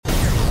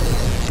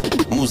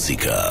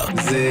מוזיקה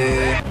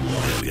זה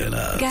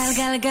גלגלצ.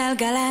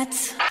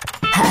 גלגלגלגלצ.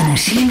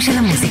 האנשים של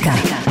המוזיקה.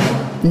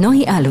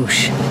 נוי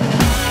אלוש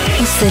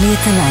עושה לי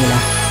את הלילה.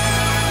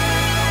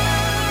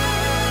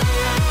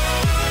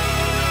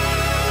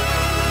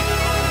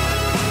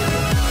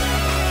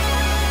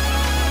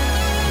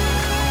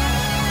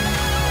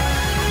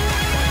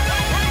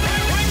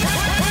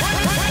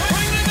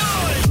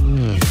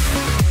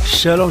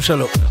 שלום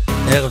שלום,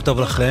 ערב טוב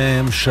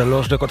לכם,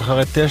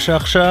 9:03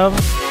 עכשיו,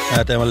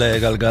 אתם על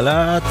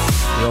גלגלצ,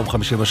 יום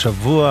חמישי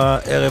בשבוע,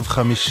 ערב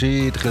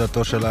חמישי,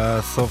 תחילתו של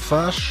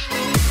הסופש.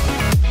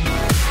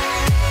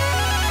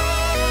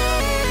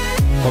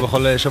 כמו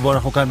בכל שבוע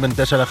אנחנו כאן בין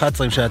 9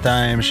 ל-11 עם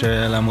שעתיים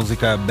של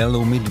המוזיקה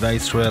הבינלאומית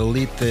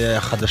והישראלית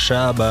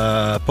החדשה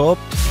בפופ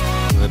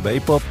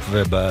ובהיפ-הופ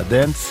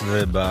ובדנס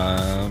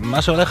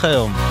ובמה שהולך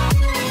היום,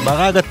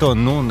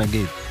 ברגטון, נו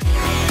נגיד.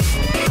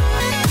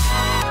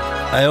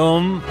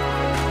 היום,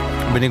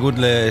 בניגוד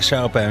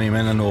לשאר פעמים,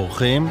 אין לנו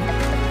אורחים.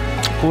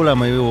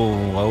 כולם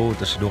ראו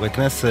את השידורי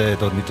כנסת,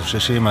 עוד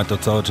מתאוששים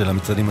מהתוצאות של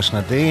המצעדים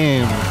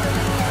השנתיים.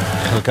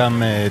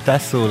 חלקם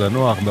טסו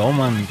לנוח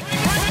באומן.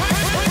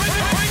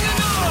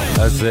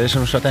 אז יש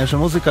לנו שעתיים של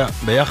מוזיקה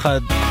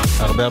ביחד.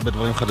 הרבה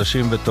דברים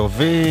חדשים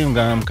וטובים,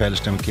 גם כאלה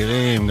שאתם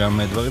מכירים,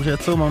 גם דברים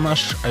שיצאו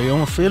ממש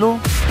היום אפילו.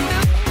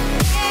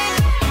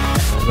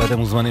 ואתם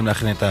מוזמנים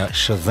להכין את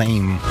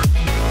השזעים.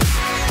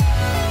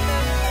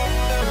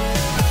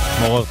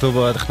 מורר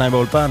טובו התכנאי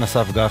באולפן,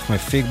 אסף גרף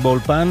מפיק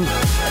באולפן,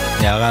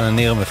 יערה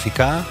לניר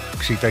מפיקה,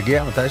 כשהיא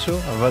תגיע מתישהו,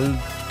 אבל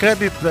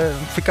קרדיט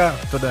מפיקה,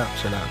 אתה יודע,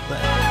 שלה.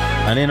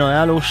 אני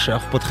נוי אלוש,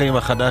 אנחנו פותחים עם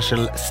החדש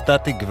של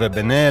סטטיק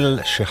ובנל,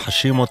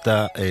 שחשים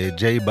אותה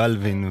ג'יי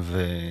בלווין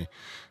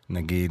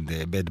ונגיד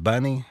בד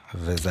בני,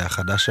 וזה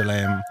החדש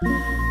שלהם,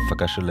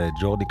 הפקה של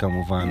ג'ורדי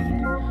כמובן,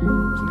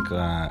 זה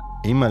נקרא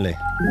אימאלה,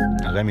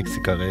 הרמיקס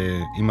יקרא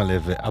אימאלה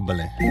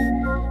ואבאלה.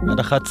 עד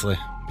 11,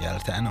 יאללה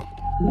תענו.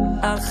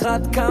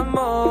 אחת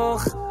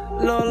כמוך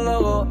לא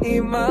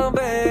רואים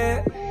הרבה,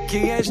 כי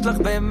יש לך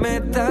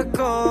באמת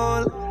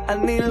הכל,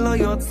 אני לא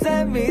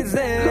יוצא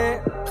מזה.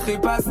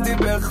 חיפשתי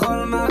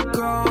בכל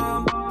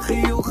מקום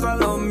חיוך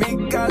חלומי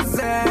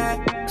כזה,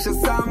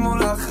 כששמו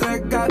לך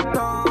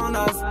רגטון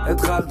אז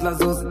התחלת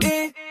לזוז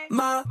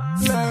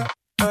אימאלה,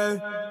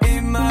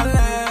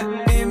 אימאלה,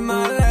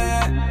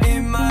 אימאלה,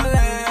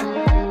 אימאלה,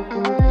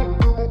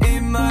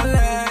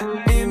 אימאלה,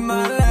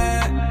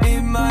 אימאלה,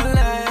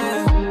 אימאלה.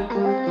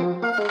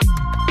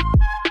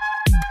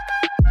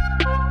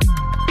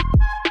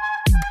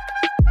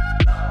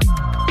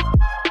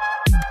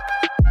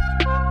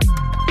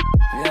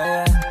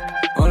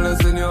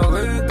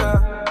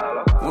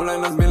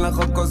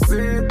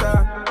 קוסיטה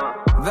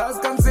ואז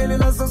כנסי לי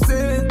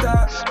לסוסיטה,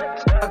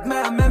 את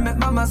מהממת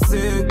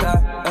ממסיטה,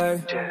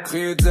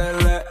 קחי את זה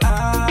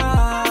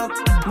לאט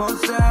כמו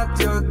שאת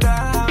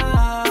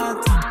יודעת,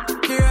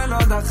 כי אין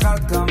עוד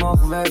אחת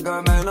כמוך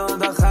וגם אין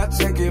עוד אחת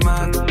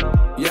שכמעט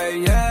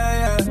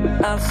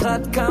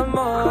אחת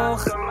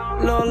כמוך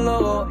לא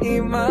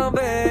רואים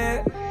הרבה,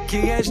 כי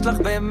יש לך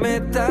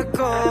באמת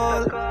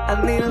הכל,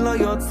 אני לא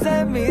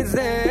יוצא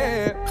מזה.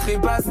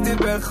 חיפשתי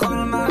בכל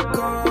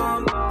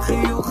מקום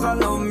חיוך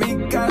חלומי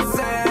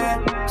כזה,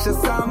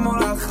 כששמו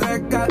לך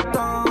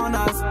רגטון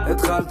אז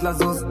התחלת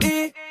לזוז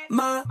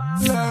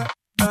אימאלה,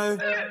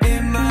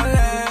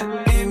 אימאלה,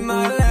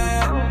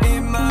 אימאלה,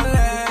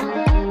 אימאלה,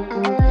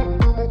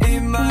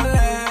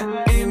 אימאלה,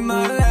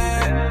 אימאלה,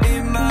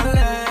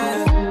 אימאלה.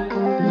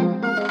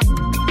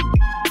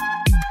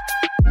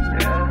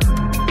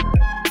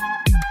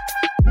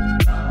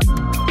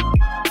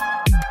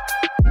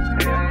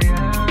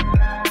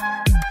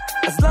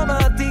 אז למה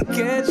את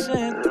עיקשת?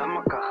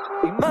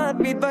 את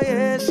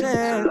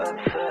מתביישת,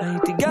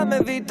 הייתי גם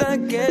מביא את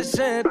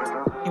הקשת,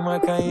 אם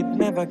רק היית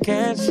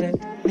מבקשת,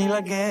 תני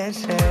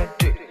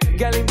לגשת.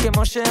 גלים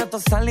כמו שאת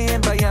עושה לי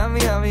אין בים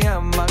ים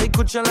ים,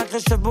 הריקוד שלך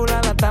ישבול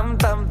על הטם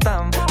טם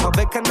טם,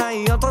 הרבה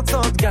קנאיות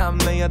רוצות גם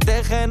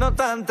לידך אין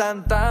אותן טן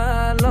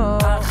טן. לא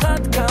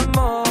אחת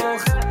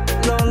כמוך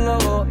לא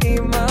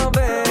רואים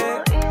הרבה,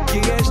 כי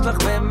יש לך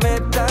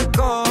באמת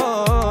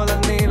הכל,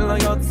 אני לא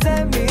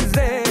יוצא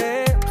מזה.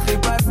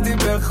 חיפשתי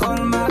בכל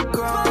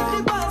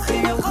מקום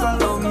חיוך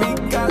חלומי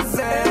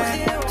כזה,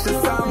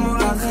 כששמו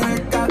לך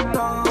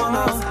רגטון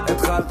אז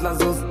התחלת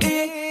לזוז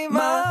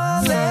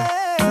אימאלה,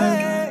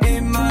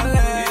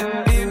 אימאלה,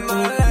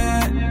 אימאלה,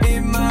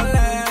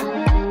 אימאלה,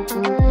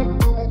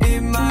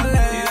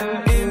 אימאלה,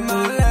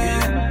 אימאלה,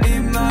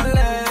 אימאלה,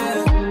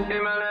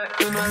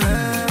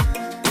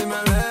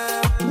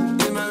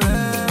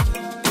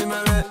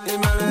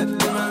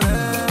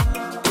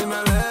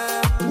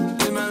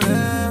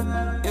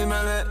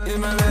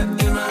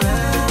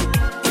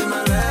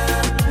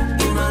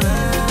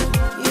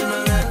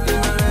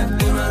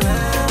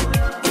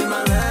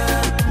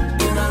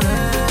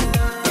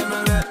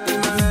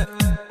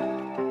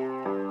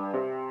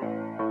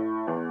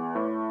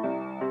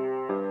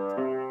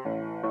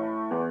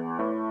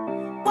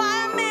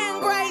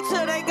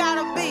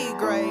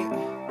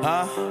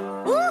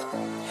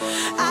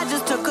 I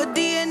just took a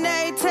DNA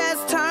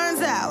test,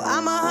 turns out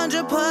I'm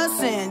 100%.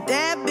 100%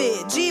 that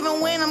bitch. Even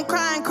when I'm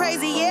crying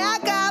crazy, yeah, I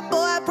got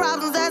boy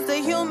problems, that's the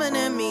human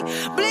in me.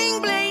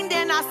 Bling bling,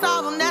 then I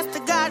solve them, that's the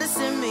goddess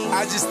in me.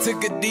 I just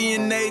took a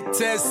DNA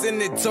test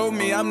and it told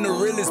me I'm the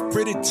realest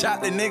pretty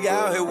chocolate nigga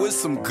out here with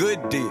some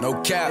good dick. No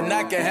cap. And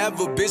I can have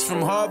a bitch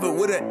from Harvard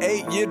with an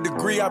 8-year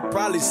degree. I'd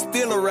probably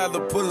still rather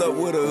pull up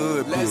with a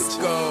hood bitch. Let's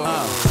go.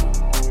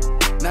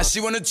 Now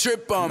she wanna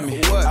trip on me.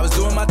 What? I was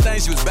doing my thing,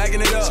 she was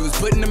backing it up. She was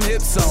putting them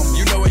hips on me.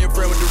 You know when your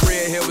friend with the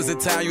red hair was in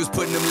town, you was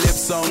putting them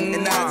lips on me.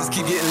 And now I just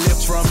keep getting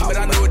lips from me. But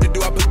I know what to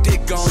do, I put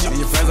dick on you. And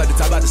your friends like to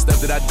talk about the stuff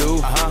that I do.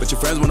 But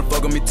your friends wanna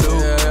fuck on me too.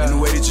 And the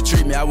way that you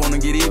treat me, I wanna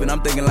get even.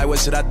 I'm thinking like, what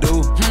should I do?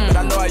 But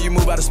I know how you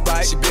move out of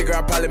spite. She bigger,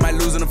 I probably might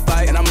lose in a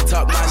fight. And I'ma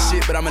talk my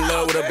shit, but I'm in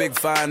love with a big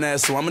fine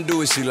ass, so I'ma do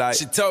what she like.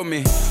 She told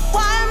me,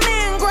 why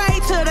men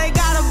great till they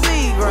gotta be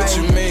great? What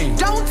you mean?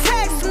 Don't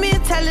text me,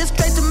 tell it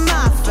straight to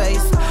my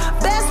face.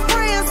 Best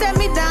friend set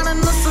me down in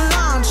the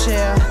salon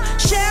chair.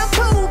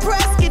 Shampoo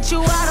press, get you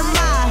out of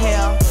my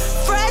hair.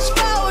 Fresh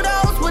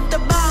photos with the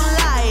bomb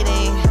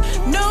lighting.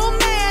 New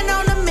man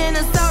on the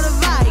Minnesota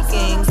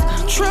Vikings.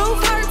 Truth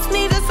hurts,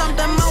 needed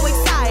something more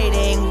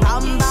exciting.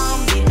 Bum bum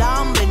be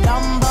dum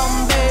bum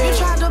be. You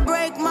tried to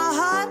break my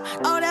heart,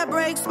 oh that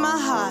breaks my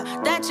heart.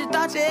 That you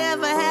thought you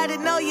ever had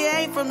it, no you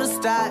ain't from the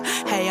start.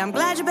 Hey, I'm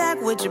glad you're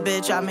back with your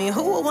bitch. I mean,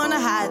 who would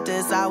wanna hide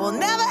this? I will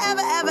never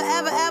ever ever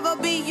ever ever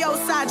be your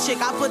side chick.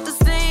 I put the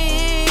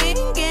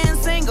singing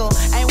single,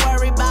 ain't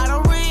worried about a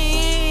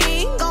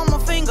ring on my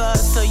finger.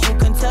 So you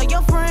can tell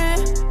your friend,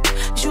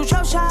 shoot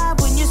your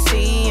shot when you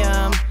see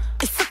him.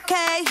 It's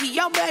okay, he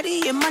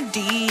already in my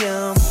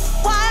DM.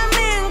 Why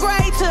men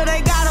great till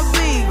they gotta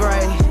be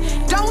great?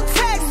 Don't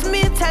text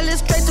me, tell it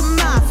straight to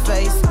my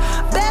face.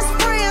 Best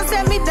friend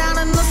set me down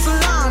in the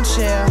salon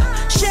chair.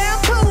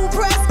 Shampoo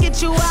press, get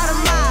you out of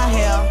my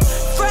hair.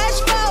 Fresh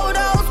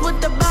photos with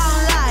the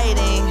bomb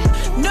lighting.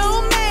 New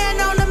man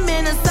on the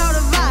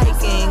Minnesota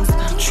Vikings.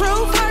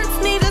 Truth hurts,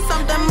 needed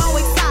something more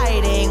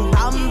exciting.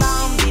 Bum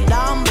bum be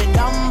dum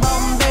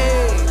bum be.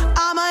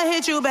 I'ma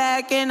hit you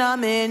back in a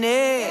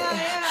minute.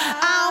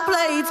 I don't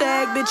play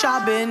tag, bitch,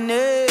 I've been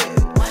it.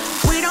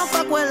 We don't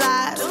fuck with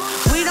lies,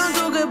 we don't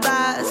do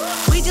goodbyes.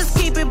 We just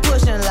keep it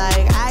pushing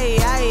like aye,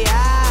 aye,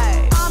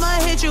 aye. I'ma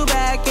hit you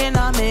back in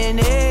a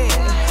minute.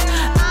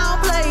 I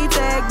don't play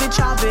tag, bitch,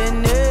 I've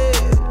been it.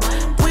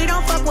 We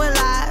don't fuck with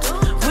lies,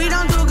 we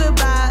don't do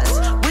goodbyes.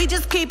 We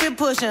just keep it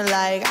pushing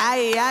like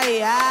aye,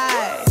 aye,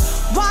 aye.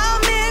 Why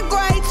men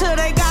great till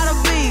they gotta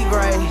be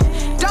great?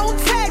 Don't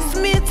text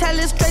me, tell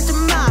it straight to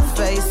my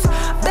face.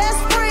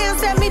 Best friend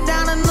set me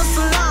down in the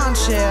salon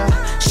chair.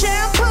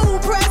 Shampoo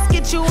press,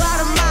 get you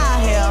out of my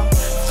hair.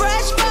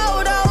 Fresh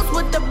photos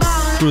with the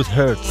bomb. Truth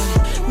Hurts.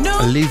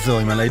 ליזו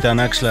עם הלהיט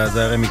הענק שלה,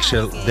 זה הרמיק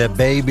של The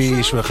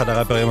Baby, שהוא אחד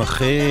הראפרים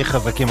הכי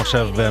חזקים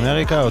עכשיו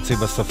באמריקה. הוציא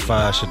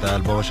בסופה שאת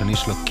האלבום השני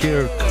שלו,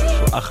 קירק,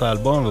 שהוא אחלה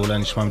אלבום, ואולי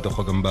נשמע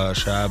מתוכו גם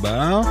בשעה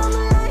הבאה.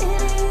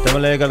 אתם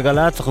על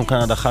גלגלצ, אנחנו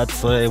כאן עד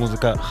 11,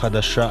 מוזיקה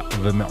חדשה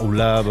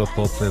ומעולה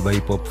בפופ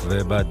ובהיפופ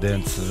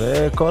ובדנס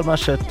וכל מה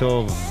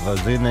שטוב.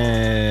 אז הנה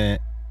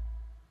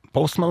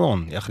פוסט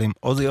מלון יחד עם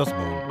עוזי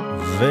אוסבורן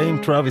ועם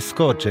טראביס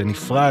סקוט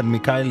שנפרד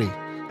מקיילי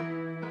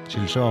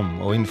שלשום,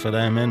 או היא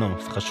נפרדה ממנו.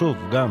 חשוב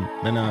גם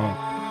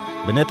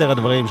בין יתר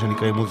הדברים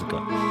שנקראים מוזיקה.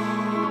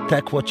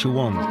 Take what you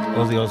want,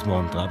 עוזי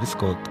אוסבורן, טראביס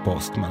סקוט,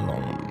 פוסט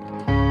מלון.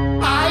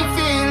 I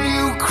feel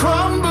you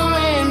crumble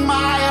in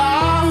my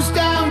arms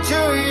down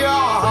to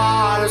your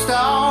heart of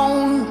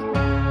stone.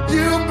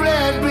 You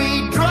bled me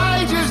dry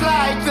just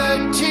like the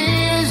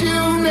tears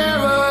you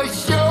never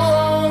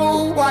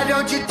show. Why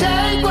don't you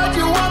take what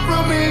you want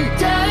from me?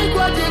 Take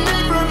what you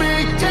need from me.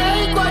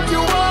 Take what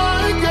you want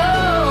to go.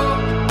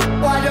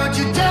 Why don't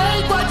you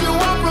take what you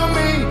want from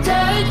me?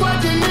 Take what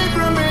you need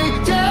from me.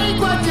 Take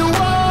what you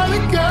want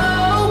to go.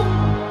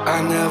 I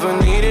never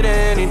needed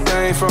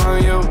anything from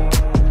you,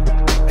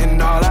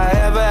 and all I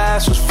ever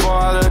asked was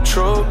for the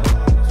truth.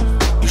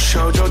 You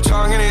showed your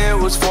tongue and it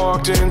was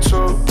forked in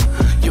two.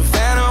 Your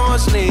venom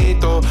was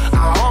lethal,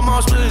 I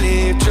almost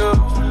believed you.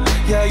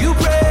 Yeah, you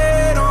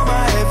prayed on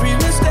my every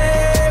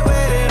mistake,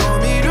 waited on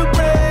me to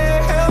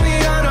break. Held me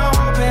under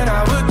hope and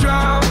I would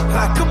drown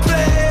like a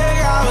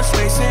plague. I was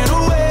racing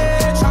away,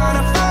 trying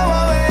to find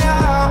my way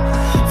out,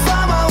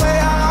 find my way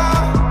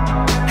out.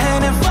 And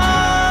then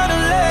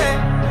finally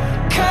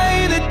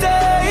came the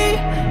day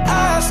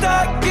I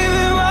stopped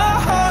giving my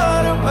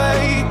heart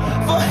away.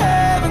 For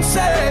heaven's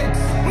sake,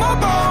 my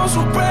bones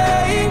will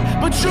break,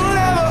 but you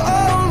never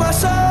own my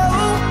soul.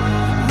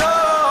 No,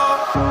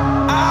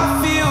 I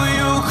feel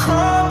you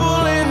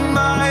crumble in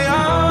my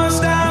arms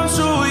down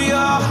to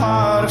your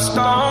heart of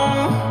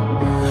stone.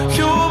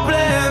 You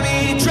bled me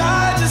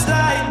dry just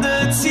like the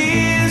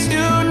tears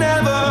you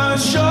never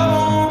show.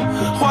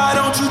 Why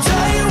don't you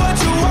tell you what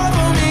you want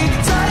from me?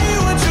 Tell you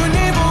what you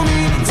need from me.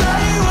 Tell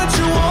you what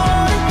you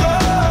want to go.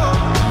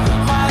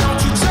 Why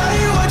don't you tell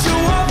you what you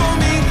want from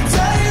me?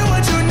 Tell you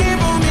what you need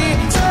from me.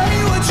 Tell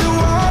you what you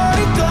want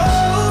to go.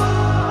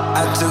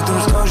 I took them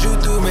stones you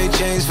threw, made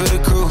chains for the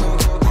crew.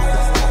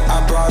 I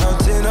brought up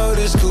 10 of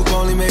this coupe,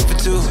 only made for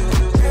two.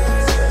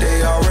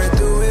 They all ran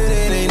through it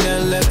and ain't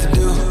nothing left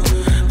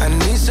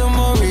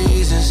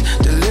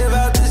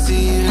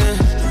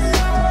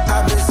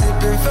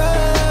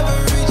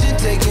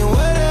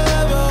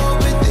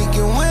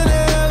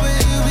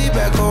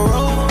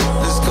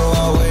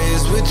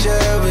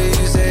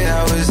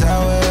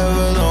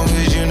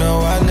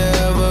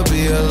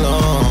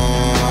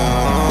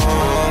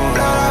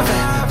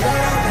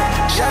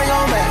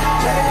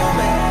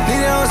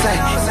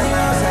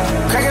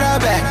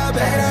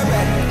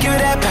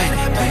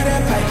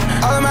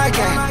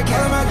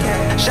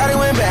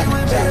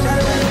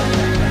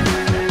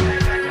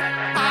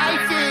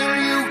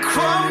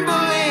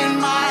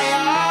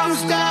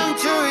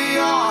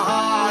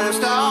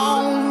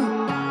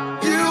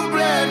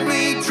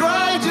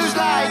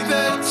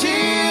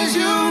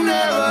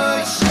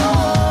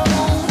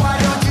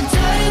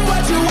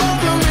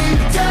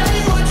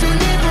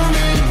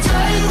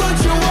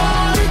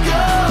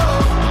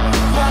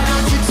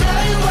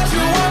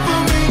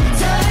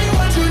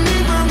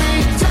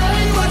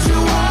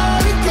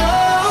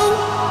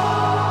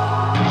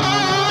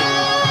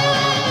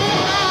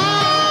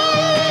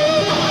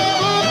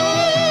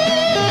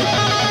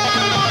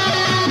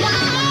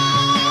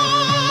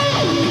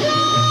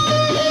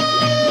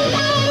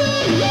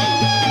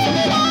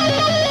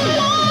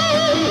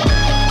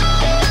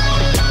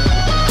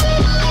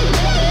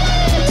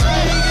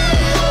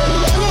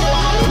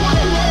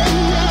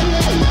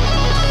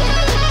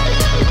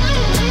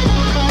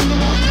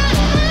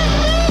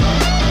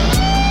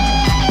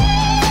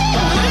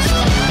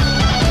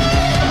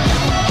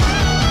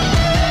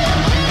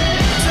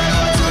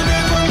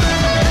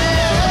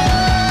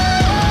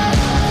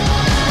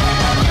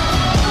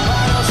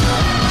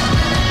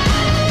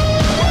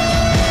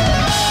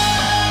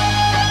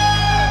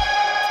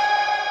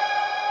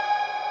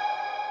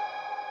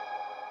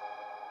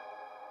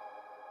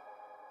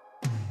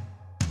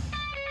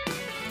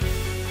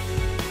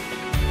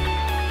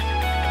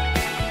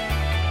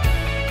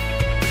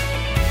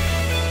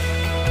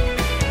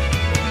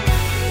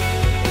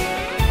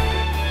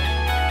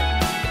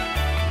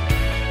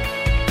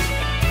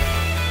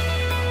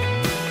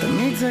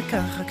תמיד זה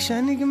ככה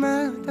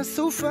כשנגמרת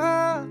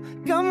הסופה,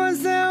 כמה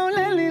זה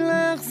עולה לי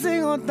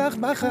להחזיר אותך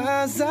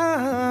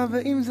בחזרה.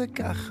 ואם זה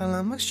ככה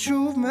למה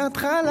שוב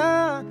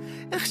מההתחלה,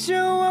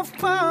 איכשהו אף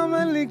פעם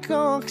אין לי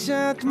כוח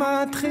כשאת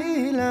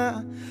מתחילה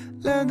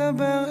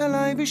לדבר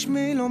אליי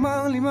בשמי,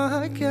 לומר לי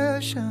מה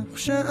הקשר.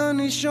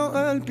 כשאני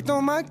שואל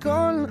פתאום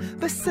הכל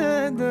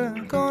בסדר,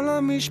 כל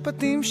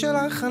המשפטים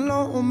שלך אני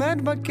לא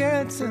עומד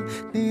בקצב.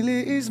 תני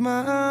לי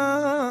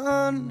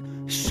זמן,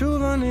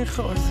 שוב אני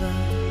חוזר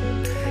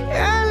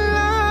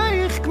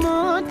אלייך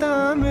כמו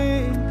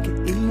תמיד,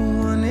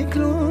 כאילו אני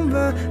כלום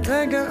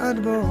ורגע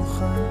את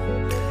בוכה,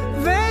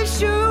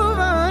 ושוב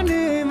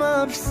אני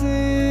מפסיד.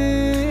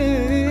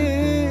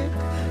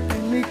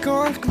 אין לי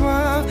כוח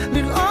כבר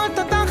לראות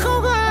אותך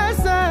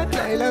הורסת,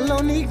 לילה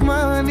לא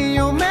נגמר אני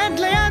עומד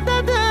ליד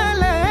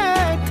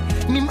הדלת,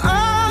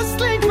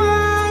 נמאס לי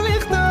כבר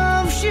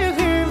לכתוב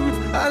שירים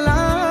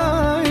עלייך.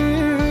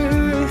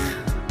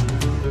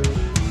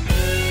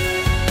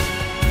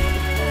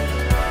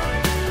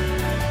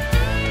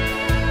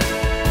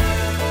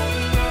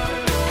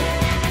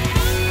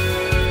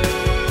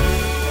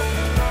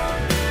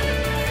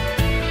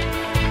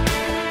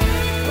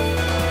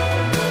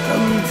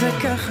 תמיד זה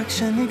ככה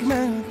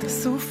כשנגמרת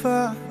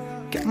הסופה,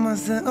 כמה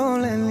זה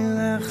עולה לי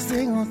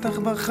להחזיר אותך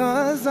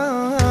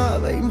בחזרה.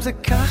 ואם זה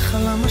ככה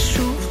למה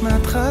שוב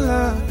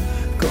מההתחלה,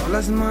 כל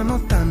הזמן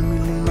אותן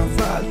מילים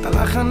אבל את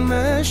הלחן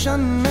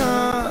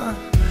משנה.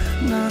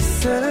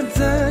 נעשה את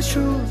זה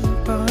שוב,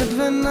 פרד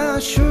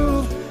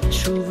ונשוב,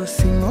 שוב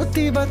אשים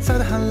אותי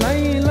בצד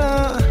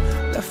הלילה,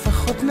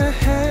 לפחות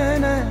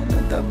נהנה,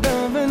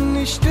 נדבר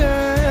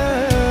ונשתה.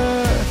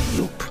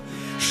 לופ,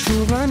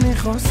 שוב אני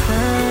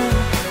חוסר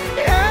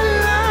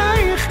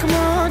אלייך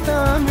כמו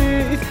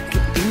תמיד,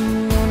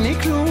 כאילו אני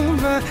כלום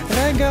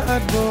ורגע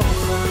את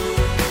בוכה,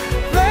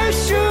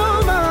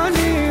 ושוב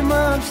אני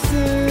מפסיד.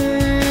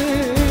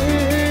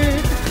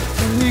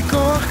 אין לי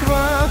כוח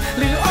כבר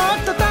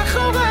לראות אותך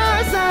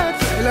הורסת,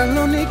 לילה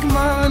לא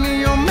נגמר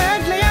אני עומד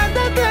ליד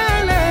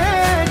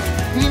הדלת,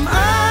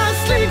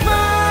 נמאס לי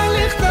כבר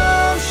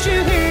לכתוב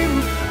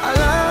שירים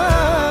עלייך.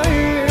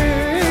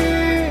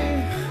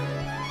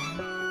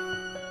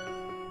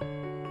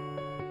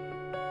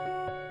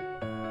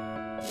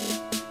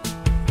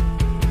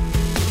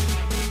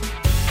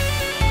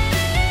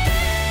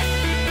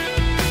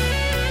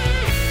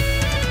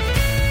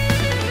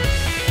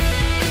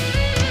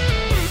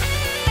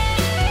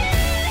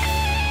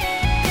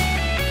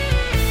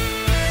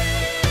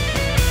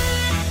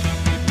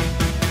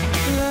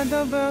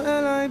 לדבר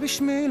אליי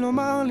בשמי,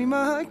 לומר לי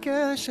מה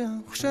הקשר,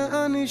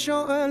 כשאני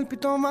שואל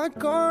פתאום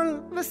הכל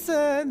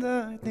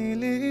בסדר. תני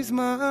לי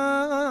זמן,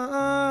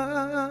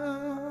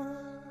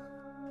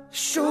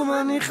 שוב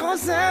אני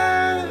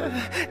חוזר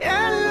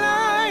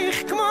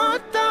אלייך כמו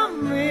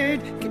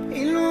תמיד,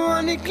 כאילו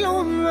אני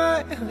כלום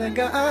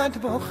ורגע את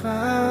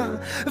בוכה,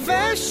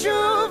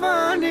 ושוב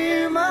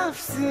אני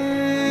מפסיד.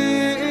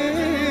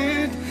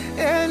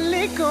 אין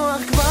לי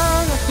כוח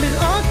כבר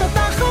לראות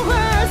אותך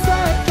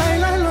הורסת,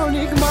 לילה לא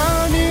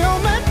נגמר אני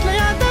עומד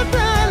ליד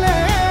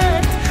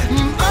הדלת,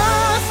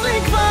 נמאס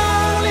לי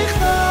כבר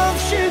לכתוב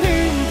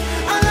שירים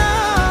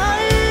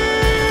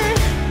עלייך.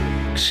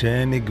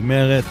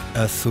 כשנגמרת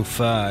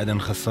הסופה, עדן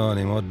חסון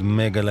עם עוד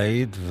מגה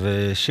להיט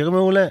ושיר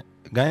מעולה,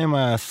 גם עם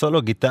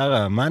הסולו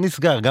גיטרה, מה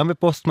נסגר? גם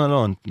בפוסט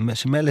מלון,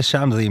 שמלא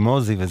שם זה עם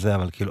עוזי וזה,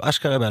 אבל כאילו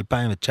אשכרה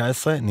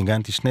ב-2019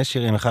 ניגנתי שני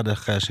שירים, אחד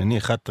אחרי השני,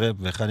 אחד טרפ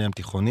ואחד ים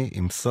תיכוני,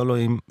 עם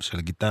סולואים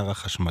של גיטרה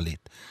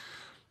חשמלית.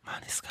 מה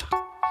נסגר?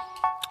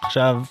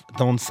 עכשיו,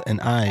 Tones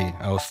and I,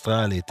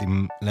 האוסטרלית,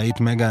 עם להיט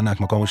מגה ענק,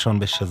 מקום ראשון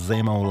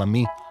בשזם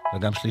העולמי,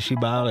 וגם שלישי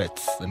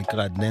בארץ, זה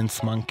נקרא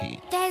Dance Monkey.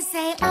 They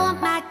say, oh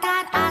my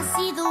God, I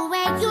see the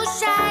way you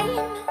shine.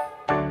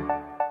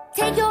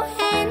 Take your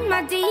hand,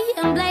 my dear,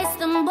 and place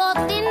them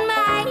both in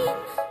mine.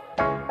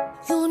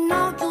 You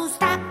know you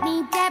stopped me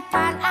dead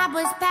while I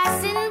was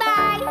passing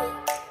by.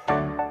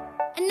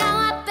 And now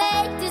I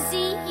beg to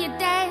see you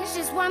dance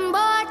just one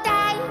more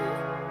time.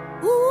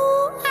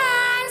 Ooh,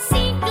 I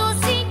see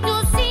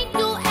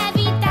you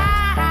every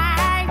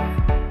time.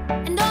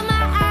 And oh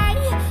my,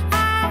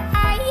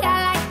 I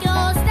like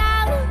your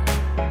style.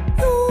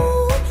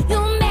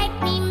 You make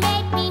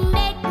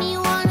me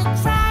wanna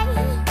cry.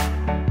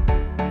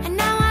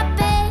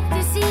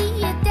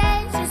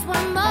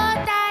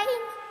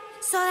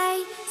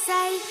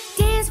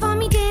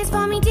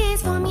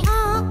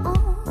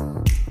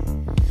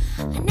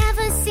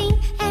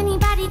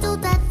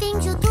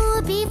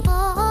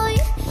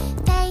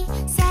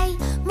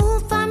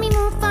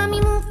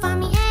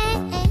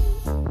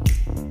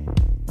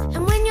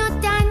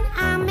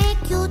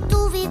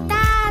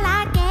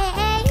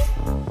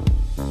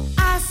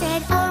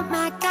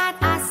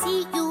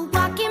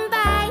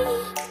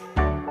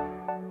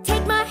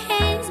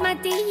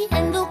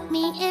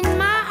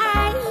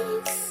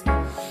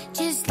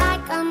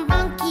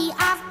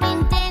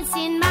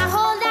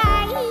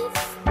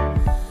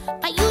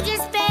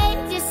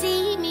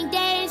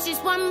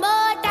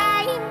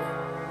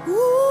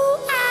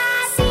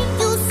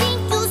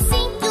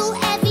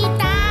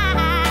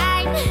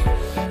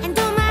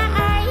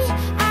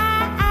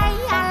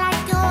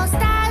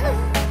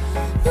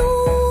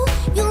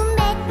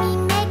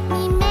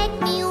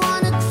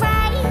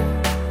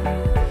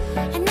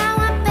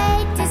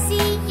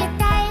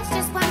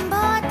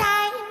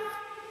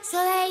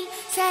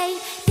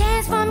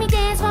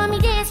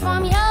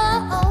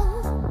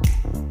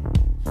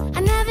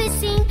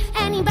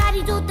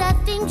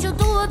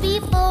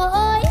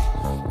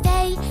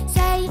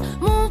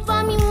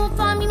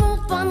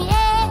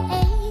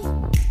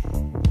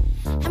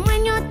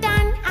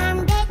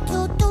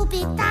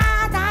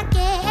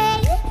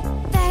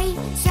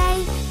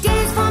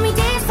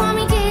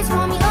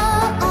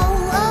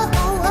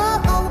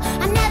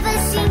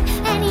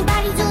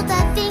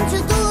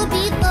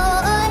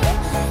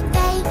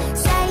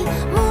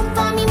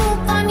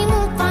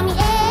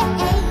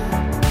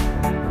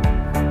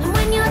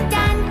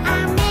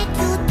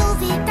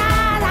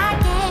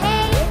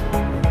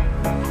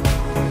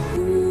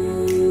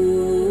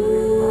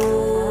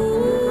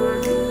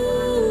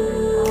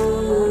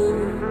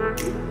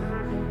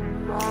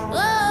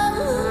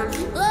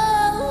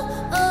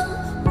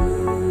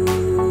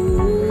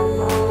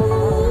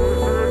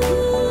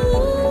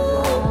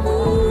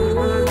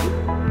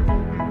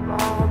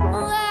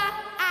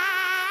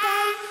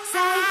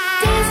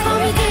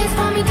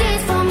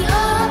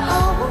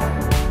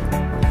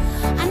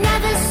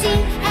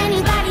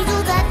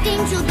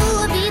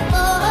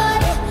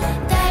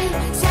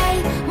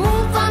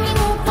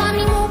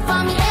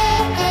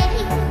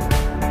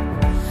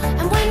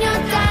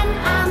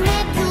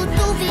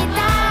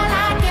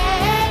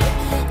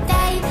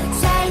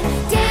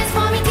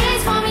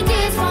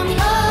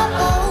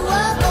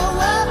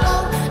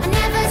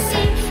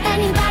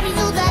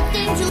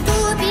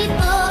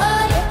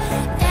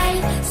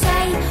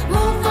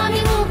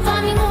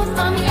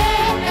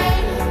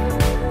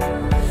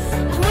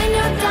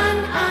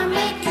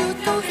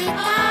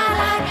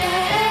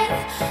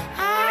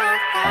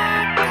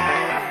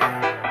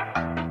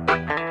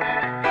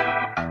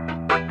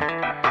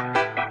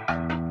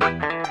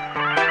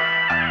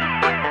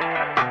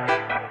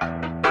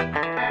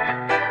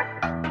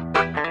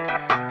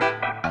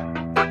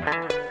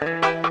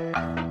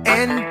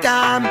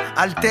 סתם,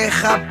 אל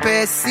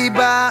תחפש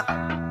סיבה,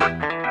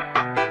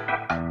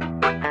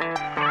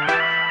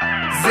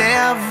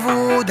 זה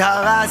אבוד,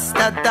 הרסת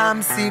את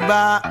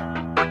המסיבה.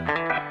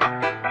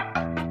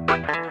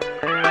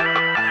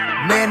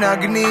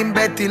 מנגנים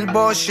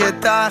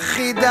בתלבושת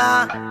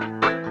אחידה,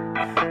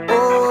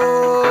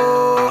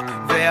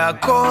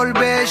 והכל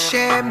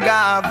בשם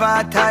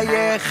גאוות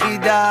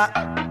היחידה.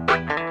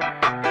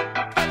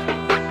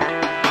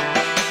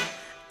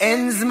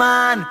 אין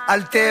זמן,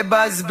 אל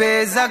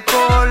תבזבז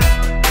הכל,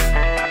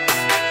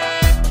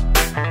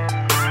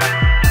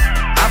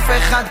 אף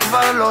אחד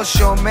כבר לא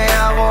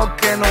שומע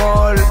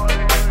רוק'נ'רול,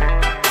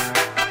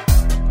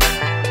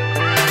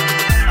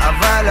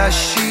 אבל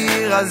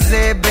השיר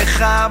הזה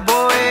בך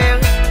בוער,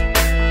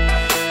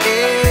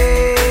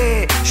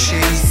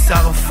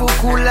 שישרפו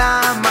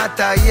כולם,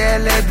 אתה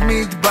ילד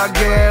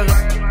מתבגר.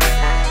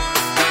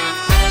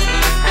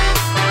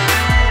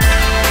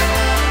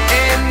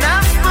 אין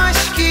אף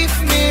משקיף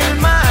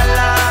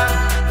מלמעלה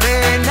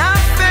ואין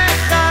אף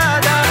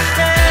אחד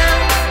אחר,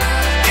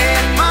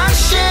 אין מה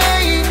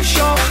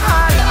שימשוך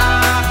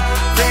הלאה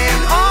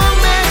ואין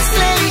אומץ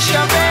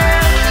להישבר,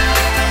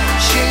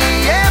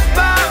 שיהיה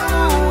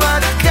ברור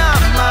עד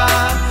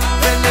כמה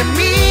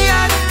ולמי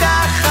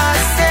אתה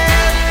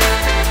חסר,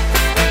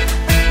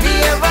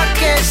 מי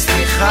יבקש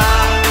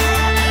סליחה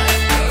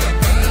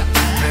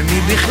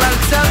ומי בכלל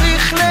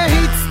צריך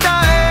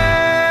להצטער.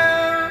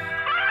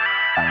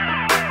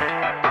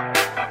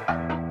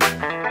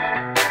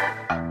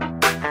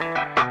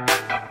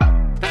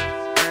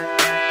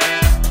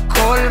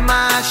 כל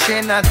מה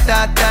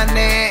שנתת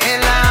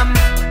נעלם,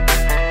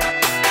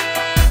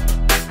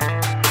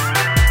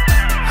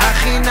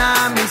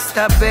 החינם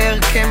מסתבר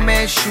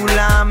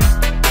כמשולם,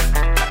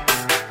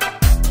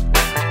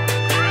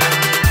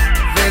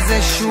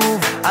 וזה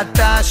שוב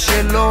אתה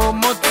שלא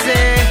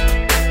מוצא.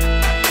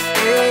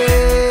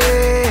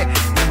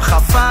 אם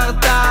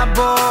חפרת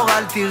בור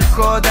אל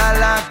תרקוד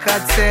על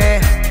הקצה,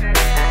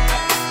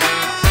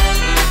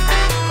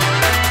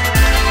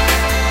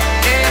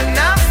 אין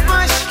אף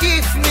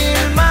משקיף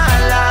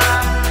מלמעלה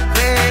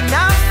ואין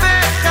אף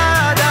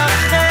אחד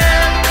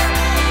אחר,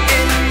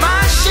 אין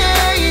מה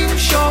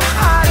שימשוך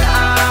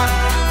הלאה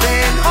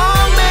ואין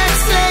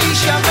אומץ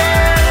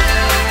להישבר,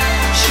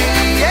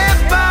 שיהיה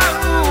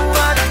ברור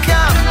עד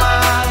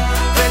כמה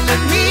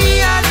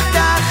ולמי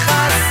אתה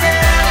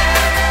חסר.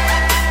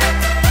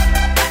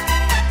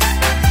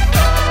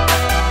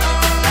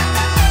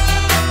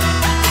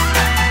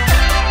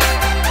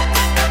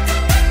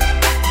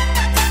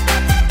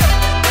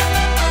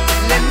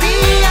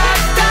 למי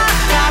אתה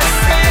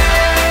חסר,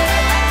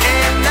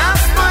 אין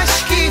אף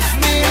משקיף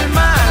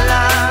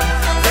מלמעלה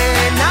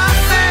ואין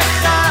אף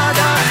אחד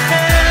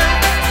אחר,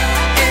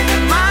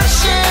 אין מה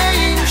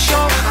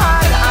שימשוך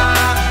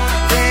הלאה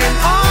ואין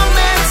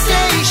אומץ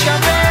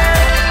להישבר,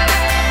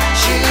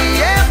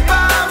 שיהיה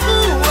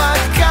ברור עד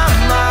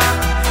כמה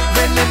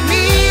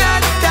ולמי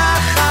אתה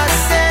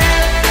חסר,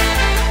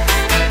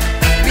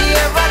 מי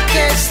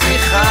יבקש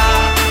סליחה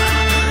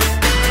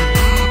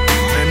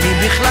ומי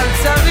בכלל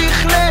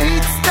צריך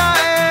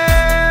להצטער.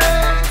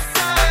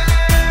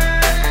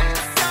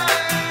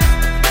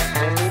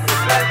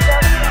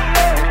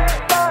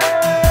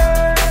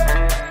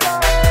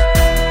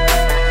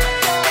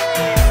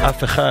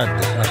 אף אחד,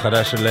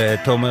 החדש של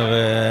תומר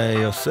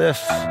יוסף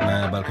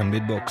מהבלקן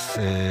ביטבוקס,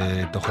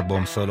 תוך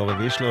אלבום סולו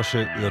רביעי שלו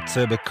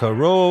שיוצא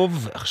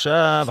בקרוב.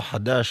 עכשיו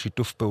החדש,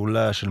 שיתוף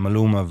פעולה של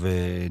מלומה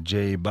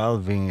וג'יי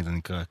בלווין, זה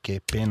נקרא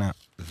כפנה,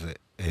 זה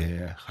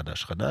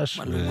חדש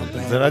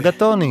וזה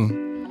רגטוני,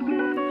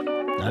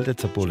 אל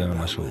תצפו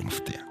להם משהו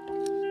מפתיע.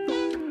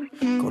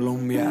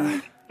 Colombia,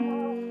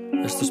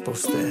 esto es pa'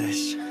 ustedes.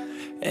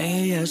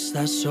 Ella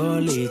está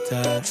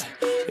solita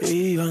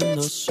y yo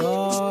ando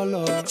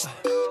solo.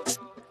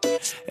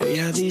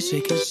 Ella dice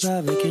que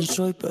sabe quién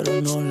soy, pero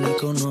no la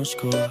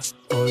conozco.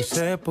 Hoy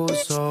se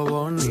puso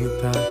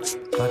bonita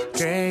pa'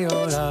 que yo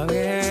la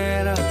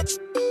viera,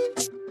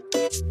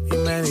 y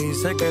me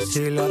dice que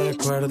si la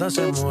recuerda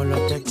hacemos lo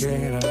que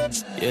quiera.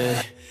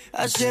 Yeah.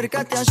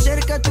 Acércate,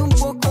 acércate un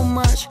poco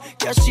más,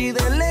 que así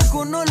de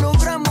lejos no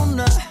logramos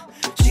nada.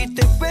 Si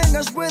te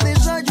pegas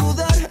puedes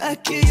ayudar a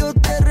que yo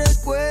te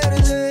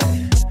recuerde.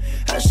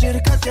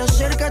 Acércate,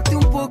 acércate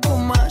un poco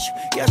más,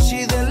 que así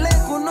de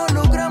lejos no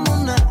logramos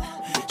nada.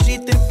 Si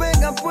te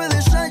pegas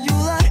puedes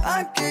ayudar a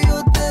que yo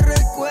te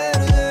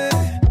recuerde.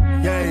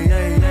 Yeah,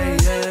 yeah, yeah,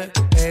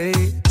 yeah,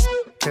 ey,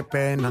 qué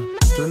pena.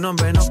 Tu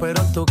nombre no,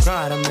 pero tu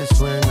cara me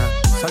suena.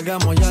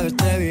 Salgamos ya de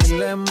este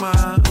dilema,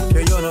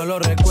 que yo no lo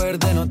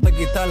recuerde, no te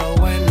quita lo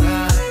buena.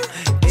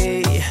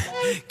 Ey,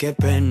 qué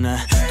pena.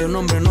 Tu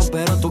nombre no,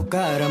 pero tu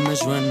cara me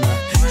suena.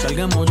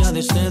 Salgamos ya de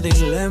este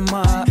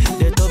dilema.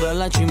 De todas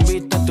las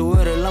chimbitas tú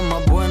eres la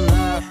más buena.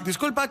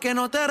 Disculpa que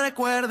no te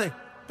recuerde,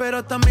 pero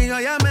tu amiga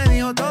ya me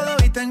dijo todo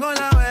y tengo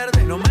la verde.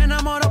 No me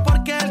enamoro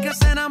porque el que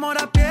se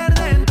enamora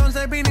pierde.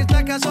 Entonces viniste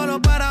acá solo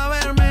para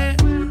verme.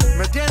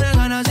 Me tiene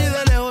ganas y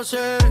de lejos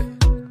sé.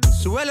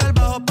 Súbele al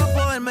bajo pa'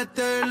 poder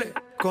meterle,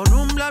 con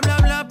un bla bla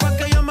bla pa'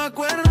 que yo me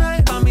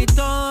acuerde. Pa' mí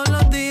todos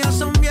los días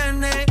son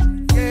viernes,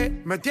 yeah.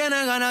 Me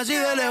tiene ganas y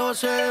de lejos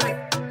se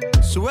ve.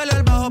 Súbele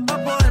el bajo pa'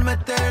 poder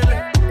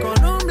meterle.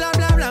 Con un bla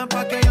bla bla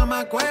pa' que yo me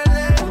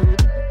acuerde.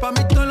 Pa'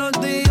 mí todos los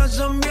días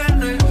son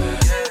viernes.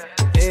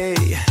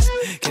 Ey,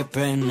 qué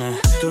pena.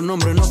 Tu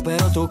nombre no,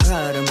 pero tu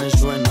cara me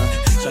suena.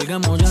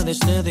 Salgamos ya de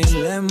este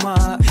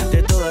dilema.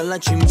 De todas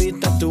las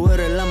chimbitas tú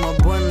eres la más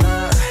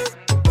buena.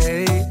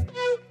 Ey,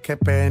 qué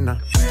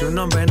pena. Tu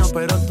nombre no,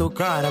 pero tu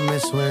cara me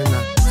suena.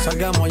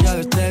 Salgamos ya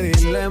de este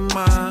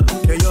dilema.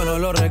 Que yo no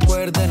lo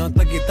recuerde, no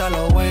te quita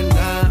lo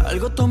buena.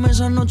 Algo tomé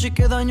esa noche y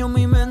que dañó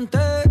mi mente.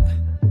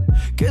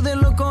 Quedé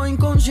loco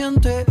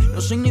inconsciente.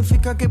 No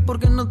significa que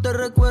porque no te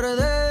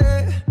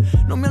recuerde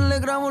no me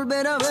alegra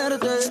volver a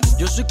verte.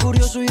 Yo soy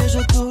curioso y eso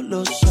tú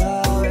lo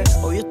sabes.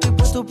 Hoy estoy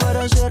puesto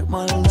para hacer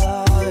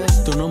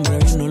maldades. Tu nombre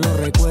bien no lo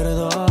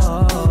recuerdo,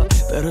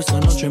 pero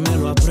esta noche me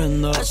lo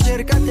aprendo.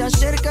 Acércate,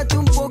 acércate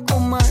un poco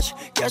más,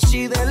 que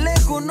así de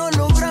lejos no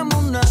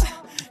logramos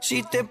nada.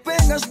 Si te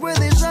pegas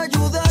puedes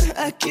ayudar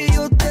a que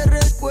yo te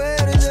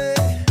recuerde.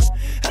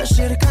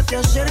 Acércate,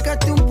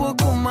 acércate un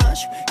poco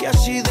más, que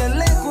así de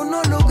lejos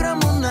no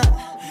logramos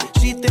nada.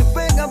 Si te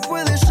pegas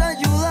puedes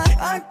ayudar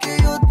a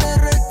que yo te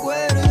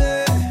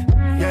recuerde.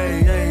 Yeah,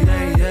 yeah,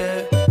 yeah,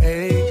 yeah.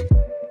 Ey,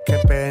 qué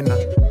pena.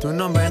 Tu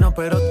nombre no,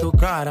 pero tu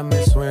cara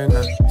me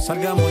suena.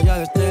 Salgamos ya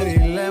de este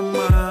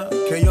dilema.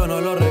 Que yo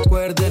no lo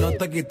recuerde, no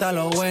te quita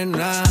lo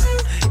buena.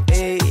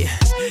 Ey,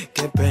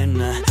 qué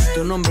pena.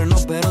 Tu nombre no,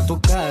 pero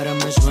tu cara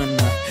me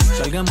suena.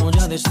 Salgamos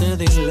ya de este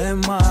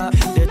dilema.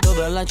 De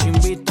todas las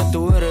chimbitas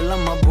tú eres la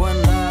más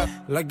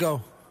buena. Let's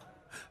go.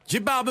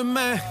 J-Balvin,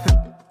 man.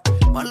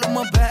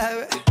 Maluma,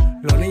 baby.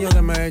 Los niños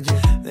de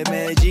Medellín. De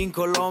Medellín,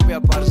 Colombia,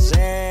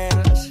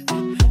 parceras.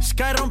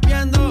 Sky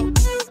rompiendo.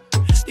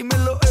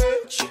 Dímelo,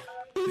 Edge.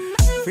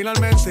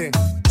 Finalmente,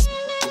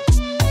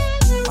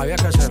 había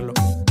que hacerlo.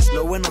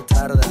 Lo bueno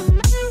tarda.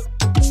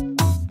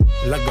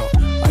 Let's go.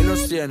 Ahí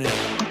los tiene.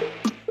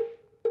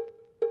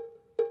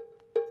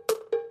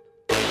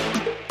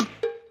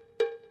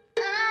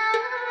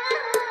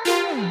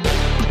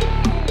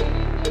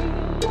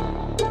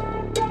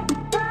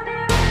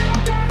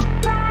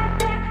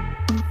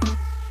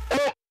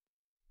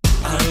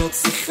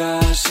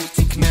 צריכה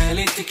שתקנה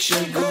לי תיק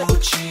של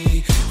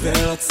גוצ'י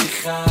ולא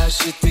צריכה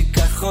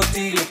שתיקח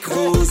אותי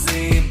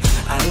לקרוזים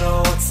אני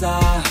לא רוצה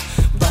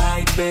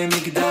בית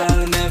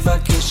במגדל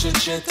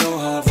מבקשת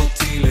שתאהב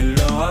אותי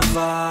ללא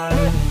אבל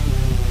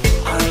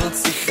אני לא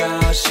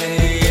צריכה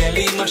שיהיה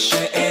לי מה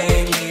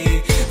שאין לי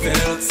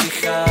ולא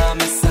צריכה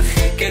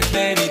משחקת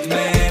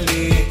בנדמה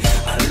לי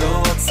אני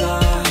לא רוצה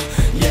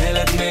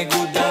ילד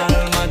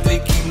מגודל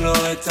מדליקים לו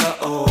את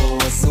האור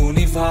אז הוא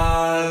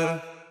נבהל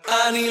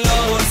אני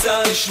לא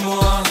רוצה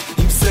לשמוע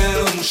אם זה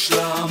לא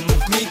מושלם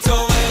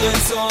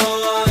מתעוררת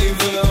צהריים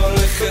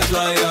והולכת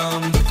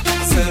לים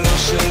זה לא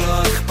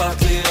שלא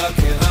אכפת לי רק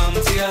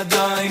הרמתי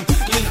ידיים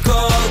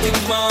לרקוד עם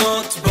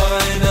דמעות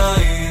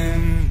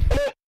בעיניים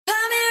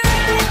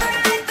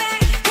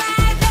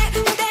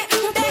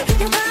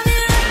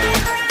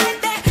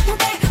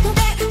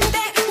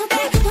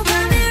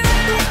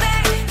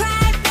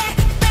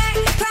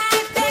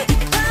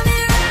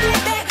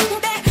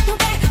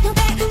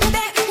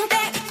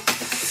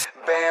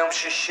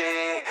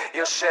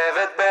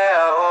יושבת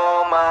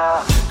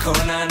בארומה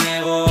כל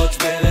הנרות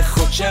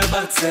ברחוב של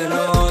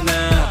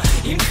ברצלונה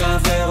עם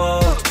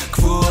חברות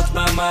קבועות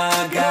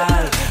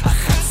במעגל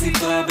אחת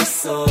סיפרה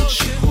בסוד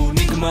שהוא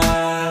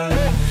נגמל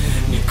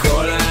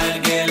מכל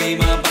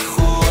ההרגלים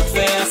הבחורות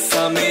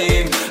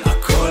והסמים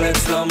הכל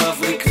אצלו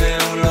מבריק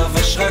והוא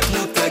לובש רק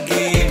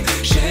מותגים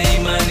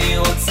שאם אני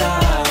רוצה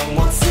הוא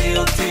מוציא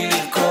אותי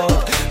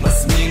לרקוד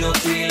מזמין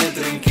אותי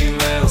לדרינקים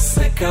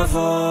ועושה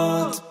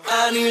כבוד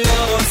אני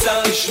לא רוצה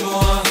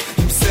לשמוע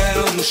אם זה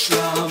לא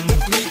מושלם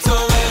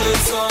מתעוררת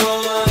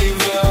צהריים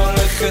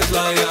והולכת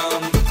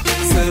לים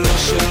זה לא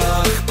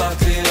שלא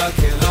אכפת לי רק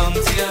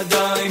הרמתי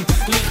ידיים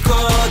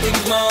לרקוד עם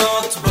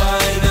דמעות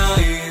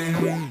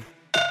בעיניים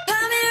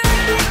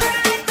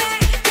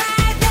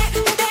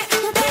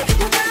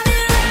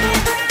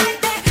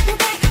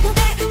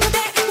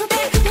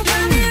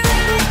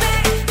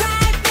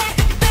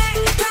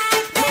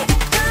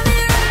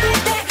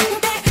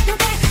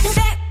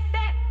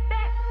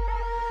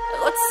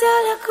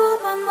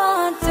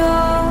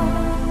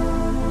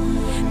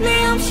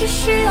מיום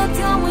שישי עד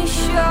יום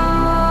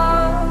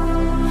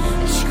ראשון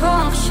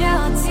לשכוח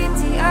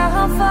שרציתי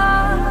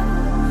אהבה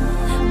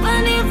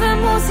פנים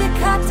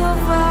ומוזיקה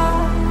טובה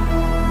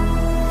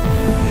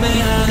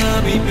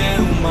מהרבי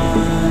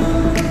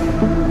באומן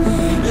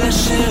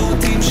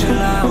לשירותים של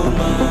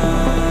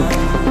האומן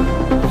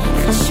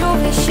חשוב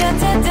לי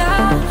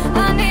שתדע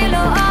אני לא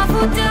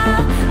עבודה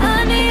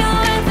אני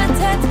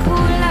אוהבת את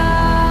כולם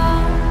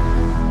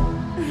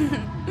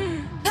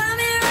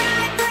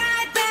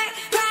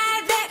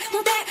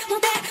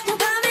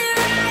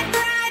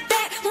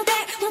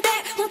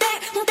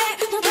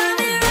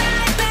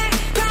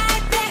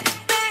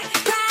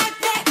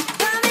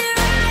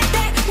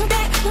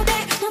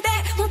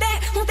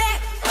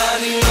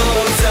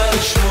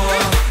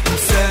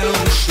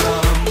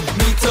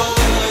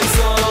מתעוררת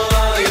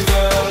צהריים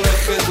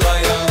והולכת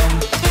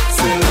לים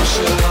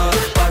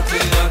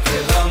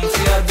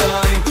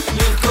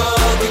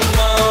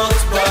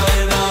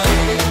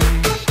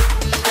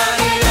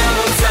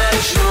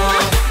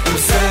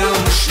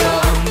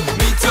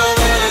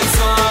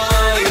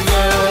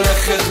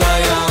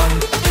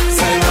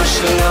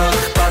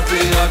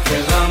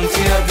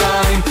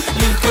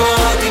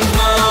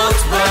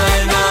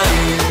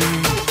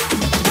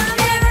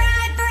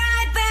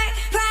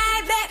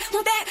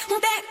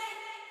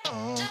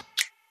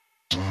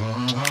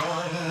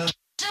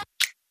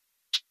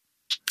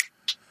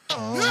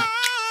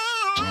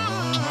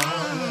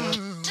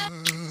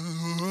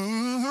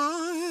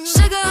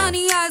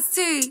iced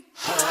tea.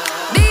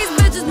 These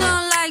bitches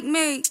don't like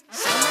me.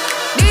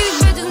 These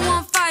bitches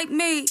won't fight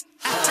me.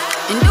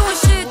 And doing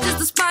shit just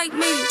to spite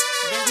me.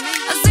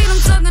 I see them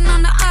talking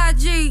on the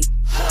IG.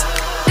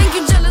 Think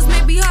you jealous,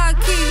 maybe high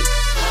key.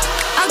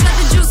 I got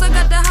the juice, I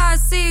got the high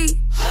C.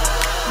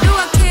 Do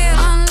I care?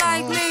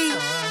 Unlikely.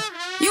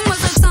 You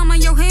must have time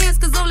on your hands,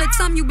 cause all that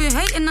time you been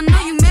hating. I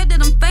know you mad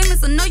that I'm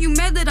famous, I know you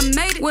mad that I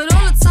made it. With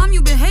all the time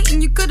you been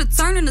hating, you could've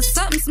turned into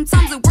something.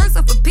 Sometimes it works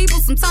out for people,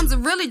 sometimes it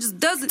really just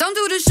doesn't. Don't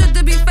do this shit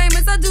to be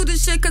famous, I do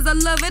this shit cause I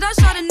love it. I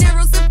shot an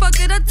arrow, said fuck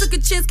it, I took a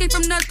chance, came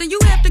from nothing. You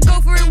have to go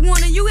for it,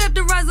 want it, you have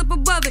to rise up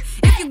above it.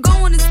 If you go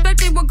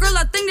unexpected, well girl,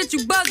 I think that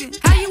you bugging.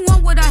 How you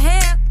want what I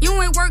have? You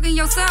ain't working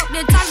yourself.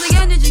 That toxic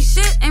energy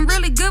shit ain't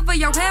really good for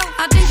your health.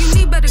 I think you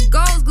need better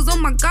goals, cause oh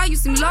my god, you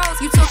seem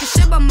lost. You talking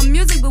shit about my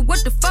music, but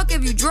what the fuck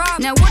have you dropped?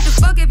 Now what the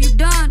fuck have you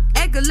done?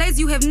 Accolades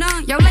you have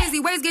none. Your lazy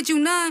ways get you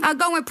none. I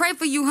go and pray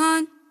for you,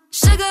 hun.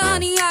 Sugar,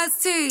 honey,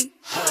 iced tea.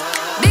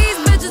 These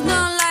bitches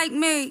don't like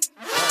me.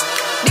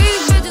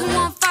 These bitches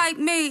won't fight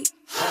me.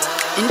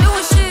 And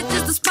doing shit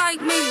just to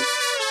spite me.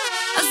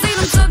 I see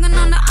them talking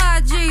on the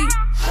IG.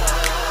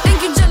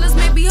 Think you jealous,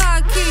 maybe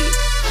high key.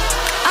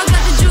 I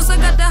got the juice, I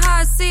got the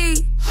high C.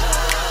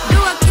 Do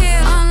I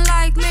care?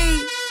 Unlikely.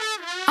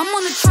 I'm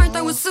on the train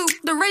throwing soup.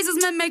 The razors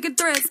men making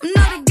threats. I'm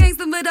not a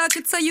gangster, but I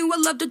can tell you I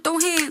love to throw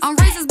hands. I'm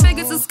racist,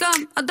 bigots, and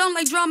scum. I don't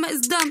like drama,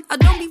 it's dumb. I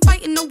don't be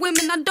fighting no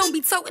women, I don't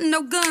be toting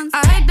no guns.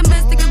 I hate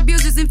domestic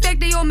abusers, in fact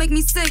they all make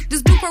me sick.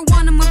 This dude per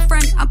one of my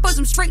friend, I push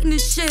him straight in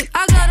this shit.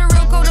 I got a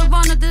real code of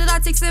honor that I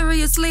take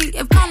seriously.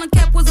 If Colin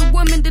Cap was a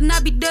woman, then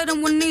I'd be dead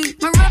on one knee.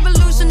 My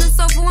revolution is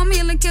soulful, I'm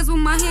healing kids with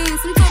my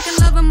hands. I'm talking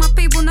loving my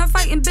people, not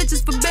fighting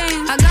bitches for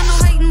bands. I got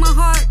no hate in my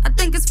heart, I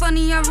think it's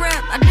funny I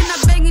rap. I did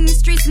not bang in the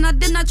streets and I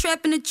did not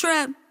trap in the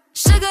trap.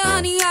 Sugar,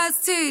 honey,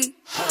 iced tea.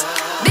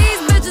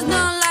 These bitches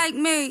don't like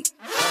me.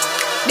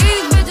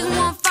 These bitches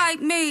won't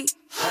fight me.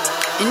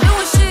 And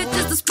doing shit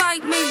just to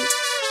spite me.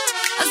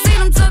 I see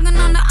them talking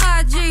on the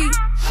IG.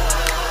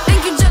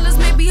 Think you jealous,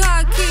 maybe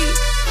high key.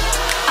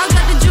 I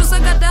got the juice, I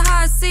got the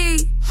high C.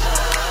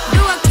 Do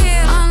I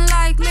care?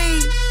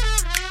 Unlikely.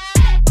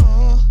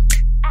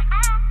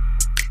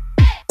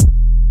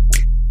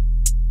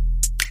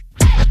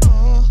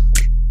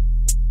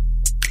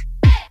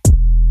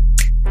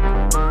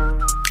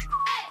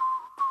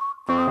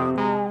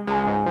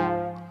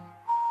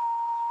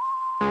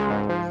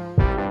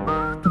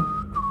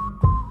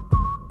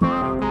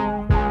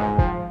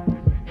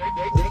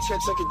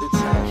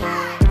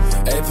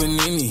 Hey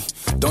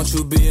Panini, don't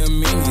you be a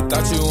meanie.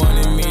 Thought you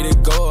wanted me to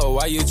go, or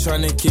why you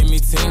tryna keep me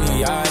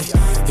teeny?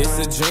 It's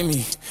a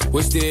dreamy,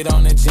 wished it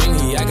on a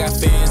genie. I got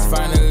fans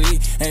finally,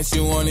 ain't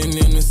you wanting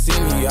them to see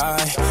me?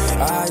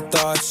 I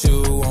thought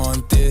you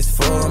want this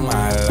for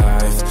my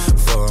life,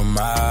 for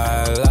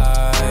my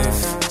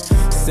life.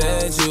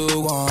 Said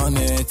you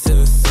wanted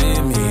to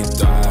see me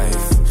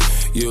thrive.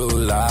 You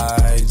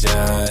lied,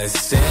 just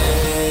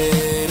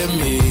say to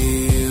me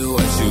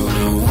what you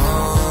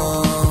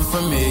want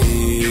from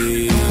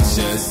me.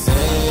 Just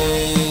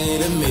say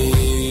to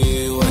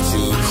me what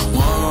you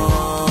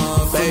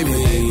want from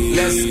me. Baby,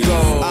 let's go.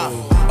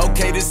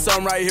 Okay, this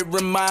song right here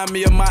remind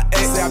me of my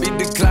ex. I be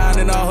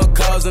declining all her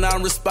calls and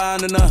I'm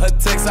responding to her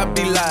texts. I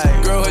be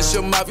like, girl, hush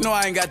your mouth, you know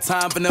I ain't got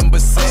time for them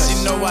but sex.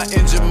 She know I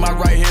injured my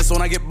right hand, so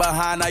when I get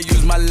behind, I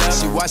use my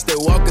left. She watched that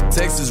Walker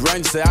Texas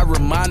Ranger, say I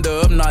remind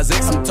her of Nas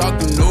X. I'm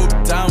talking New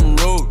Town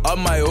Road, all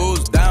my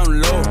O's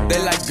down low. They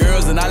like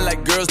girls and I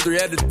like girls 3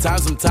 at a time,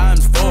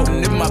 sometimes 4.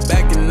 And if my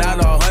backing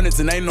out all hundreds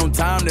and ain't no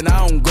time, then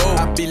I don't go.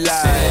 I be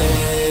like,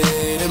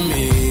 say to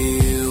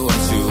me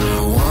what you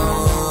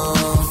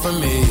want from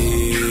me.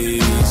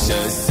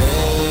 Just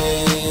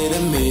say to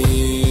me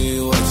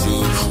what you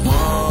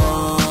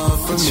want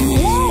from me.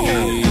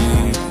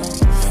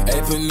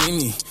 Hey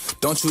Panini,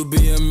 don't you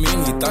be a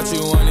meanie. Thought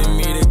you wanted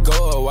me to go,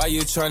 or why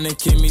you tryna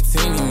keep me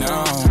teeny?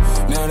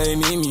 Now they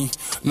need me,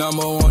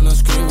 number one on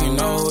screaming.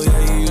 No,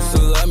 yeah, you used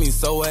to love me,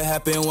 so what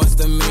happened? What's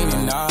the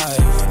meaning?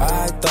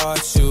 I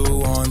thought you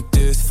want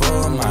this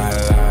for my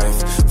life,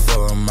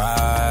 for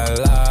my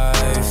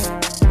life.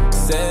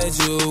 Said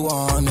you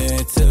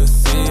wanted to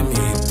see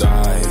me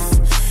thrive.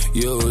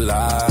 You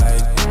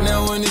lied.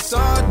 Now when it's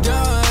all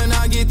done,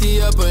 I get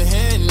the upper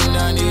hand.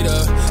 I need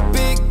a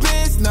big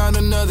bitch, not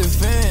another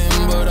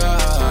fan. But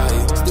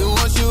I still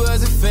want you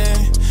as a fan.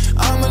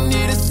 I'ma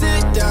need to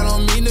sit down,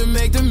 don't mean to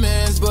make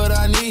demands, but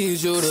I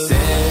need you to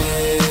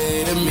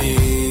say to me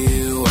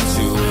what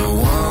you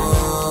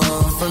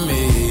want from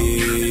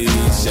me.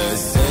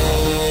 Just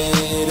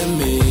say to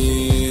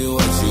me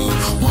what you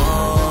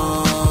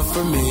want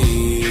from me.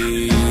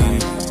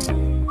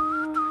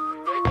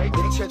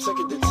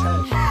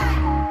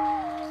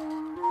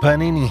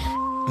 פניני,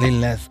 ליל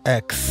נאס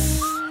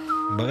אקס,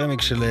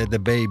 ברמיק של The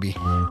Baby.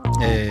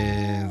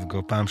 זו כבר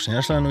פעם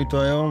שנייה שלנו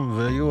איתו היום,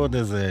 ויהיו עוד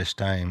איזה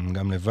 2,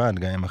 גם לבד,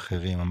 גם עם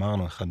אחרים.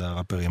 אמרנו, אחד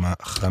הראפרים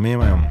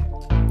החכמים היום.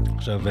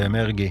 עכשיו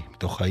מרגי,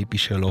 מתוך האיפי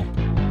שלו.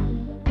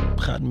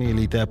 אחד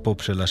מליטי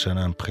הפופ של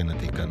השנה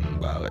מבחינתי כאן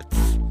בארץ.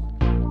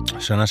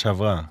 השנה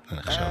שעברה, זה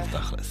נחשב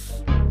תכלס.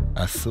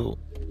 אסור.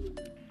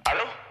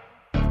 אלו?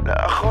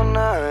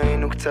 לאחרונה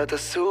היינו קצת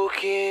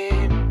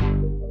עסוקים,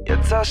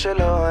 יצא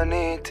שלא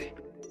עניתי.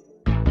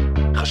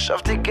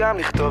 חשבתי גם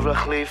לכתוב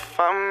לך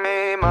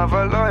לפעמים,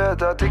 אבל לא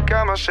ידעתי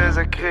כמה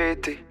שזה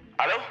קריטי.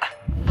 אלו?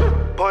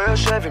 פה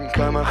יושב עם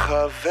כמה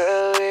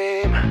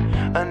חברים,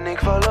 אני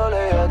כבר לא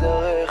ליד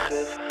הרכב.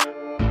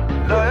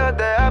 לא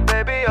יודע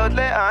בייבי עוד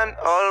לאן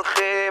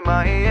הולכים,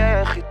 מה יהיה,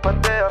 איך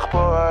יתפתח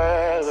פה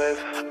הערב.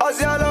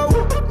 אז יאללה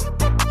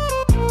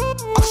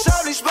עכשיו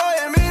לשבור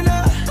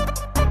ימינה,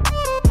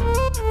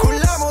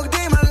 כולם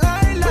רוקדים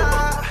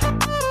הלילה,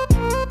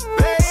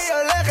 והיא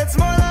הולכת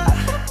שמאלה,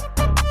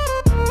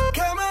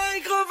 כמה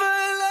היא קרובה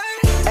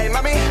אליי.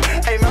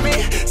 היי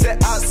ממי, זה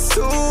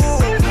אסור,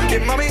 כי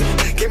ממי,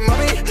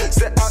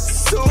 זה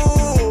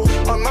אסור.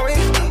 אוי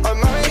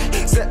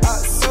ממי, זה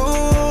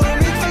אסור, אם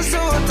יתפסו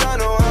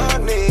אותנו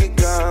אני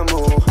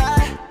גמור.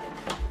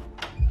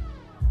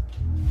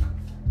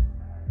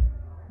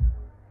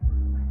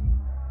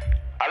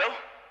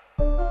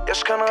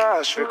 יש כאן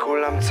רעש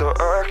וכולם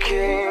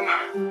צועקים,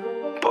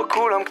 פה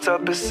כולם קצת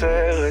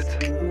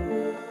בסרט.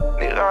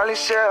 נראה לי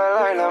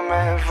שהלילה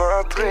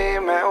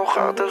מבטרים,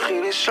 מאוחר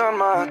תלכי לישון,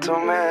 מה את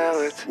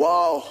אומרת?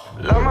 וואו,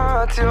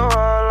 למה את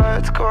יורה לה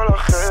את כל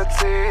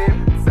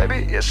החצים?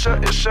 בייבי,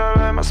 יש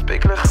עליהם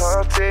מספיק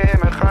לחצים.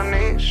 איך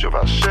אני שוב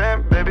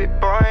אשם? בייבי,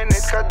 בואי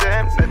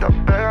נתקדם,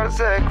 נדבר על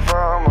זה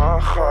כבר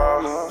מחר.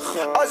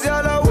 אז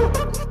יאללה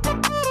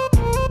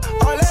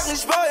הולך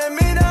לשבור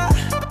ימינה,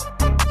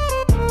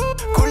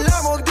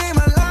 כולם רוקדים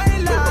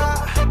הלילה,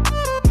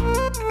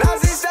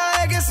 נזיז את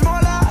הרגל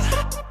שמאלה,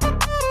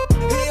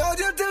 היא עוד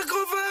יותר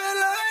קרובה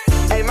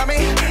אליי.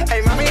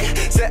 היי ממי,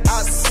 זה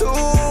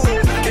אסור,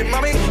 כי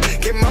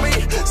ממי,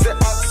 זה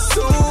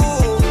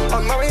אסור.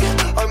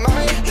 אוי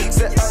ממי,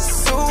 זה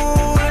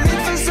אסור, אם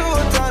יתפסו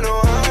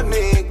אותנו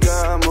אני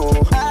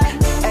גמור.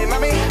 היי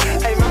ממי,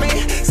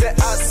 זה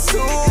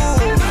אסור,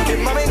 כי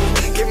ממי,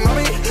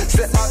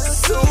 זה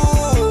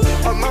אסור.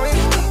 אוי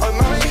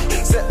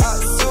ממי, זה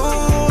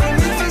אסור, אם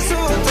יתפסו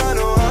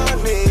אותנו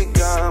אני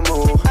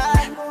גמור.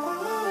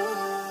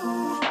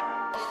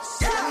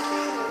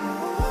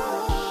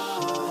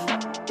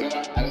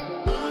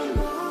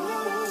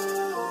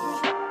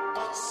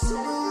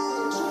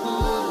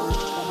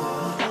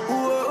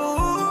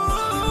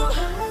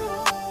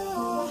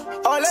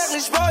 הולך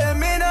לשבור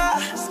ימינה,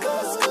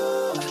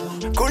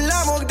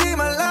 כולם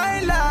רוקדים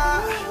הלילה,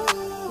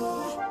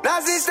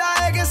 נזיז את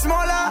ההגה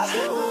שמאלה,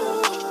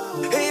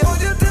 היא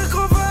עוד יותר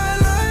קרובה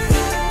אליי.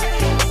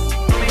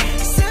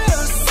 זה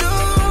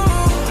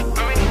אסור,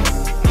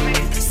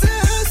 זה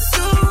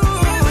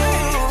אסור,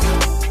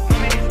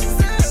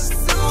 זה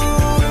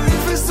אסור, אם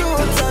יתפסו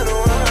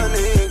אותנו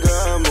אני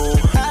גמור.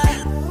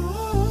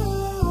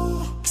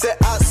 זה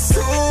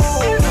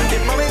אסור, כי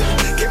ממי,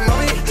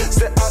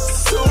 זה אסור.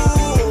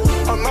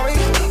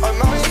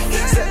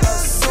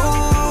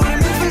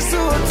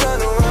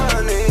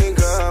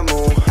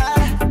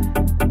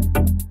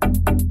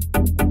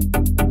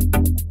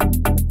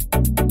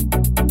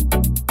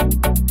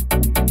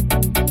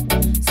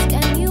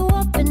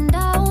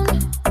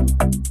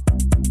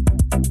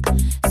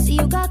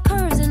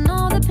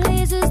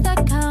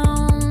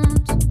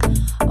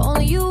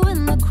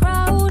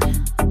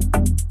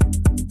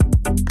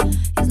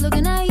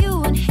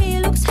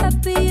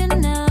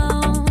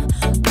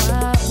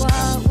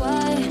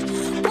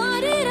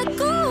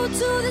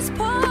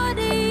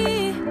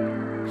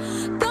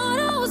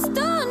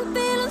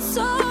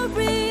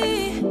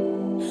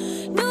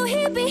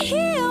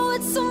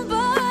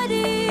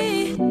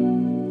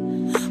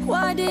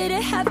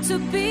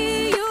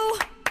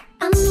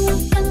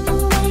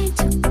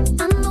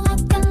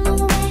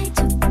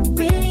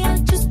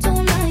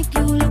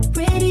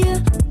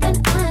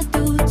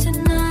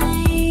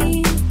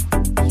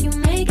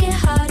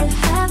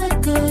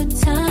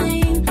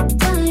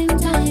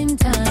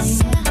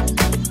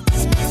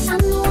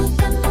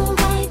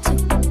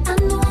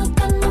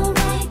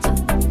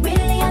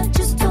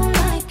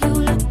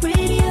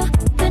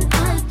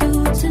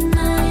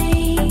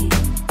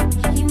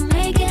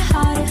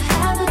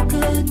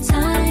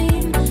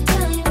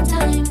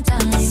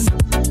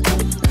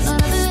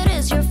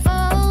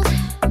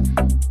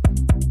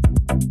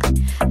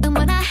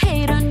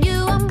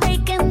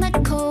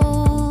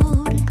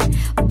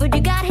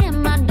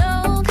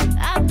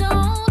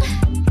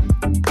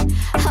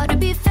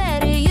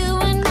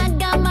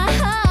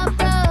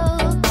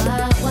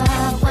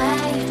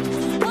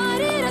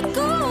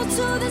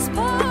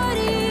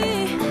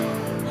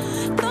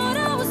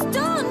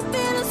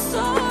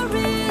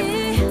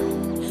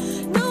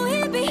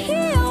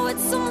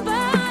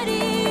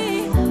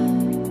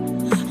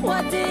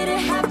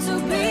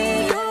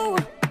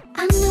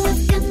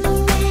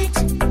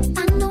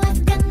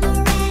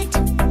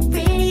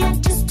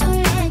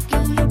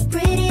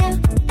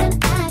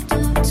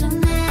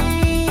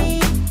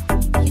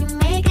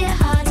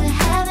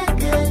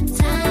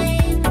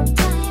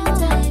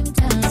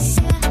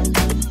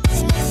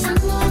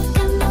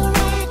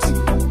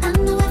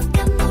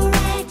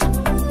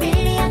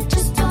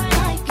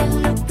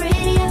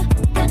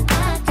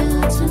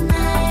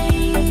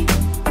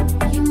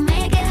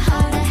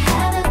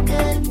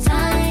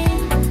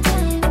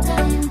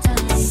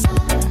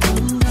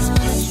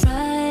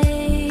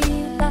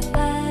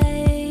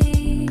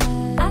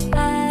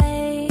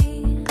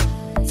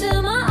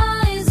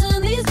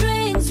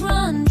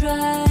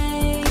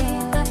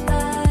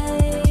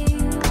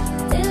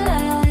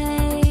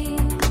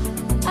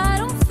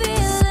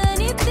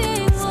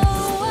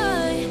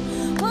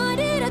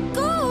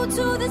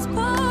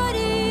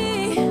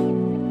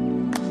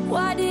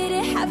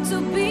 have to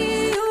be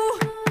you.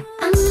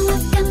 I know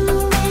I've got no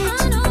right.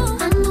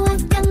 I know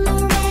I've got no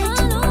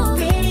right.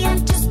 Pretty, I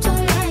just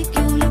don't like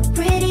you. Look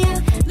prettier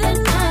than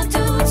I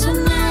do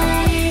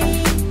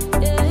tonight.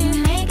 You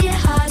make it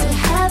hard to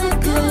have a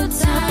good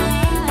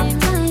time.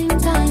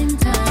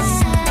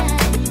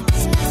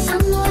 I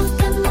know I've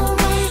got no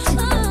right.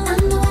 I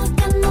know I've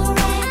got no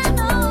right.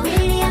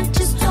 Pretty, I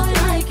just don't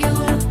like you.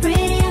 Look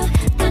prettier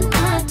than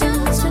I do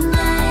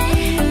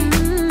tonight.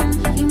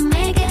 You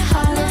make it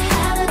hard to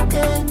have a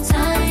good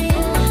time.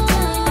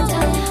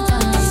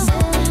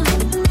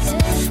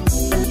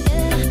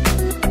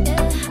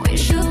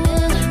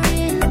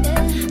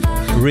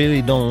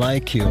 Really Don't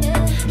Like You,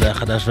 זה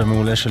החדש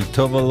ומעולה של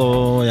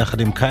טובלו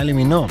יחד עם קיילי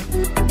מינו,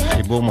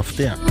 חיבור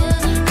מפתיע,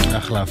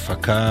 אחלה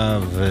הפקה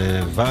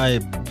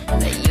ווייב,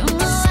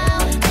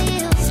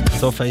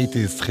 סוף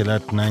ה-80s,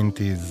 תחילת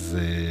 90s,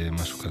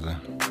 משהו כזה.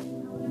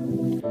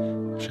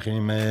 ממשיכים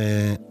עם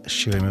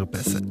שירי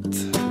מרפסת.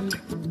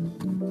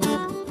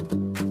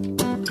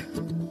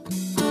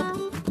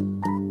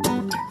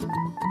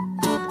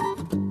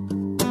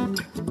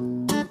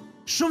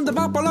 שום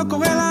דבר פה לא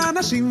קורה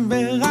לאנשים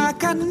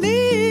ורק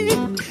אני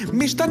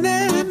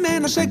משתנה,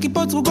 מנשק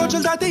כיפות סרוגות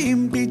של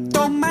דתיים,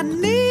 פתאום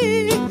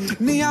אני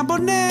נהיה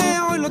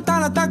בונה, אוי לא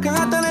טל אתה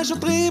קראת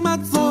לשוטרים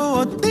עצרו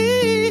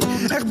אותי,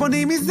 איך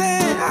בונים מזה,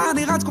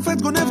 אני רץ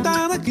קופץ גונב את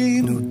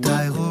הענקים. נו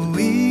די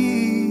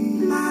רואי,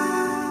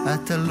 מה?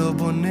 אתה לא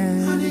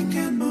בונה, אני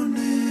כן בונה,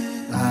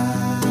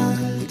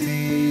 אל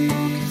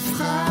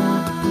תבחר,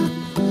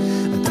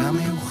 אתה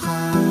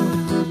מיוחד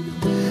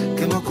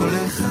כמו כל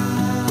אחד,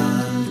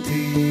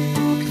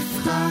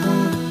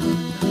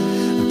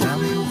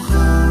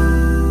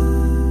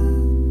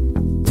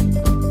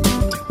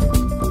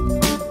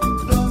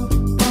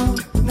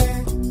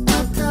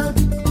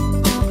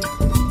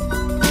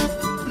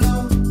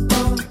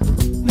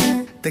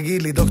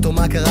 תגיד לי דוקטור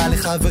מה קרה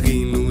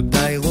לחברי, נו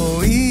די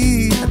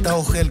רואי, אתה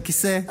אוכל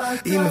כיסא,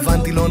 אם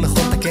הבנתי לא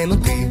נכון תקן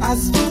אותי.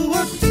 עזבו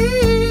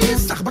אותי,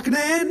 סחבק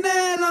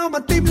נהנה, לא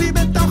מתאים לי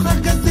בתוך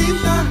ארגזים,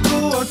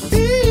 תרגו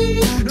אותי,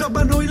 לא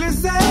בנוי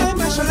לזה,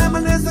 משלם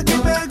על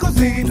נזקים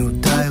ואגוזים. נו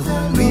די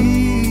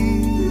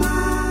רואי,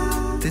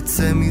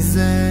 תצא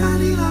מזה,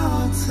 אני לא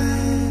רוצה,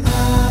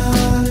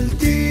 אל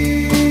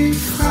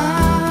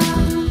תבחר,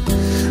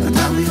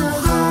 אתה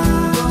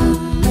מיוחד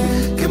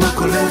כמו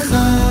כל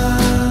אחד,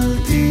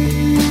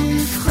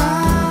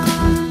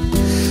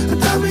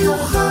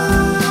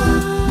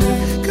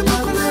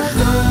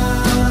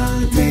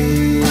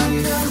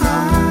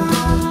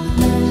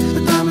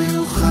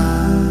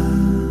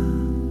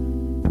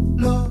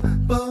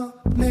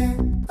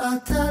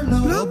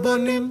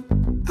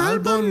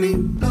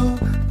 אלבונים, לא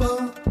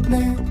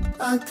בונה,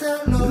 אתה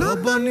לא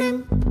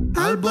בונים,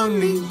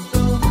 אלבונים,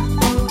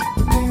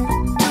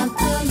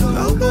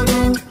 לא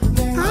בונים,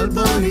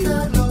 אלבונים,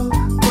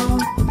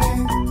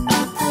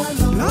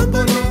 לא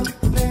בונים,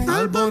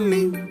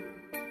 אלבונים.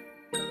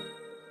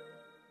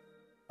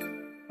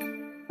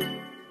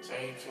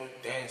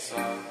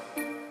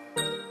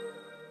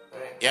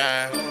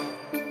 Yeah.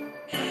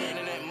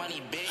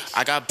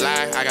 I got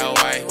black, I got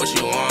white, what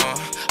you want?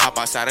 Hop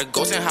outside a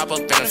ghost and hop up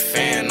in a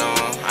fan on.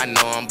 I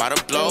know I'm about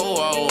to blow,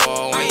 oh,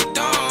 oh, I ain't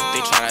done.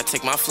 They try to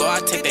take my floor, I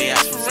take their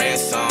ass for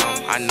ransom.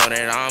 I know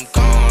that I'm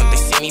gone, they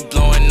see me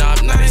blowing up,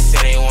 now they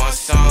say they want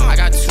some. I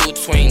got 2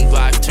 twin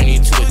blocks, turn you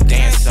to a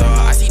dancer.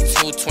 I see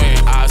 2 twin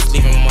eyes,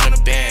 leave them on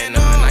a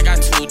banner. And I got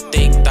 2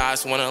 thick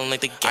thighs, wanna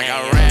link the game. I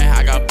got red,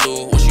 I got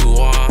blue, what you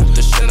want?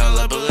 The Chanel,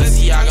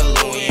 Balenciaga,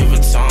 Louis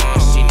Vuitton.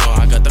 She know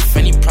I got the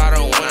Fendi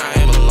Prada when I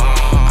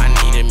belong. I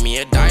needed me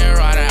a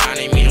diorata, I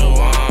need me the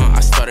one.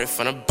 I started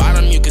from the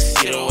bottom, you can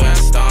see the way I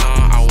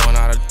stomp. I want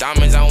all the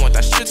diamonds, I want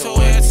that shit to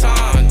wear a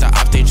ton. The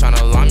op, they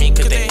tryna lie me,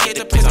 cause they hate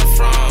the place I'm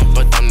from.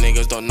 But them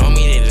niggas don't know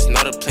me, they just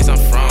know the place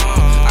I'm from.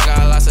 I got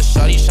lots of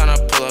shorties tryna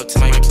pull up to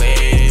my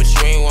place, but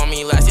you ain't want me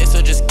last year, so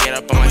just get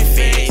up on my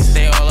face.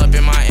 They all up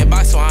in my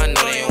inbox, so I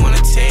know they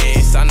wanna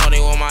taste. I know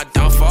they want my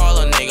downfall,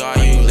 a nigga,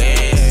 are you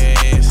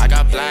lace? I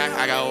got black,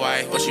 I got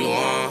white, what you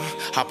want?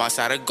 Hop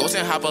outside a ghost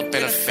and hop up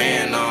in a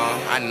fan on.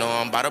 I know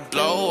I'm about to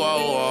blow,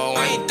 oh,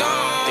 oh, I ain't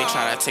done. They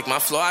try to take my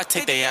floor, I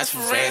take their ass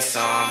for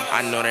ransom.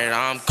 I know that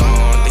I'm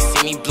gone, they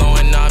see me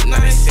blowing up, now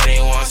they say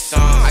they want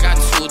some. I got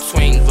 2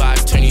 twin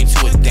blocks, turn you to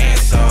a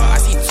dancer. I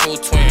see 2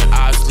 twin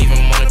eyes, leave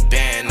them on a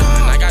banner.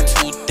 And I got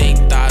 2 thick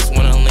thighs,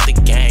 wanna link the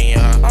gang,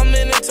 yeah. I'm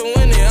in it to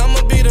win it,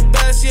 I'ma be the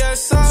best, yes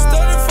sir.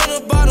 Started from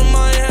the bottom, I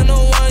ain't had no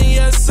one,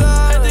 yes sir.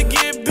 Had to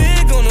get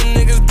big on them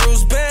niggas,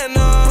 Bruce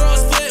Banner. Bro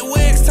split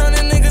wigs, turn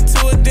a nigga to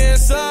a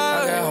dancer.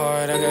 I got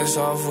hard, I got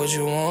soft, what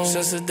you want?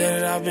 Since the day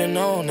that I've been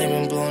on, they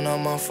been blowing up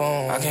my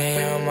phone. I can't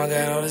hear them, I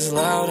got all this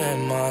loud in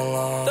my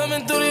lungs.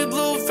 Thumbing through these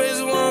blue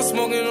faces while I'm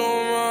smoking on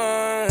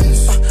runs.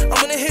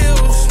 I'm in the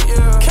hills,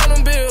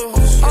 counting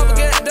bills. All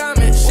forget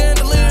diamonds,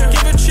 chandelier,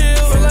 give it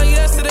chill. Feel like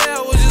yesterday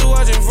I was just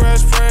watching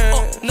Fresh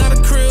Prince. Not a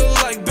krill,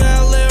 like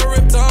ballet,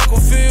 ripped to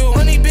Uncle Phil.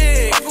 Money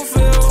big, Uncle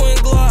Phil, twin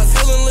Glock,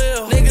 feeling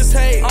lil. Niggas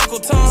hate, Uncle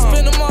Tom,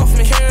 spin them off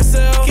me,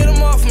 carousel, get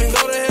them off me,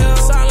 go to hell.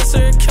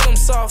 Silencer, kill them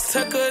soft.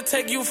 Tech could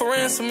take you for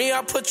ransom, me,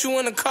 I put you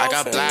in the coffin. I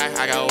got black,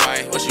 I got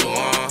white, what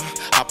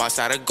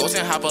outside a ghost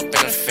and hop up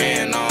in a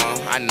fan on.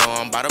 I know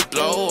I'm about to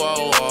blow,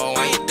 oh, oh,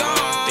 when you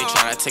done. They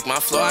try to take my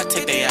floor, I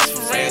take their ass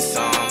for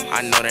ransom.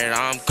 I know that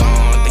I'm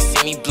gone. They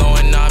see me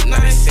blowing up, now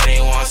they say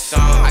they want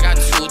some. I got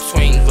two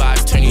twin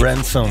glocks, turn you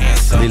רנסום,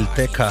 ליל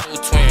טקה,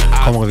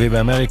 חום רביעי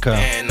באמריקה,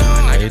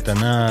 היית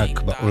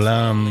ענק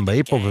בעולם,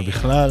 בהיפו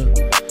ובכלל.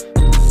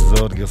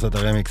 זאת גרסת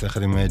הרמיקס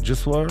יחד עם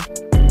ג'וס וורד.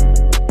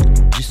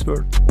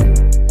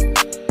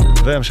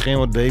 והמשכים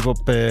עוד בהיפופ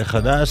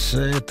חדש,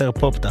 יותר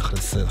פופ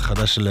תכלס,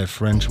 חדש של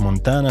פרנץ'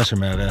 מונטנה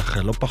שמארח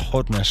לא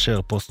פחות מאשר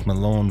פוסט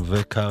מלון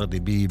וקרדי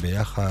בי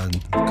ביחד,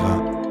 נקרא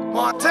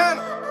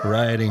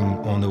Riding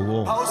on the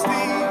Wall.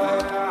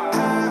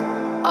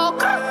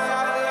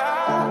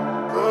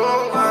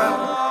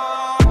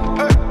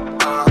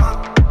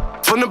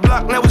 From the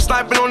block, now we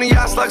sniping on the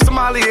yachts like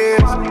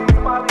Somalians.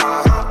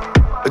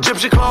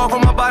 Egyptian cloth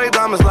on my body,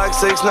 diamonds like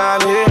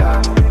 6'9" here.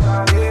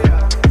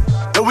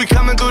 And we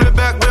coming through the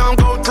back, we don't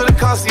go to the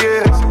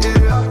concierge.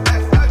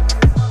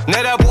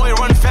 Now that boy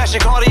run fashion,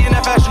 Cardi in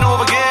that fashion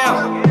over again.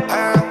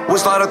 We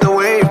start at the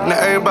wave,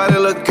 now everybody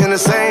looking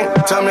the same.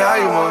 Tell me how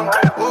you want.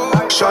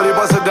 Shorty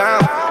bust it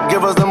down,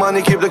 give us the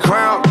money, keep the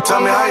crown.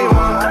 Tell me how you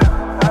want.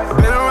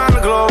 Been around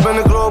the globe in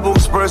the global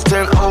express,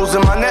 10 O's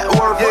in my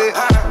network.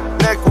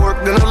 Yeah. Neck work,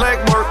 then the leg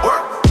work.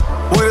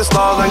 We the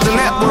stars like the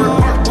network.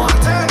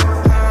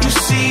 You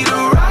see the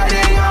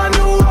writing on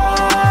the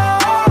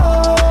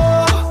wall.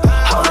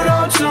 Hold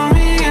on to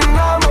me and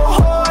I'ma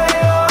hold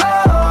you.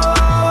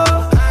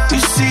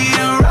 You see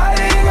the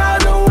writing on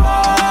the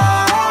wall.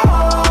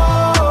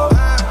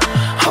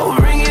 Oh,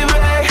 bring it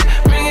back,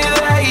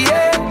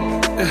 yeah.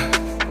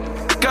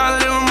 Got a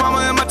little mama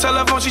in my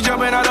telephone, she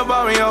jumping out the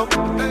barrio.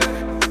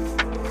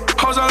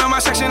 Hoes all in my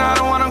section, I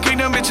don't want them kick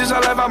them bitches, I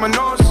left out my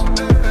nose.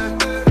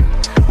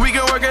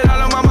 Work it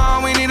out on my mom,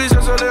 we need is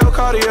just a little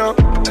cardio.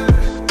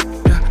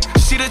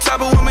 She the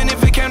type of woman,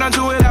 if it came down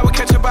to it, I would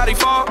catch a body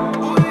fall.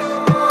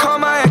 Call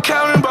my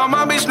accountant, bought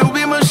my bitch new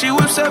Beamer, she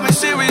whip 7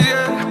 Series,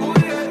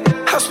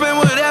 yeah. I spend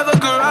whatever,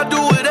 girl, I do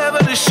whatever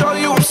to show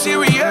you I'm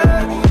serious.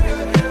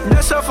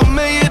 That's so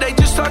familiar, they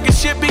just talking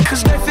shit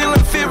because they feel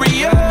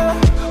inferior.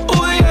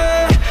 Oh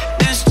yeah,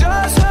 it's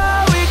just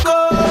how we go.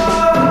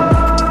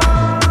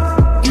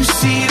 You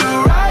see the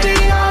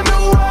writing on the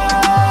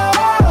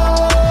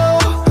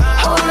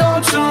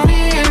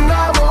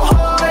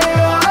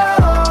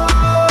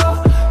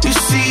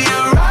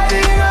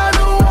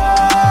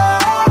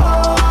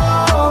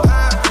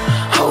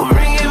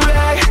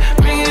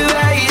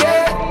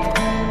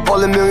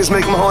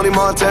make my honey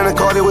Montana,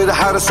 call it with the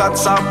hottest out the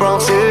South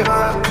Bronx, yeah.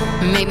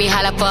 Make me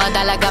holla for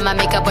 $1, got my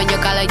makeup on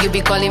your collar, you be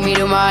calling me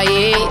tomorrow,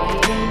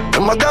 yeah.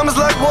 And my diamonds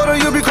like water,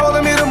 you be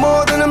calling me the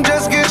more than them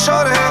just get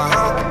shorter.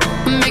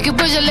 Make it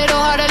push a little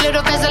harder, a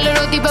little faster, a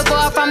little deeper, boy,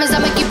 I promise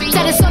I'ma keep it.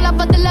 Set it all up,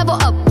 but the level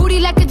up, booty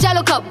like a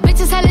jello cup.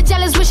 Bitches hella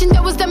jealous, wishing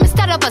there was them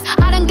instead of us.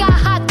 I done got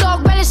hot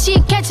dog, relish, she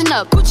ain't catching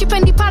up. Gucci,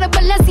 Fendi, Prada,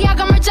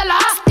 Balenciaga, Margiela.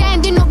 I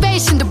stand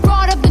innovation, the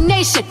broad of the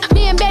nation.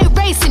 Me and Bay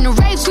racing, the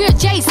race we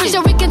adjacent. Wish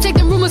that we can take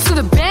the rumors to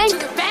the bank.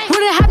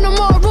 Wouldn't have no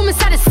more room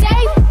inside the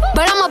safe.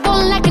 But I'm a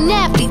ballin' like an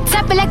athlete,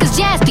 tapping like it's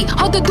Jasty.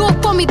 Hold the door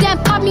for me, then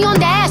pop me on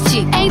the ass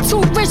cheek. Ain't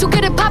too rich, we'll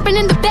get it poppin'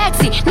 in the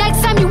backseat.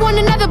 Next time you want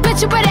another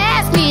bitch, you better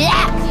ask me.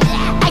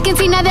 I can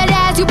see now that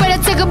ass, you better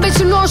take a bitch,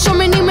 you know, show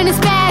me name in his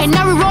bag. And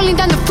now we rolling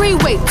down the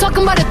freeway,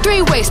 talking about a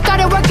 3-way.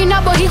 Started working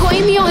out, but he gon'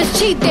 eat me on his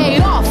cheat day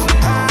off.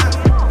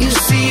 You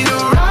see the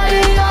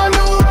writing on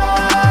the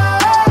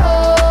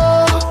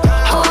wall.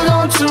 Hold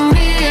on to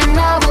me and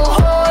I will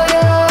hold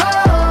you.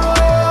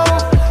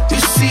 You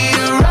see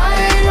the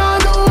writing on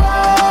the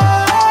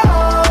wall.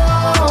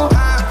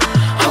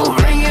 Oh,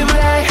 bring it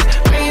back,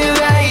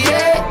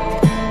 yeah.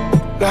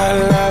 La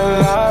la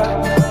la,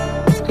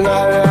 la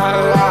la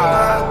la.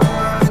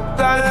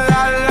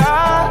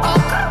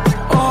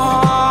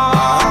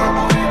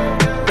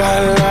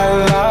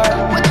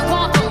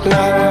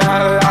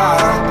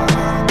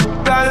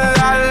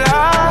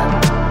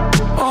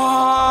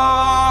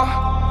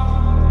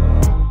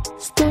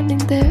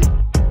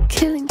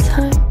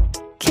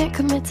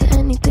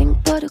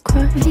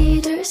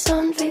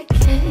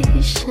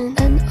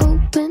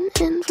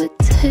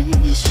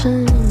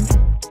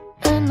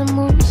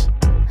 Animals,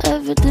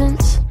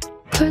 evidence,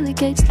 pearly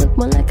gates look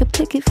more like a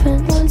picket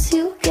fence. Once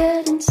you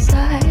get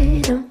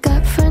inside them,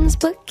 got friends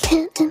but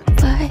can't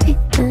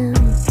invite them.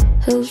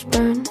 Hills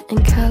burn in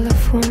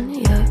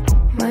California,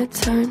 my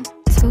turn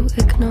to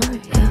ignore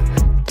ya.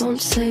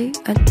 Don't say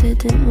I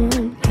didn't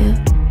warn ya.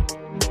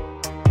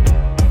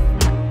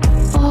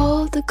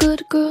 All the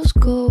good girls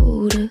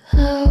go to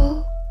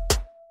hell,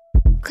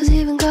 'cause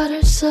even God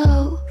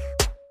herself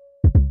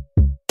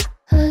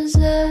has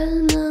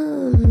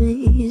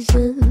enemies.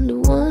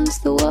 And once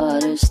the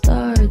water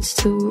starts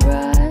to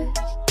rise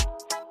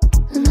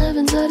and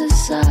heaven's out of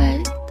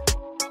sight,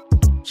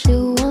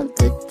 she'll want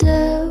the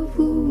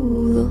devil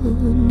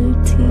on her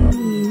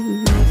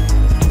team.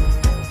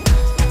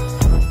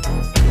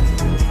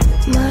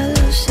 My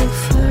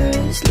Lucifer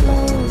is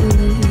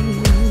lonely.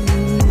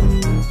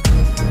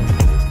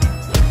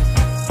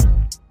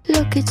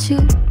 Look at you,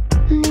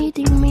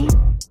 needing me.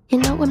 You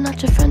know I'm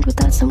not your friend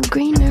without some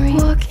greenery.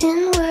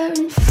 Walking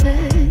wearing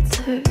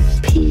feathers,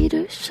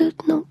 Peter should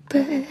know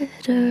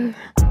better.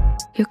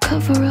 Your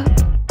cover-up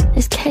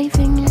is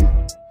caving in.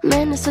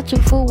 Man is such a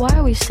fool, why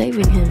are we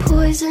saving him?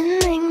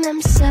 Poisoning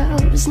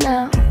themselves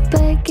now,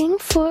 begging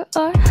for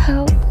our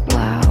help.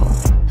 Wow,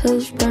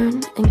 hills burn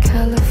in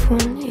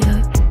California.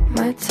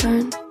 My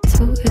turn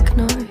to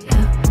ignore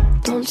ya.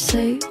 Don't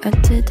say I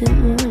didn't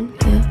warn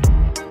ya.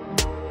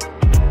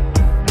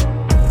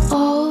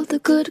 All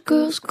the good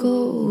girls go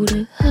to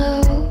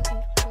hell,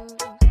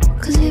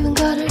 'cause even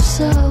God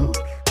herself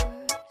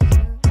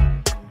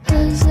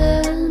has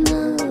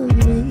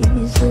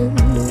enemies. And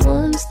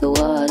once the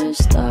water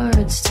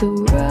starts to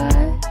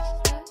rise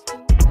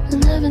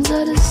and heaven's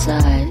out of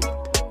sight,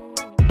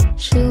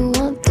 she'll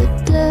want the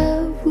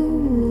devil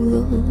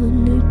on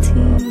her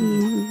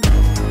team.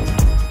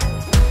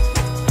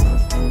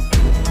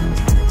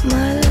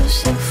 My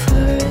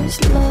Lucifer is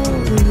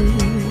lonely.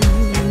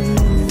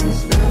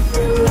 There's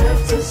nothing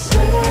left to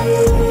say.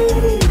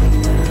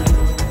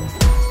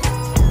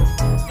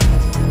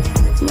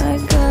 My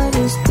God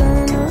is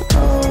gonna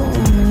own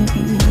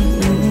me.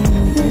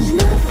 There's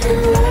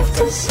nothing left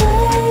to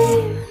say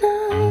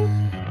now.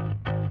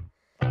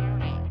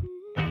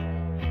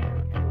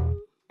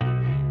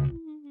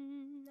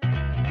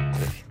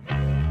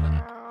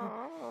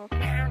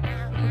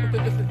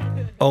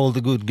 All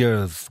the good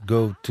girls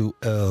go to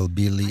hell,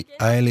 בילי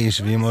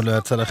אייליש. ואם עוד לא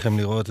יצא לכם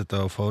לראות את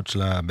ההופעות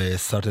שלה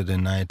ב-Saturday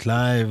Night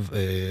Live,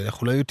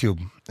 לכו ליוטיוב,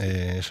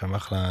 שם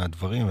אחלה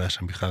דברים, והיה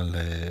שם בכלל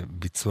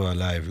ביצוע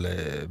לייב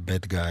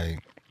לבד גאי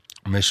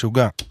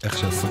משוגע, איך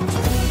שעשו את זה.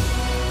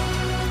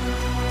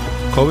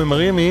 קובי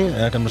מרימי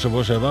היה כאן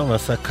בשבוע שעבר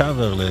ועשה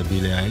קאבר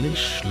לבילי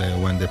אייליש,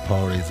 ל-When the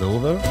Party is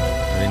Over,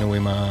 והנה הוא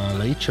עם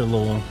הלהיט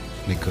שלו,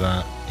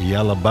 נקרא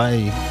יאללה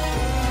ביי.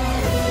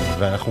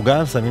 ואנחנו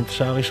גם שמים את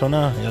השעה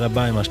הראשונה, יאללה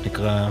ביי, מה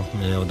שנקרא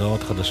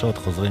הודעות חדשות,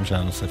 חוזרים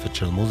שעה נוספת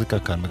של מוזיקה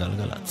כאן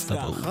בגלגלצ.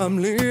 תבואו. חם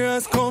לי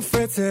אז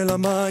קופץ אל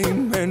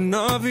המים, אין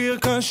אוויר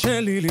קשה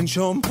לי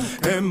לנשום,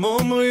 הם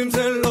אומרים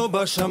זה לא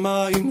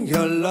בשמיים,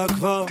 יאללה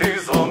כבר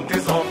תזרום,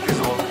 תזרום,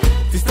 תזרום.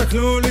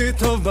 תסתכלו לי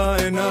טוב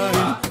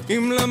בעיניים,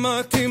 אם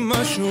למדתי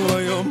משהו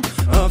היום,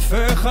 אף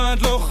אחד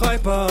לא חי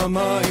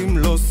פעמיים,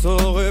 לא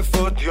שורף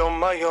עוד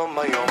יום היום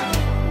היום.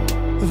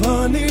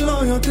 ואני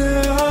לא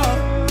יודע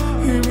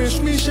אם יש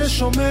מי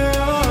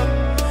ששומע,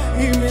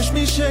 אם יש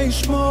מי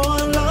שישמור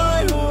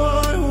עליי,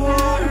 וואי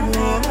וואי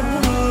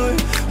וואי,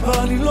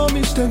 ואני לא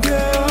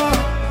משתגע,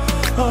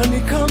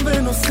 אני קם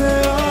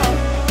ונוסע,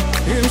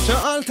 אם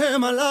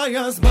שאלתם עליי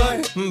אז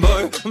ביי,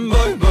 ביי,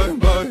 ביי, ביי,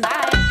 ביי.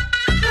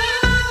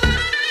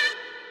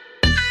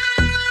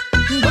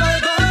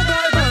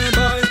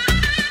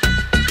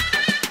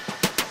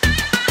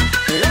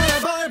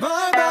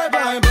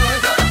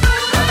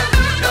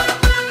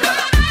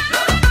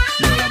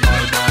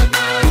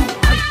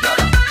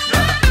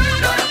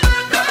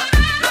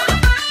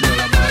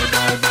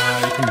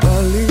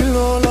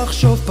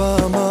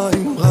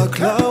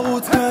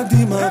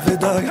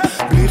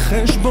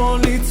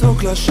 חשבון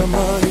לצעוק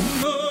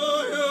לשמיים,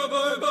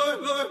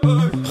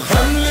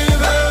 חם לי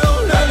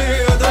ועולה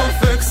לי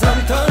הדופק,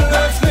 שמת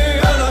לב שלי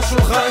על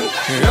השולחן,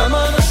 ים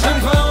אנשים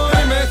כבר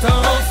רואים את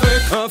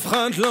האופק, אף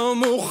אחד לא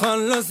מוכן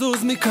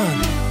לזוז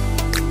מכאן,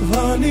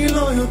 ואני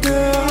לא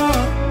יודע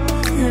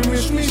אם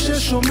יש מי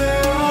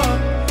ששומע,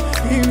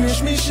 אם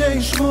יש מי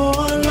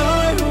שישמור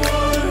עליי,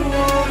 וואי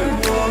וואי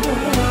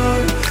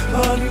וואי,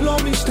 ואני לא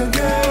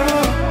משתגע,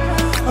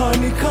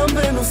 אני קם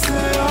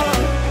ונוסע,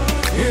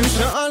 אם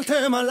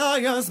שאלתם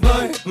עליי אז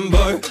ביי,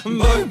 ביי,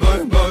 ביי, ביי,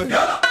 ביי.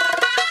 יאללה!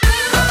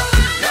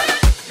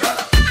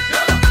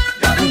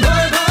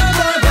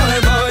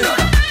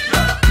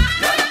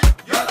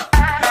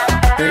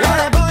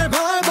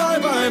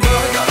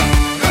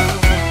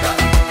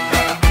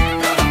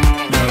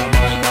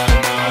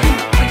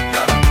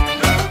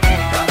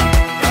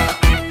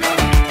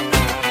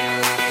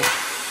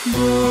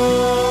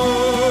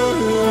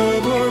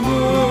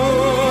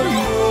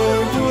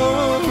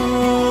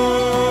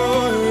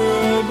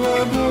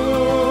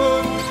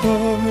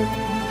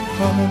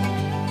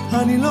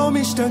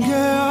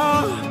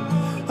 משתגע,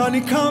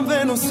 אני קם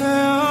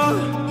ונוסע,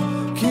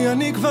 כי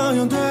אני כבר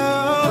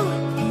יודע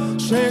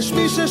שיש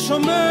מי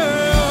ששומע,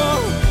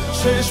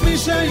 שיש מי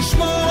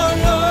שישמור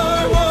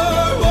עליי,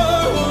 וואי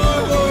וואי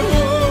וואי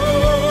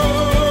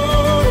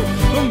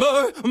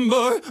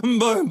וואי,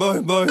 ביי ביי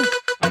ביי ביי.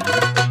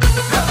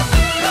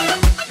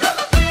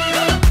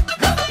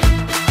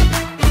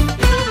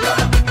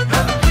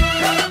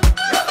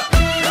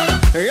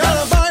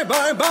 יאללה ביי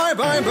ביי ביי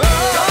ביי ביי.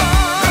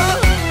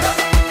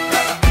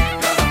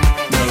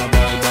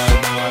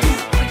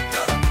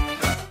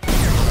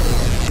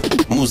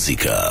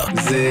 מוזיקה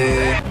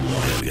זה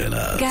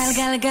גלגלצ.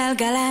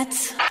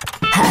 גלגלגלגלצ.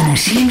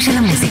 האנשים של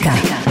המוזיקה.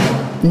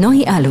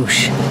 נוי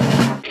אלוש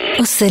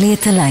עושה לי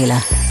את הלילה.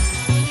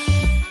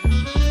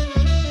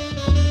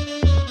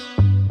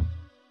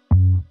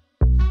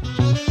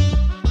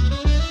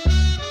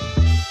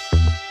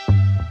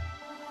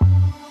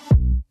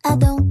 I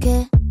don't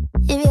care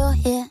if you're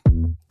here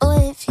or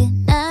if you're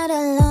not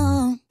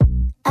alone.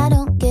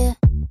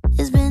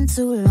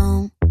 too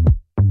long.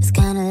 It's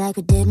kinda like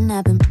it didn't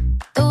happen.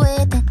 The way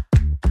that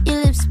your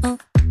lips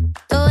move,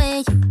 the way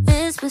you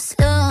whisper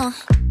slow.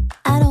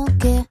 I don't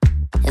care,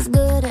 as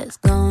good as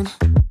gone.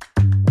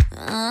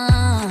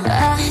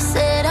 I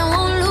said I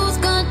won't lose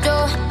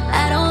control,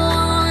 I don't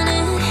want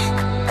it.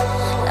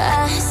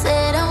 I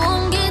said I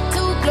won't get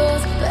too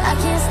close, but I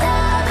can't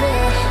stop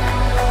it.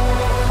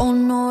 Oh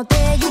no,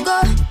 there you go,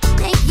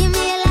 making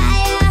me a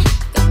liar.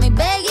 Got me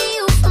begging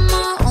you for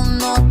more. Oh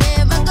no,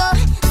 there I go,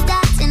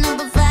 starting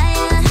up a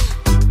fire.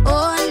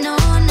 Oh no,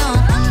 no,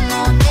 oh no,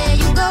 there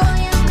you go,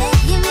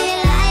 making me a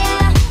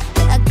liar.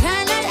 But I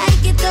kinda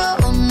like it though.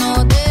 Oh no,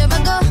 there I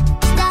go,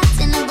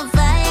 starting up a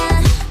fire.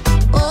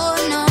 Oh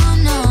no,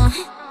 no.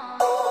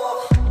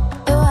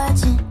 You're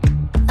watching,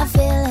 I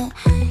feel it.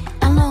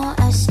 I know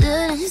I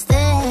shouldn't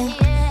stay.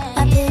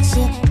 I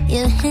picture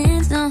your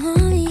hands on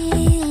me.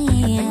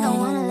 I don't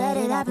wanna let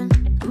it happen.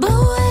 But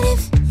what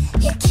if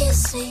you kiss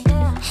me?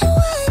 And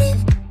what if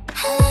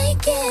I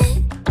like it?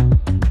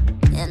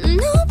 And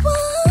no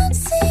one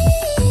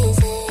sees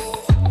it.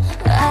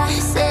 I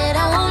said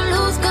I won't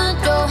lose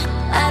control,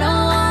 I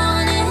don't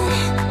want it.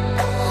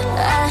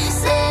 I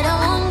said I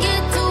won't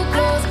get too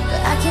close,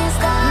 but I can't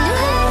stop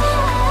it.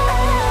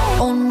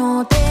 Oh no,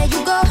 there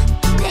you go,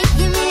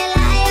 making me a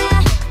liar.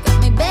 Got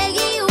me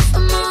begging you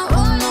for more.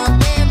 Oh no,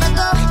 there I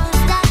go,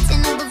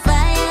 starting up a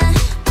fire.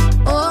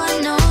 Oh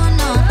no,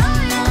 no, oh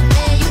no,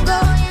 there you go,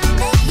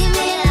 making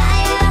me a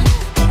liar.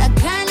 But I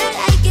kinda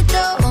like it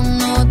though. Oh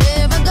no,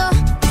 there I go,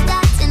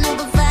 starting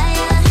up a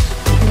fire.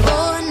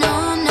 Oh no,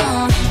 no.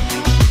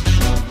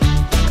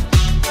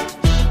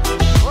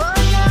 Oh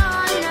no,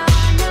 no,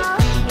 no.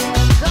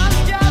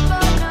 Gonna drop,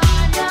 oh no,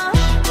 no.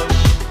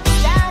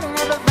 Starting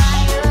up a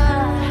fire.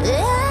 I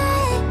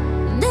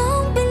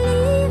don't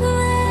believe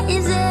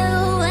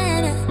myself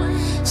when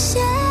I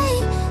say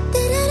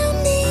that I don't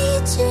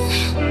need you.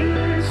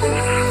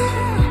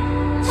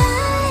 I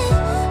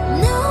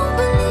don't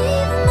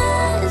believe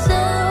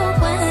myself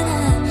when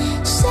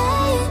I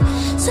say it,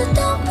 so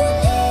don't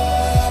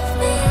believe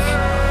me.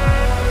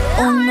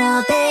 Oh no,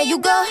 there you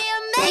go,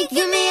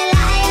 making me a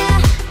liar.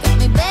 Got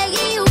me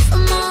begging you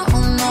for more.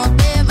 Oh no,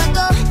 there I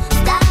go,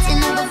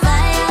 starting up a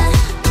fire.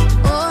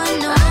 Oh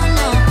no,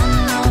 no, oh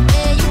no,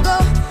 there you go,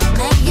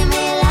 making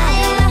me a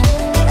liar.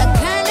 I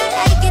kinda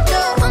like it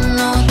though. Oh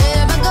no,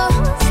 there I go,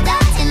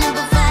 starting up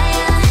a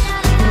fire.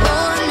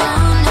 Oh no,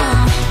 no,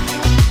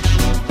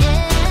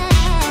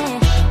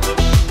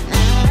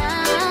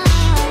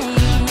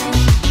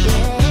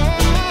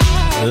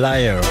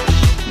 לייר,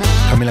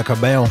 קמילה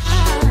קבאו,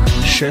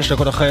 6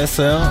 דקות אחרי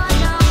 10,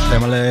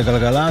 אתם על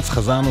גלגלץ,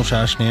 חזרנו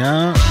שעה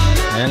שנייה,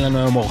 אין לנו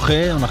היום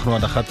אורחים, אנחנו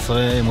עד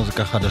 11,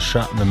 מוזיקה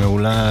חדשה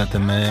ומעולה,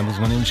 אתם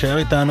מוזמנים להישאר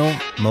איתנו,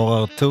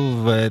 מעורר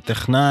טוב,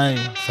 טכנאי,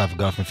 סף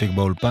גרף מפיק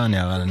באולפן,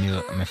 יערה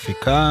לניר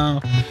מפיקה,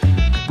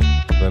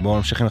 ובואו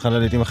נמשיך עם אחד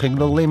הלעיתים הכי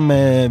גדולים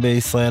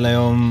בישראל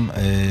היום,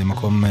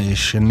 מקום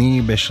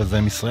שני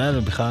בשזם ישראל,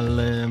 ובכלל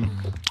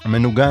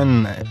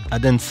מנוגן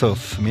עד אין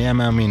סוף, מי היה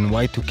מאמין,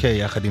 Y2K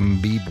יחד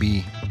עם BB,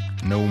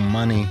 No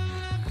Money,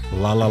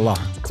 La La La.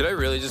 Did I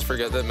really just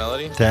forget that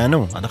melody?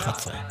 תענו, עד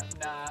 11.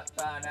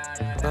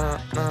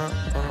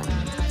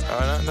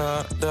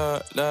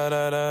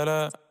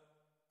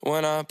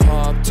 When I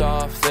popped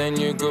off, then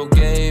your girl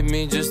gave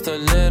me just a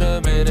little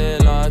bit of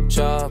la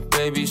chop.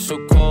 Baby, so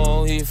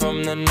cold, he from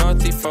the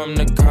north, he from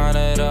the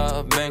Canada.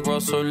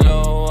 Bankroll so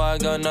low, I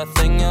got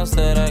nothing else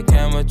that I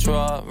can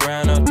withdraw.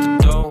 Ran up the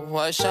dough,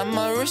 I shot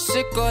my wrist,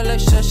 it go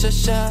like sha sha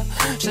sha,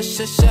 sha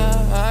sha sha.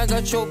 I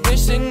got your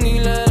bitch singing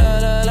la la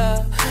la la,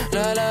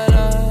 la la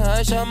la.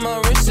 I shot my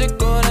wrist, it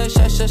go like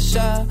sha sha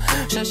sha,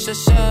 sha sha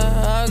sha.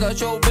 I got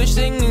your bitch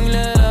singing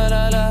la la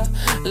la la,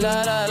 la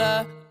la la.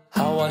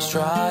 How I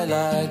try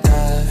like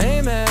that?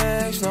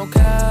 Amex, no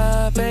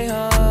cap, _.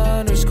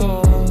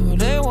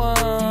 They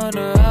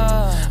wonder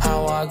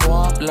how I go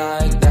up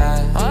like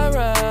that. I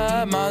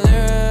rap my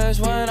lyrics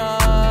when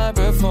I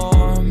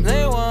perform.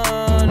 They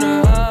wonder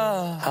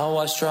how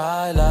I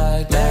try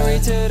like that.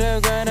 Married to the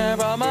grind, I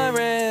brought my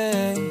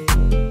ring.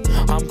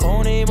 I'm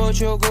corny, but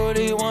your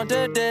goodie want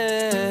the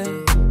dick.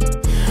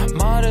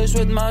 Modest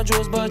with my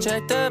jewels, but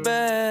check the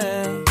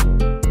bank.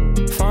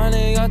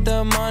 Finally got the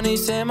money,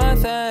 say my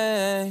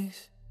thanks.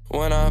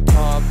 When I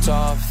popped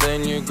off, then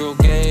your girl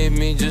gave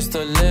me just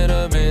a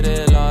little bit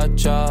of la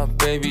chop.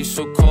 Baby,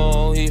 so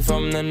cold, he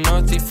from the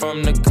north, he from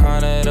the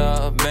Canada.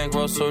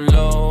 Bankroll so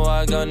low,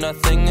 I got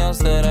nothing else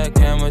that I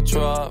can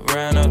withdraw.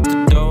 Ran up the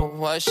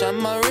dough, I shot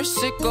my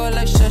wrist, it go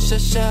like sha sha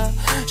sha,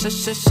 sha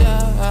sha sha.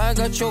 I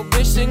got your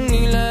bitch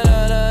singing la la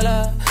la la,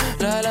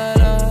 la la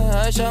la.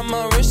 I shot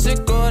my wrist, it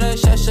go like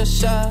sha sha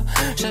sha,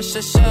 sha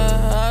sha sha.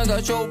 I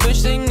got your bitch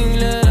singing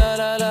la la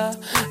la la,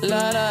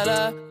 la la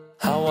la.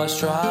 How I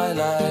try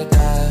like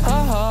that.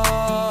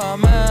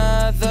 I'm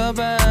at the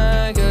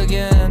bank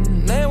again.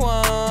 They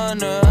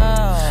wonder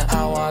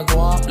how I go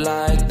up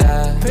like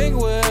that. Pink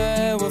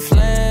whip with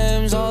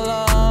flames all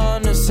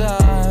on the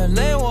side.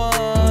 They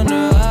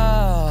wonder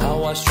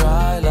how I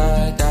try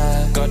like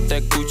that. Got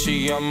that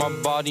Gucci on my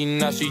body,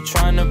 now she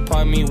tryna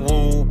pop me,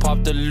 woo. Pop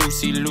the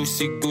loosey,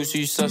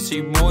 goosey, sussy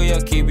boy, I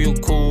keep you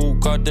cool.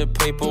 Got the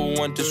paper,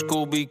 went to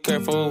school, be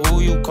careful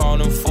who you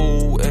callin'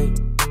 fool, ayy.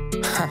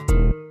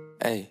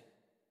 Hey.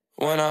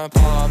 When I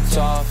popped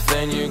off,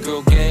 then your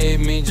girl gave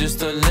me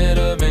just a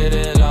little bit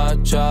of la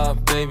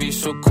chop. Baby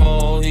so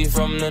cold, he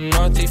from the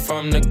north, he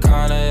from the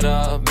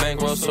Canada.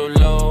 Bankroll so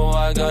low,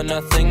 I got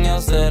nothing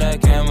else that I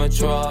can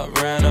withdraw.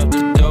 Ran up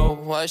the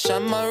dough, I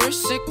shot my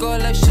wrist, it go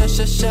like sha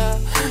sha sha,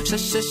 sha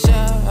sha sha.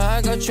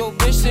 I got your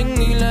bitch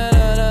singing la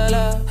la la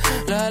la,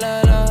 la la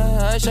la.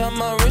 I shot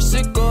my wrist,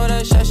 it go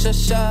like sha sha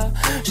sha,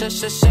 sha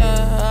sha sha.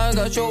 I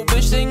got your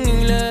bitch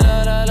singing la la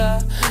la la,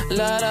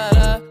 la la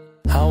la.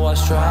 How I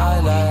try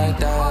like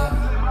that.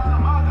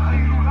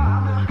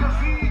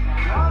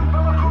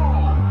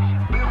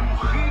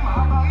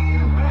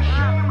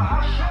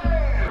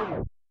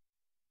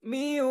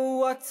 מי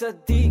הוא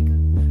הצדיק?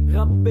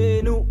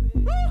 רבנו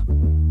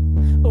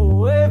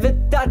אוהב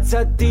את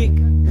הצדיק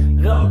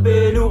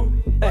רבנו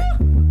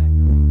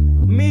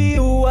מי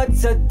הוא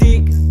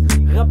הצדיק?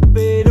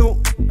 רבנו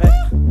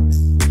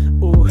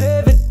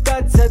אוהב את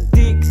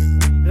הצדיק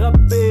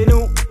רבנו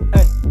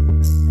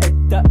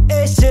את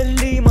האש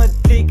שלי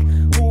מדליק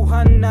הוא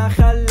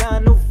הנחל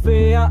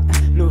הנובע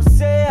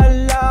נוסע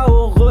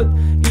לאורות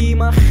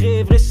עם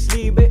החבר'ה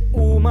שלי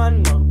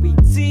באומן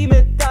מרביצים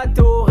את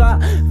התורה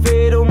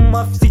ולא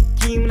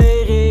מפסיקים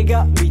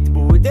לרגע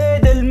מתבודד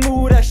אל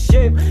מול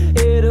השם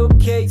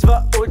אלוקי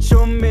צבאות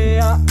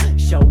שומע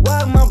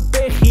שווארמה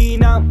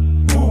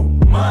בחינם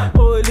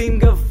עולים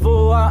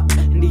גבוה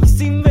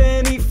ניסים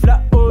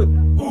ונפלאות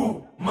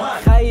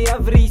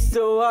חייב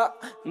לנסוע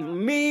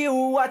מי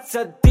הוא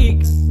הצדיק?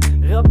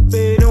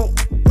 רבנו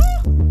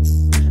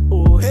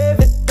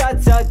אוהב את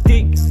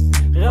הצדיק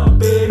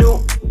רבנו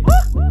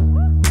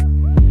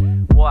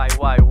וואי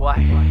וואי וואי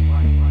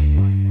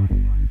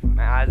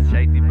מאז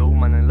שהייתי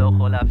באומן אני לא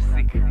יכול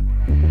להפסיק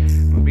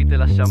מביט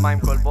אל השמיים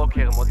כל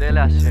בוקר מודה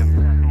להשם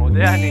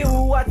מודה אני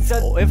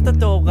אוהב את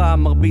התורה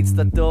מרביץ את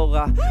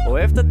התורה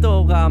אוהב את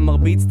התורה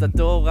מרביץ את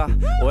התורה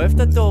אוהב את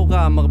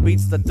התורה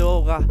מרביץ את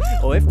התורה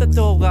אוהב את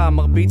התורה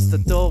מרביץ את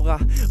התורה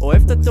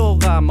אוהב את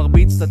התורה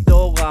מרביץ את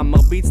התורה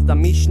מרביץ את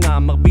המשנה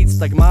מרביץ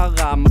את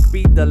הגמרא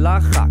מקפיד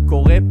הלכה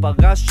קורא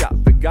פרשה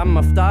וגם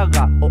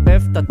מפטרה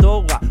אוהב את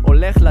התורה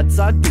הולך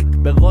לצדיק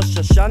בראש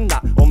השנה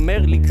אומר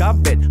לי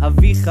כבד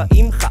אביך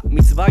אמך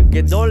מצווה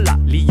גדולה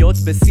להיות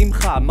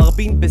בשמחה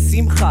מרבין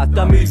בשמחה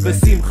תמיד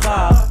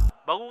בשמחה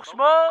ברוך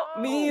שמו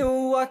מי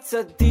הוא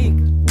הצדיק?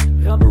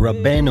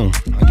 רבנו,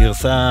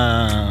 הגרסה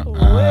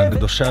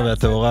הקדושה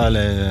והטהורה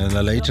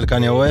ללהיט של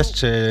קניה ווסט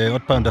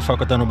שעוד פעם דפק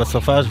אותנו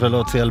בסופש ולא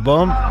הוציא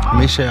אלבום.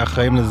 מי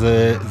שאחראים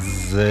לזה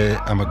זה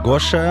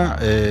המגושה,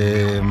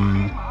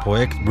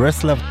 פרויקט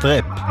ברסלב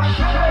טראפ,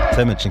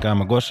 צמד שנקרא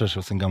המגושה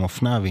שעושים גם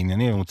אופנה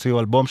ועניינים, הם הוציאו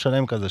אלבום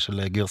שלם כזה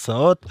של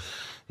גרסאות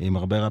עם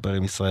הרבה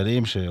ראפרים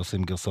ישראלים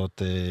שעושים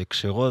גרסאות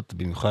קשרות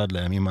במיוחד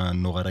לימים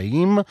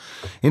הנוראיים.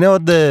 הנה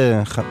עוד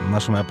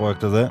משהו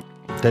מהפרויקט הזה,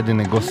 טדי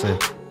נגוסה,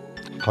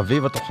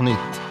 חביב התוכנית,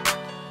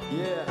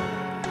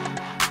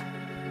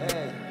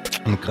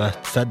 נקרא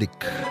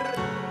צדיק,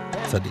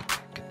 צדיק.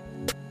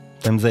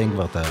 אתם זהים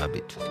כבר את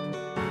הביט.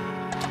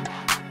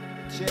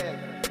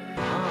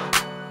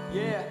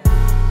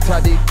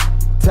 צדיק,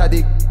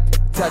 צדיק,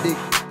 צדיק,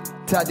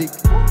 צדיק,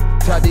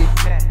 צדיק,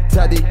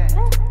 צדיק,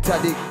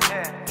 צדיק,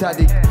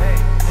 צדיק.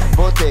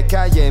 בוא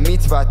תקיים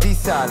מצווה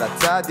תיסע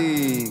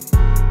לצדיק,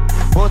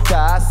 בוא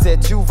תעשה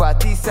תשובה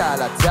תיסע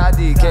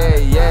לצדיק.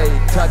 היי היי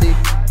צדיק,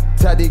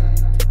 צדיק,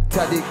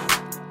 צדיק,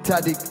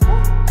 צדיק,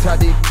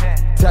 צדיק,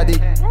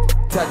 צדיק,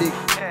 צדיק,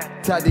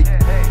 צדיק.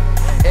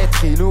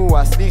 התחילו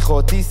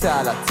הסליחות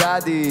תיסע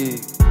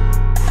לצדיק,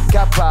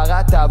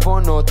 כפרת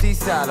עוונות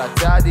תיסע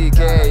לצדיק.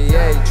 היי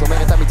היי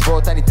שומר את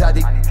המצוות אני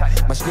צדיק,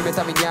 משלים את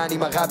המניין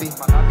עם הרבי,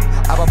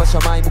 אבא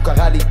בשמיים הוא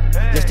קרא לי,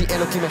 יש לי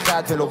אלוקים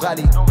אחד ולא רע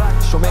לי,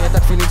 שומר את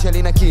התפילין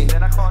שלי נקי,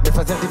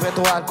 מפזר דברי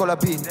תורה על כל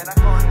הביט,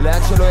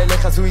 לאן שלא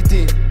ילך אז הוא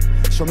איתי,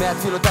 שומע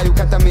תפילותיי הוא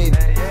כאן תמיד.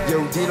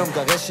 יהודי לא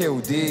מגרש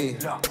יהודי,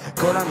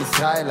 כל עם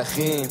ישראל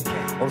אחים,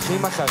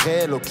 הולכים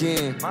אחרי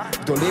אלוקים,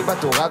 גדולים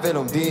בתורה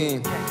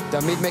ולומדים,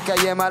 תמיד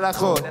מקיים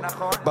הלכות,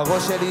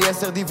 בראש שלי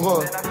 10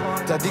 דברות,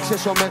 צדיק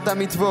ששומר את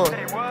המצוות,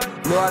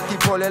 לא אל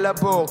תיפול אל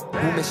הבור,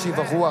 הוא משיב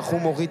הרוח,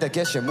 הוא מוריד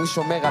הגשם, הוא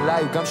שומר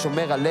עליי, הוא גם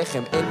שומר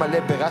עליכם, אל מלא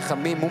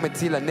ברחמים, הוא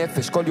מציל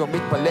הנפש, כל יום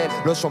מתפלל,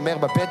 לא שומר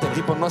בפתר,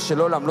 ריבונו של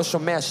עולם, לא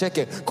שומע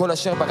שקר, כל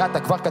אשר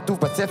בראת כבר כתוב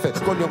בספר,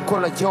 כל יום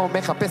כל היום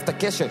מחפש את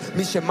הקשר,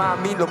 מי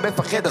שמאמין לא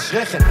מפחד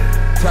אשריכם.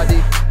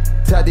 צדיק,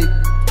 צדיק,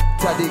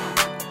 צדיק,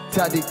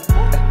 צדיק,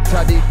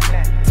 צדיק,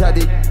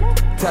 צדיק,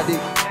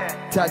 צדיק,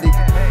 צדיק.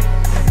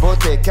 בוא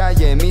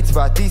תקיים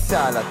מצווה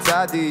תיסע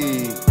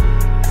לצדיק,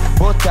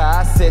 בוא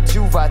תעשה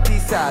תשובה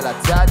תיסע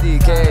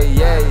לצדיק.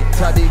 היי היי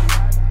צדיק,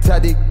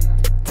 צדיק,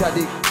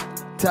 צדיק,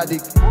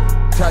 צדיק,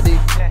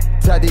 צדיק,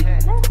 צדיק,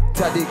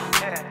 צדיק,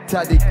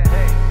 צדיק.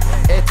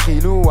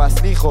 התחילו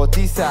הסליחות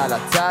תיסע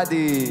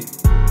לצדיק,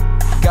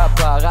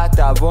 כפרת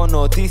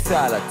עוונות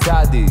תיסע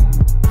לצדיק.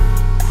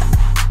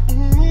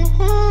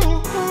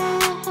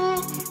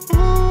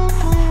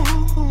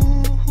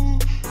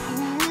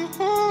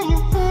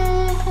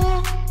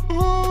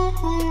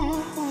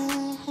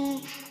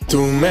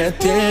 Tú me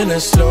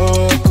tienes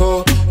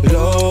loco,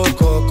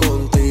 loco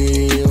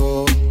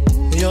contigo.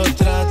 Yo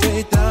trato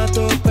y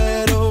trato,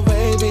 pero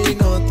baby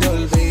no te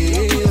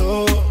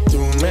olvido.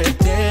 Tú me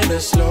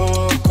tienes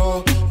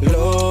loco,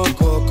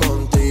 loco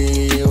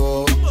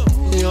contigo.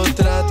 Yo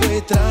trato y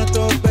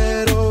trato,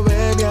 pero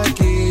baby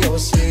aquí yo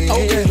sigo.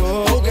 Okay.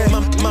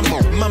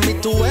 Mami,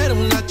 tú eres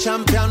una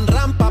champion,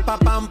 ram, pa, pa,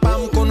 pam,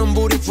 pam, con un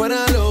booty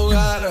fuera del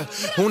hogar.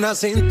 Una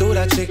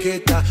cintura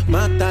chiquita,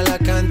 mata la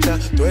cancha,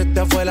 tú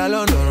estás fuera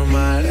lo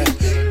normal.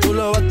 Tú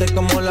lo bates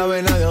como la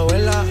vena de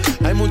abuela.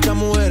 Hay muchas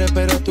mujeres,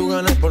 pero tú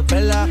ganas por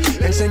pela.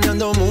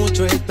 Enseñando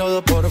mucho y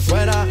todo por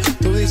fuera.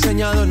 Tu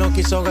diseñado no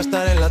quiso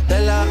gastar en la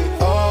tela.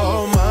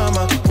 Oh,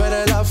 mama, tú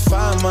eres la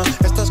fama.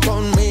 Estás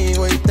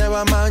conmigo y te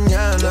va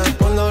mañana.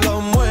 Cuando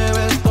lo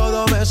mueves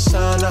todo me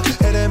sana.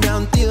 Eres mi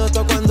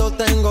antídoto cuando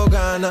tengo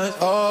ganas.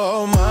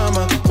 Oh,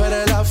 mama, tú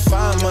eres la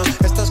fama.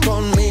 Estás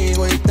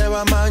conmigo y te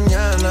va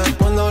mañana.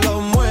 Cuando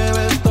lo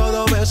mueves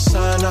todo me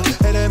sana.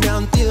 Eres mi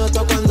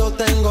antídoto cuando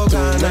tengo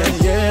ganas. Tú me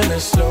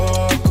tienes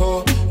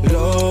loco,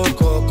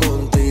 loco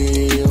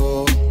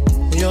contigo.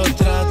 Yo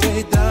trato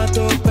y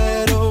trato,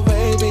 pero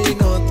baby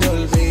no te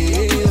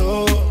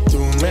olvido. Tú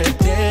me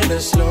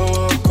tienes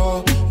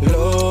loco,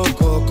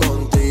 loco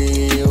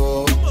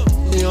contigo.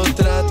 Yo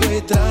trato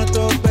y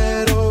trato,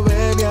 pero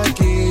baby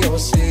aquí yo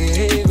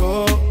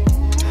sigo.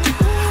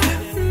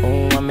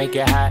 Oh, I make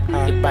it hot,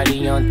 your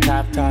body on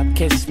top, top.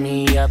 Kiss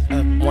me up,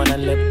 wanna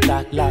lip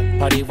lock, lock.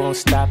 Party won't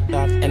stop,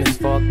 and it's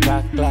 4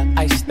 o'clock, clock.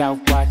 Iced out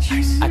watch,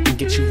 I can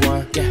get you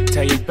one. Yeah,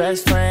 tell your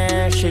best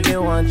friend she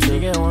get one, she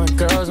get one.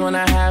 Girls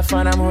wanna have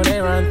fun, I'm who they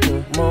run to.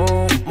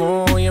 Move,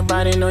 move, your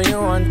body know you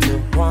want to.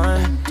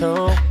 1,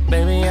 2,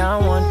 baby I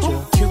want you.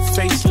 Cute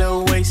face,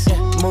 little waist, yeah.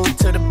 Move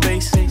to the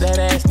base. That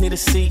ass need a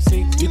seat,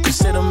 you can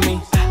sit on me.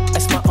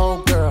 That's my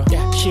old girl,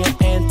 yeah. She an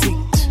antique.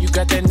 You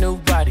got that new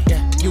body,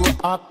 yeah. You an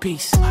art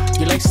piece.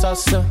 You like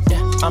salsa,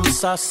 yeah. I'm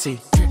saucy.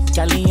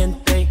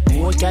 Caliente,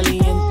 muy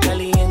caliente,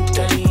 caliente,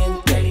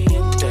 caliente,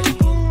 caliente,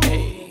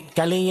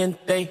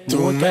 caliente.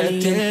 Tú me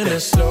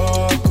tienes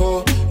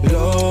loco,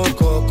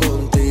 loco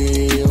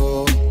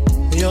contigo.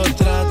 Yo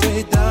trato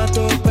y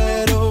trato,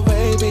 pero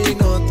baby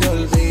no te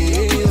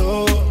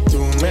olvido.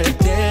 Tú me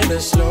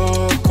tienes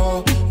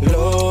loco,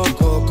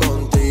 loco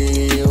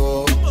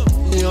contigo.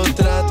 Yo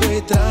trato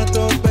y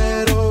trato,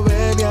 pero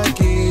baby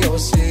aquí yo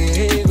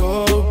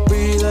sigo. Tú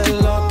pides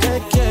lo que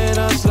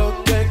quieras, lo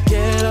que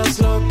quieras,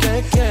 lo que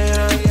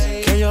quieras.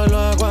 Que yo lo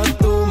hago a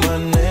tu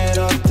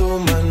manera, a tu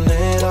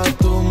manera, a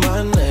tu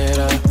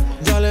manera.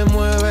 Dale,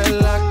 mueve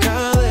la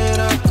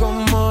cadera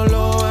como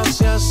lo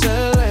hacía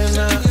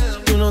Selena.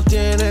 Tú no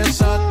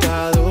tienes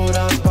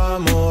ataduras,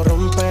 vamos,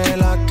 rompe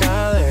la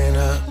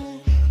cadena.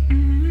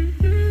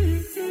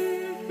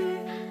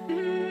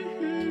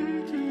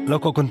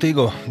 לוקו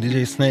קונטיגו,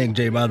 די.ג'יי סנייק,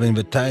 ג'יי בלווין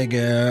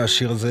וטייגר.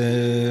 השיר הזה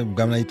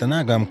גם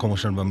להתענה, גם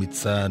כמובן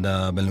במצעד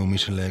הבינלאומי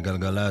של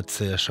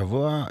גלגלצ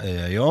השבוע,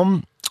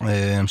 היום.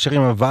 נמשיך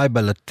עם הווייב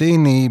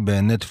הלטיני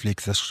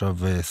בנטפליקס. יש עכשיו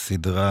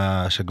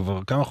סדרה שכבר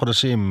כמה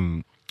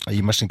חודשים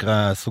היא מה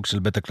שנקרא סוג של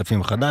בית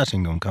הקלפים החדש,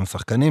 עם גם כמה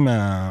שחקנים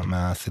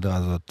מהסדרה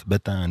הזאת.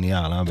 בית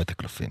הנייר, למה בית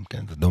הקלפים?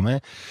 כן, זה דומה.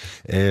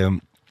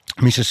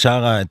 מי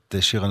ששרה את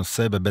שיר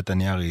הנושא בבית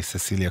הנייר היא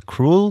ססיליה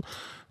קרול,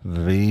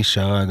 והיא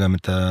שרה גם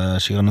את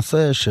השיר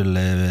הנושא של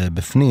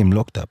בפנים,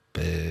 לוקטאפ,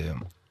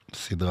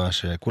 סדרה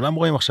שכולם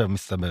רואים עכשיו,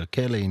 מסתבר,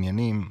 כלא,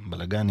 עניינים,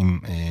 בלגן עם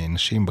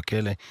נשים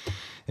בכלא,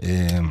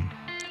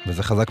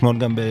 וזה חזק מאוד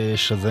גם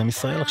בשזם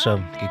ישראל עכשיו,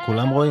 כי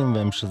כולם רואים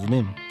והם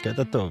שזמים,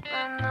 קטע טוב,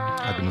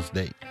 אגנוס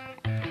דיי.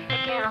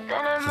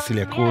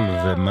 ססיליה קרול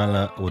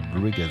ומאלה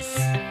רודריגז.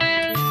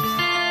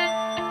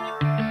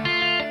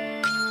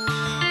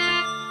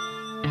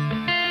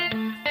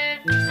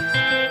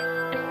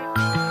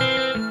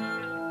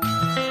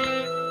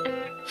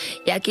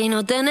 Y aquí no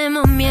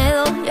tenemos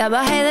miedo, ya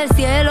bajé del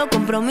cielo,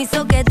 compromiso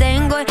que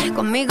tengo es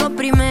conmigo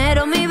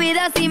primero, mi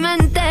vida si me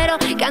entero,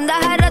 que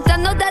andas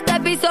arrastrándote te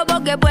piso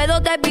porque puedo,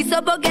 te piso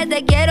porque te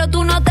quiero, tú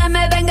no te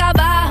me vengas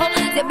abajo,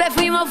 siempre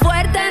fuimos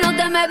fuertes, no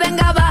te me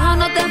vengas abajo,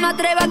 no te me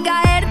atrevas a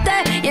caerte,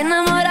 y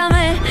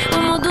enamórame,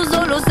 como tú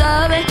solo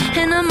sabes,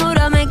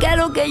 enamórame que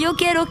lo que yo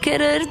quiero es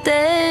quererte,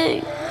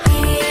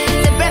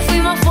 siempre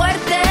fuimos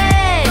fuertes,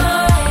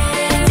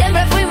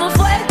 siempre fuimos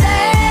fuertes.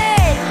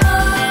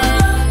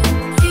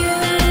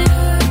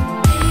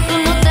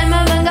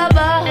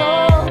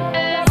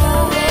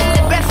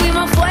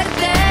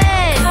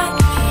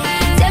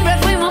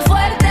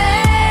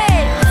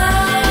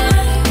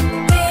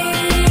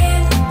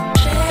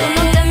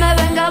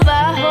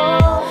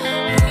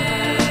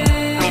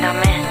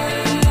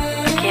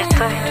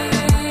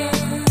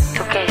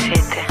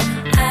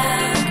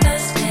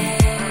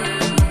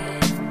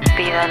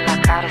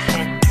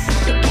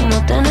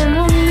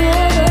 Tenemos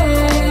miedo.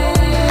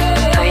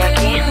 Estoy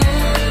aquí.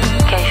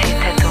 ¿Qué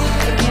hiciste tú?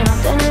 Que no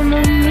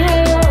tenemos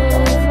miedo.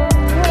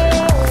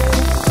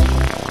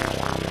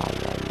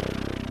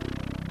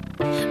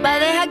 Va a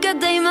dejar que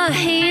te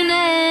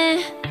imagines.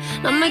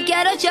 No me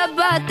quiero echar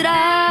para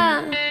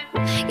atrás.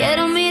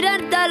 Quiero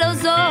mirarte a los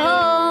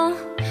ojos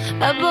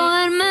para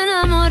poderme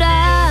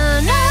enamorar.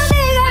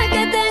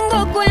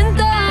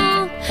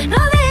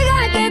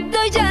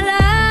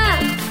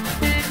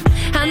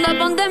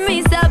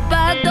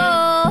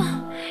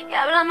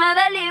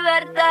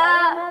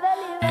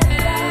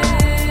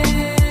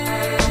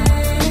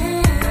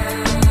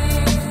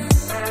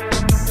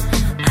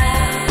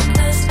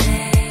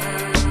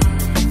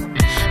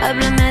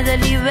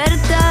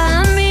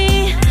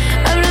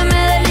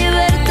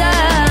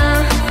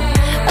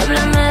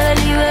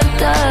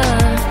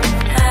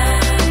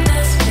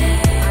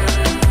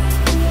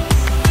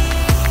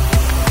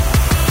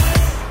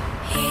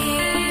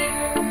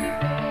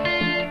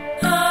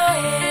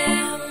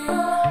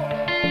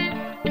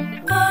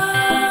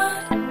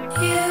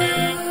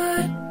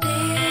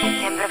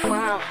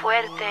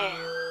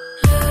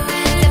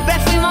 Siempre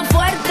fuimos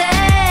fuertes.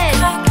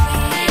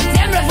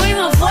 Siempre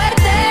fuimos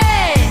fuertes.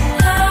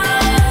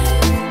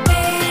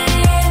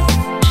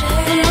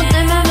 Tú no te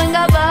me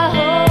vengas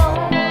abajo.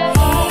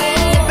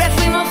 Siempre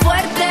fuimos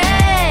fuertes.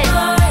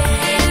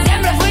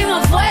 Siempre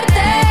fuimos fuertes.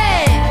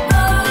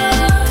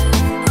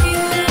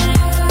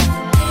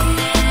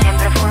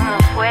 Siempre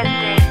fuimos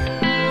fuertes.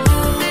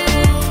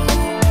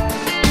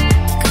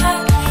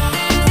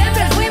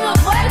 Siempre fuimos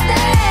fuertes.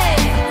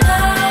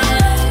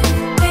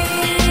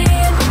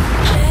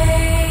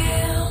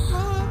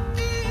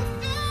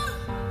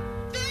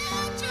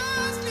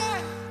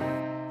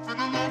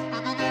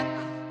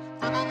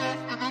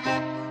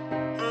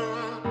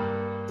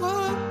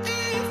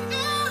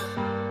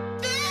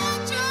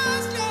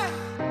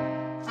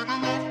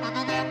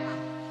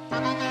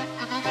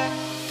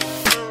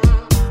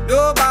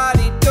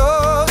 Nobody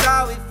knows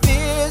how it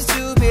feels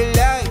to be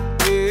like,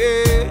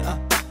 yeah.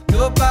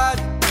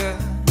 Nobody, yeah.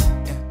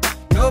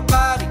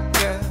 Nobody,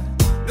 yeah.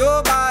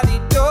 Nobody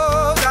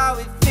knows how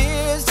it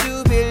feels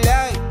to be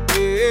like,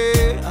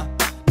 yeah.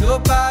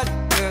 Nobody,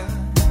 yeah.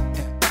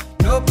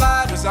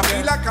 Nobody. Cause I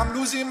feel like I'm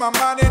losing my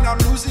mind and I'm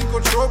losing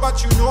control,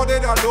 but you know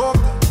that I love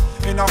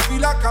that. And I feel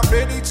like I'm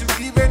ready to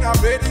give and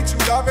I'm ready to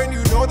love, and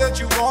you know that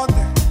you want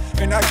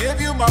that. And I gave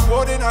you my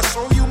word and I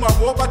show you my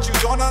word, but you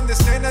don't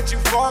understand that you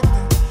fucked it.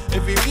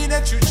 If you mean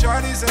that you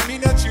Chinese, I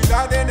mean that you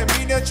lied, and I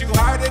mean that you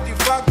hide it, you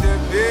fucked it,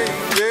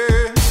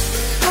 baby.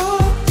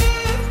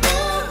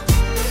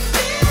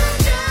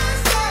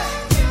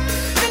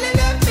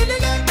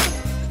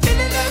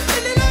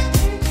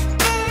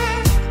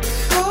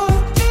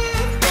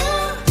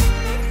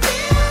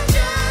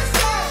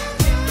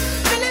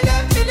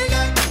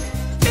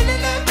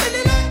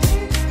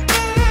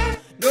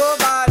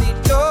 Nobody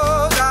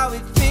knows how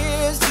it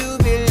feels to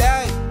be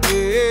like,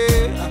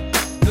 yeah.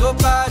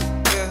 Nobody,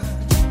 yeah.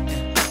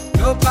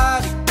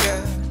 Nobody,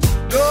 yeah.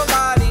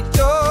 Nobody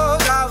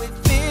knows how it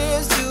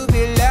feels to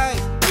be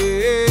like,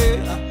 yeah.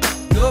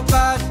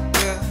 Nobody,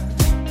 yeah.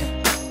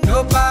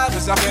 Nobody.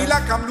 Cause I feel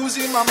like I'm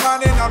losing my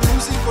mind and I'm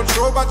losing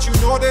control, but you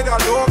know that I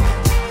love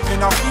it.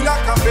 And I feel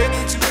like I'm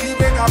ready to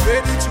give and I'm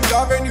ready to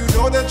love, and you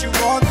know that you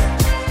want it.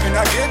 And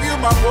I gave you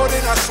my word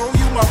and I show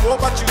you my word,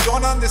 but you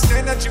don't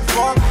understand that you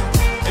fucked it.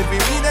 If you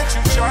mean that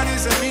you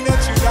Chinese, I mean that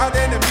you lied,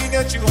 and I mean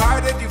that you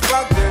hide it, you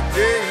fucked it,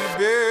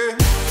 baby.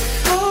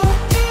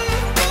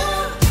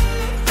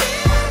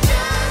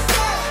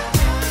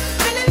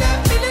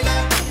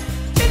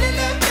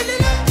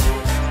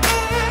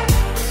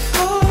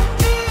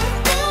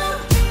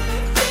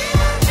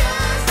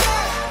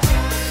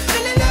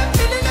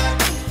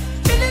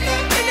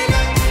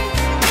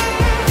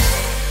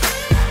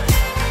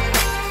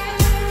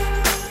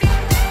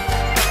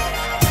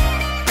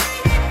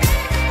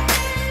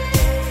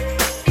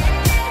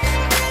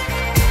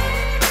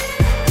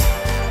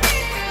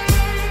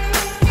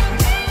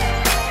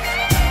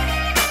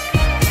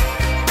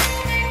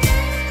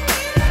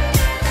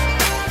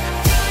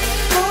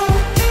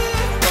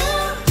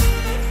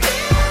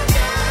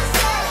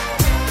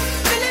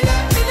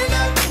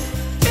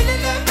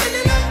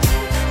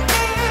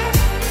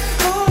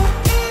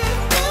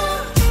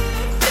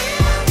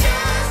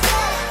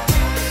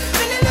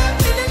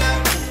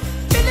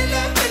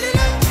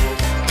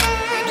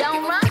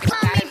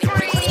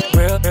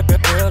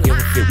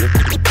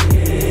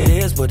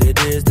 What it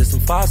is, there's some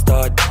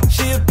five-star.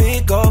 She a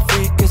big old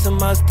freak, it's a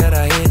must that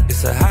I hit.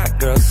 It's a hot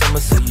girl summer,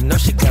 so you know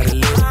she got it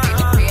lit.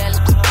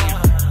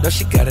 No,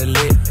 she got it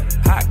lit.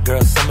 Hot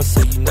girl summer,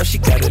 so you know she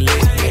got it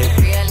lit.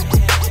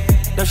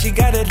 Yeah. No, she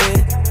got it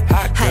lit.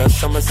 Hot girl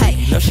summer, so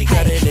you know she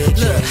got it lit.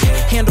 Look,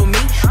 handle me?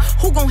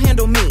 Who gon'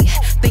 handle me?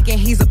 Thinking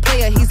he's a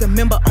player, he's a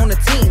member on the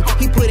team.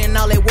 He put in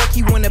all that work,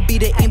 he wanna be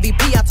the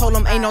MVP. I told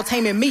him ain't no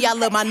taming me, I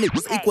love my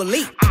niggas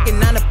equally. Fucking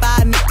 9 to 5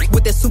 niggas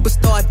with that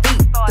superstar beat.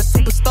 The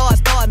superstar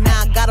star,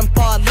 now I got him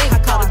far link. I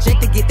called a Jake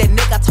to get that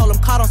nigga, I told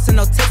him call, don't send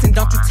no text, and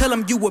don't you tell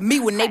him you with me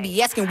when they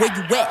be asking where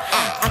you at.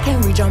 I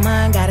can't read your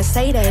mind, gotta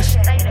say that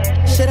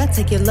shit. Should I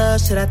take your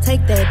love, should I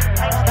take that?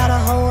 Got a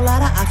whole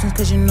lot of options,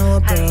 cause you know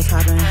a girl's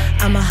hopping.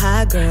 I'm a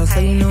high girl, so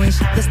you know ain't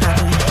shit that's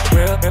stopping.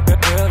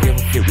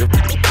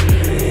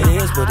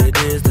 Here's what it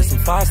is, there's some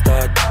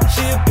five-star.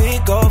 She a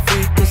big old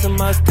freak, it's a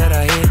must that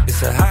I hit.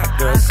 It's a hot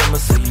girl summer,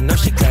 so you know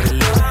she got it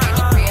lit.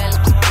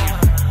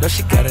 No,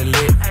 she got it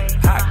lit.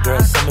 Hot girl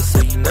summer,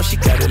 so you know she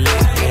got it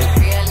lit.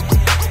 Yeah.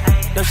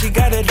 No, she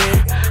got it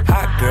lit.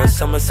 Hot girl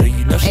summer, so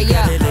you know she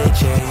got it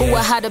lit. Yeah. Who a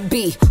how to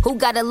be? Who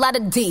got a lot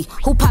of D?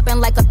 Who poppin'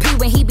 like a P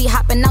when he be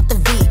hopping out the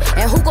V?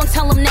 And who gon'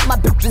 tell him that my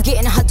bitch is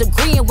getting her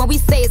degree? And when we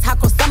say it's hot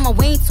girl summer,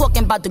 we ain't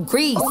talking about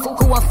degrees.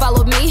 Who won't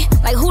follow me?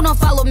 Like who don't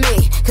follow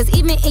me? Cause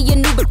even in your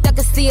new bitch, I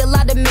can see a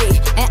lot of me.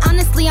 And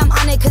honestly, I'm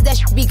on it cause that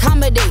shit be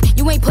comedy.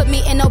 You ain't put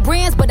me in no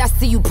brands, but I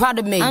see you proud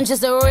of me. I'm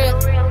just a real,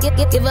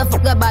 give a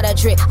fuck about a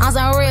trick. I'm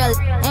some real,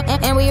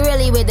 and we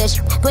really with this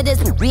shit. Put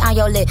this on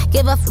your lip,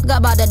 give a fuck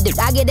about the dick.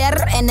 I get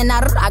that and then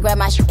I grab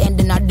my shit and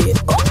then I dip.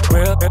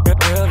 Real, give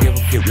a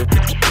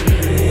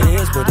It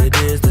is what it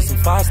is, this some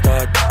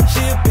 5-star. She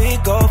a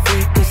big old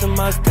freak, it's a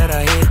must that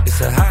I hit.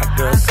 It's a hot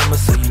girl summer,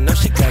 so you know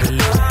she got it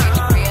lit.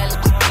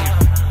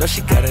 No,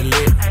 she got it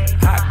lit.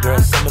 Hot girl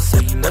summer, so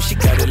you know she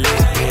got it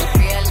lit.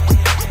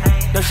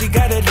 No, she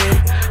got it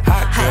lit.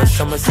 Hot girl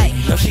summer, so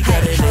you know she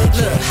got it lit.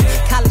 Look,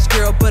 college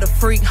girl, but a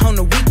freak on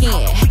the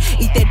weekend.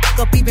 Eat that dick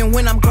up even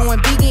when I'm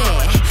going vegan.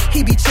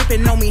 He be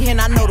tripping on me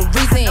and I know the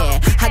reason.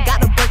 I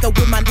gotta break up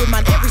with my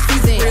every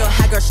season. Real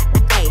high girl shit,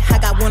 ayy. I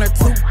got 1 or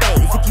 2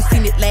 days. If you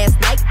seen it last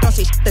night, don't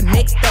say shit the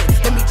next day.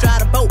 Let me drive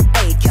the boat,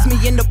 ayy. Kiss me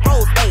in the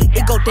pros, ayy.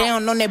 It go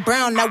down on that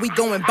brown, now we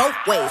going both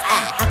ways.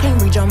 I can't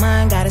read your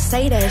mind, gotta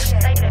say that shit.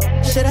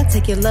 Should I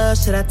take your love,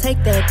 should I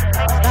take that?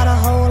 Got a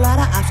whole lot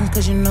of options,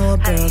 cause you know a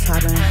girl's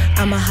poppin'.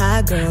 I'm a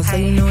high girl, so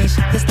you know it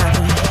shit is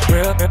stoppin'.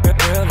 Real, it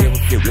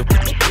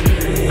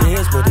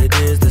is what it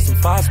is, this some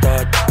 5-star.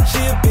 She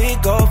a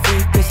big old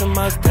freak, it's a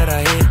must that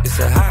I hit. It's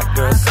a hot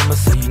girl summer,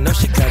 so you know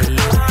she got it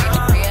lit.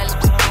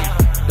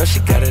 No, she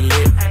got it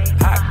lit.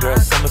 Hot girl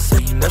summer, so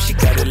you know she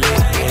got it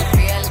lit.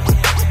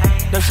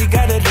 No, she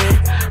got it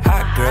lit.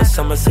 Hot girl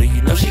summer, so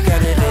you know she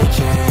got it lit.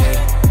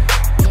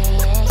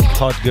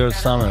 Hot Girl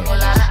Summer,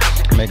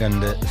 מגן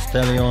דה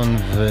סטליון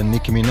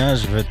וניקי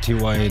מינאז'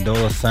 וטי.וואי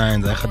דולה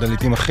סיין. זה אחד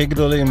הליטים הכי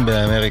גדולים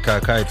באמריקה.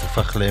 הקיץ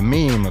הפך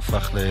למים,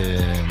 הפך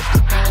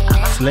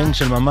לסלנג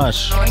של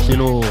ממש.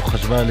 אפילו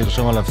חשבה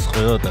לרשום עליו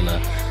זכויות, על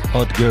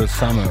ה-Hot Girl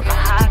Summer.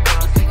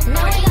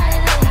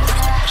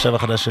 עכשיו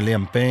החדש של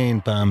ליאם פיין,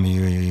 פעם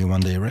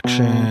מ-One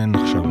Direction,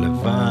 עכשיו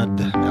לבד,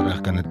 מערך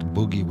כאן את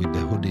בוגי with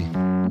the hoodie,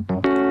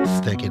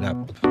 Stack it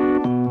up.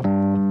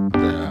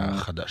 זה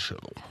החדש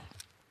שלו.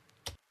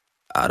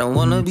 I don't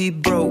wanna be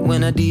broke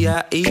when I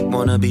D.I.E.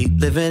 Wanna be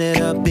living it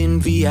up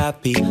in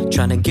VIP.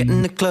 Tryna get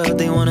in the club,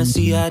 they wanna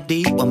see ID.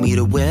 Want me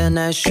to wear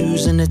nice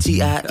shoes and a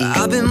T.I.E.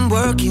 I've been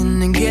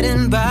working and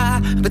getting by,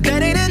 but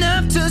that ain't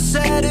enough to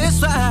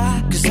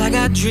satisfy. Cause I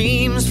got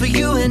dreams for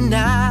you and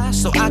I,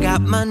 so I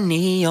got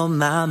money on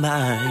my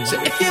mind. So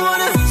if you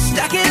wanna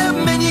stack it up,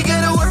 man, you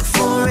gotta work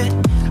for it.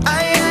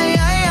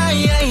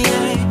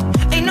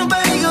 Ain't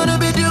nobody gonna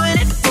be doing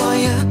it for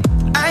you.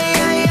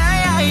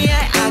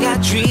 I got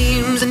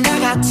dreams and I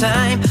got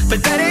time, but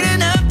that ain't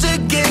enough to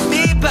get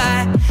me by.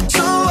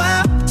 So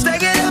I'll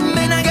stack it up,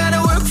 man, I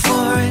gotta work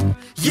for it.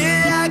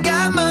 Yeah, I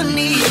got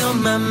money on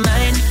my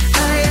mind.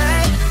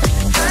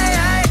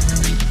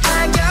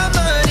 I got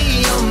money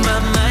on my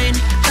mind.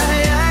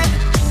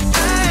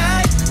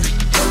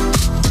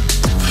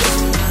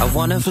 I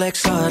wanna flex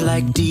hard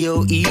like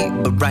DOE,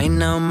 but right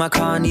now my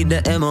car need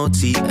the MOT.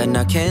 And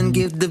I can't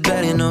give the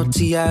value no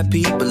TIP,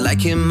 but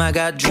like him I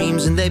got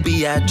dreams and they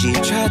B.I.G.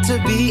 Tried to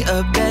be a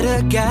better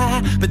guy,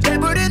 but they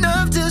weren't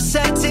enough to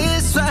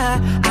satisfy.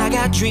 I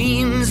got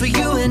dreams for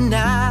you and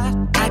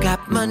I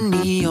got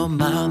money on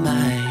my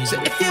mind. So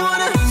if you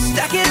wanna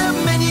stack it up,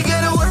 man, you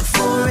gotta work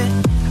for it.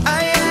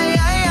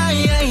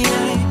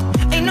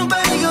 Ain't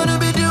nobody gonna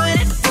be doing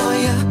it for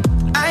you.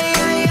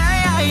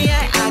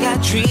 I got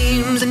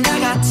dreams and I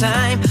got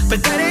time, but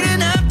that ain't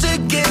enough to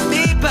get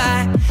me by.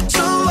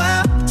 So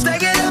I'll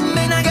stack it up,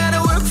 man, I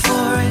gotta work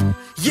for it.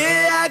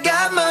 Yeah, I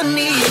got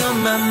money on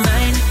my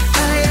mind.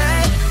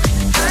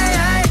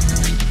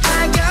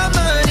 I got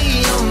money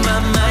on my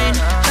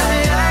mind.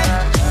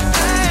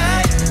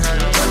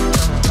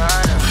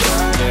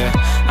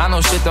 I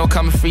know shit don't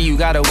come free, you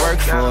gotta work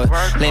for it.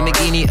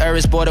 Lamborghini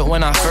Urus bought it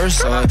when I first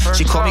saw it.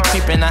 She called me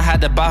creepin', I had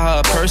to buy her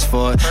a purse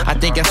for it. I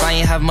think if I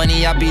ain't have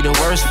money, I'd be the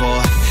worst for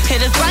it.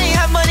 And if I ain't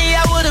have money,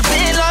 I would've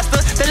been lost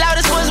her. The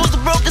loudest ones was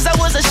the brokers, I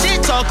was a shit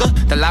talker.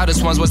 The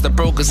loudest ones was the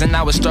brokers, and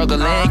I was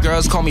struggling.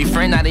 Girls call me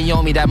friend, now they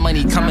owe me that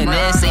money coming in.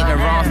 Ain't the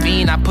wrong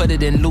fiend, I put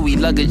it in Louis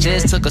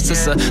luggages. Took her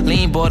sister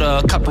lean, bought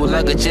her a couple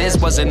luggages.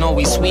 Wasn't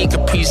always sweet,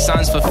 Capri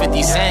Suns for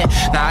 50 cents.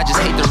 Now I just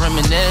hate to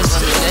reminisce.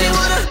 If you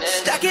wanna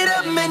stack it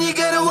up, man, you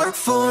gotta work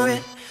for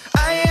it.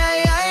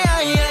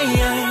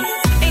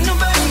 Ain't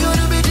nobody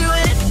gonna be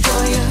doing it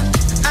for you.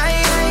 I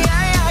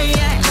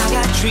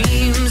got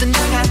dreams and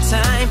I got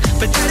time,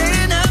 but that ain't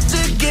enough to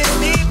get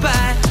me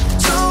by.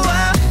 So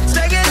I'll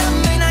stack it up,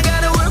 man, I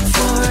gotta work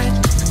for it.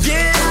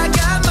 Yeah, I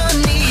got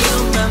money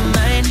on my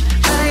mind.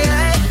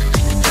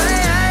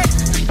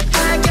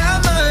 I got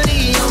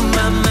money on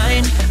my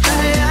mind.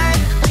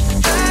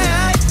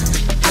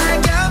 I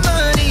got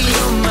money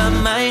on my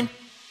mind.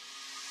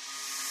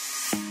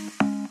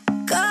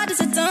 God is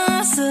a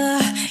dancer.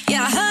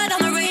 Yeah, I heard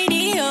on the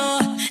radio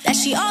that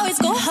she always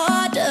go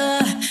harder,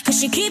 cause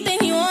she keeping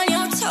you on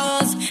your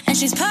toes, and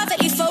she's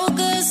perfectly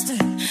focused.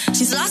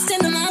 She's lost in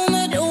the moment.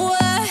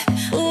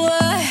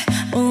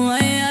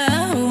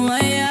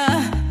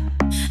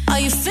 Are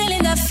you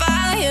feeling that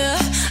fire?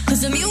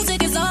 Cause the music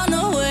is on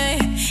the way.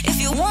 If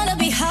you wanna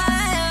be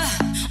higher,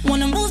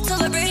 wanna move till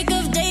the break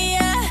of day,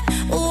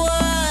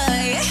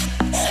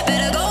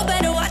 better go,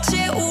 better watch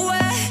it.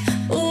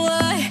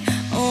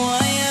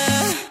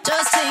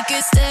 Just take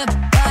it step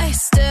by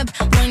step.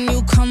 When you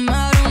come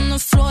out on the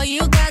floor,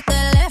 you got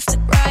that left to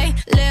right,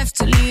 left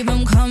to leave.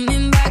 I'm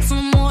coming back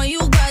for more.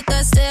 You got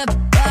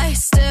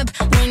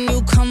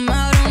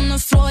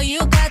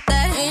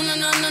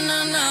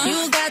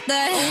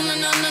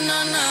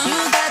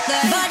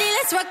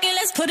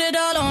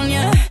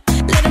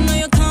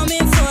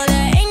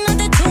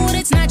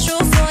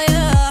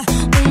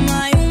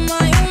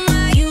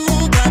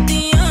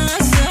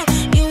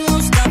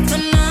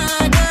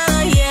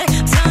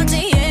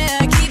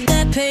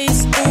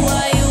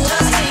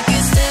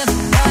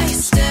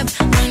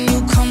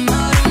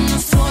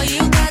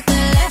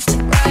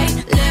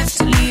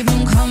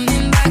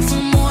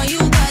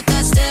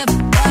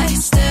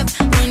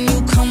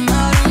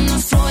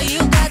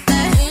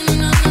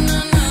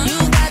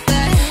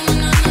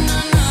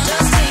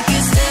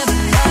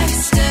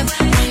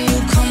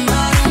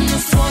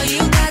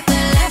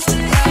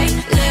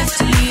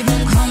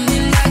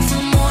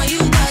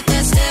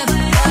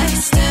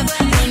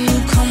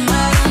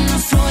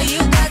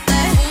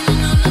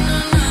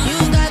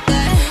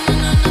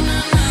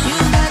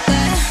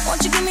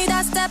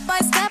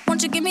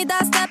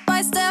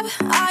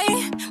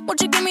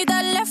Won't you give me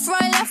that left,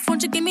 right, left?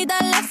 Won't you give me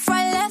that left,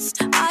 right, left?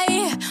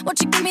 Won't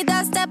you give me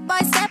that step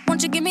by step?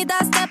 Won't you give me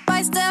that step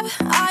by step?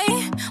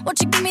 Won't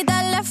you give me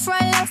that left,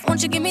 right, left?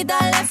 Won't you give me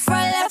that left,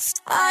 right, left?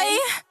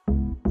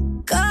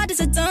 God is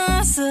a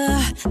dancer,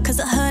 'cause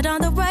I heard on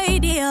the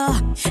radio,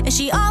 and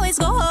she always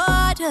go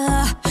harder.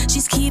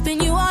 She's keeping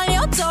you on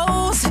your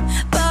toes,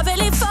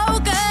 perfectly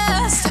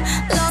focused,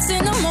 lost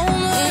in the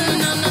moment.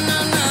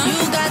 You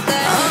got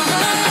that.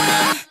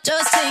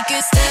 Just take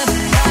it step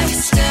by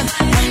step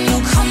when you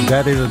come.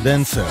 God is a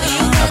dancer,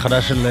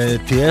 החדש של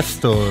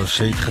טיאסטו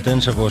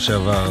שהתחתן שבוע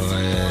שעבר.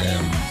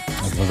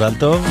 אז מזל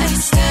טוב.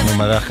 אני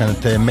מארח כאן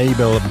את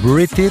מייבל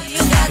בריטית,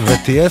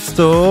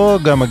 וטיאסטו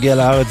גם מגיע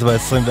לארץ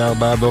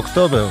ב-24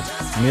 באוקטובר.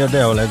 מי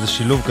יודע, אולי איזה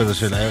שילוב כזה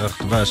של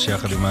הערך דבש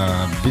יחד עם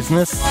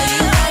הביזנס.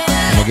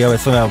 הוא מגיע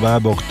ב-24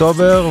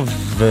 באוקטובר,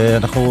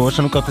 יש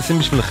לנו כרטיסים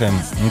בשבילכם.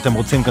 אם אתם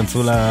רוצים,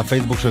 כנסו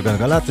לפייסבוק של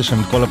גלגלצ, יש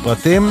שם את כל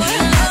הפרטים.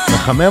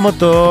 מחמם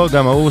אותו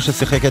גם ההוא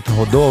ששיחק את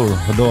הודור.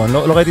 אני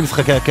לא ראיתי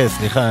משחקי הכס,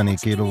 סליחה, אני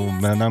כאילו,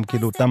 בן אדם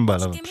כאילו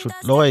טמבל, אבל פשוט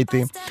לא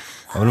ראיתי.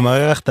 אבל הוא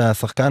מערך את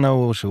השחקן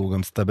ההוא, שהוא גם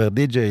מסתבר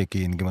די-ג'יי,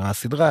 כי נגמרה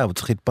הסדרה, הוא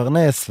צריך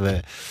להתפרנס,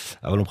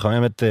 אבל הוא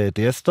מחמם את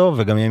טיאסטו,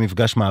 וגם יהיה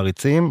מפגש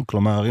מעריצים,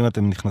 כלומר, אם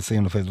אתם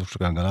נכנסים לפייסבוק של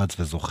גלגלצ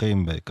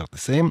וזוכים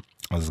בכרטיסים,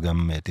 אז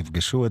גם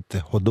תפגשו את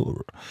הודור.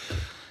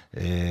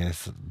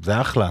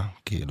 זה אחלה,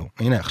 כאילו.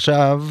 הנה,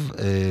 עכשיו,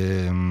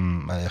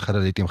 אחד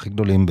הלהיטים הכי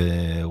גדולים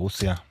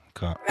ברוסיה,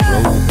 נקרא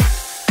רדיו.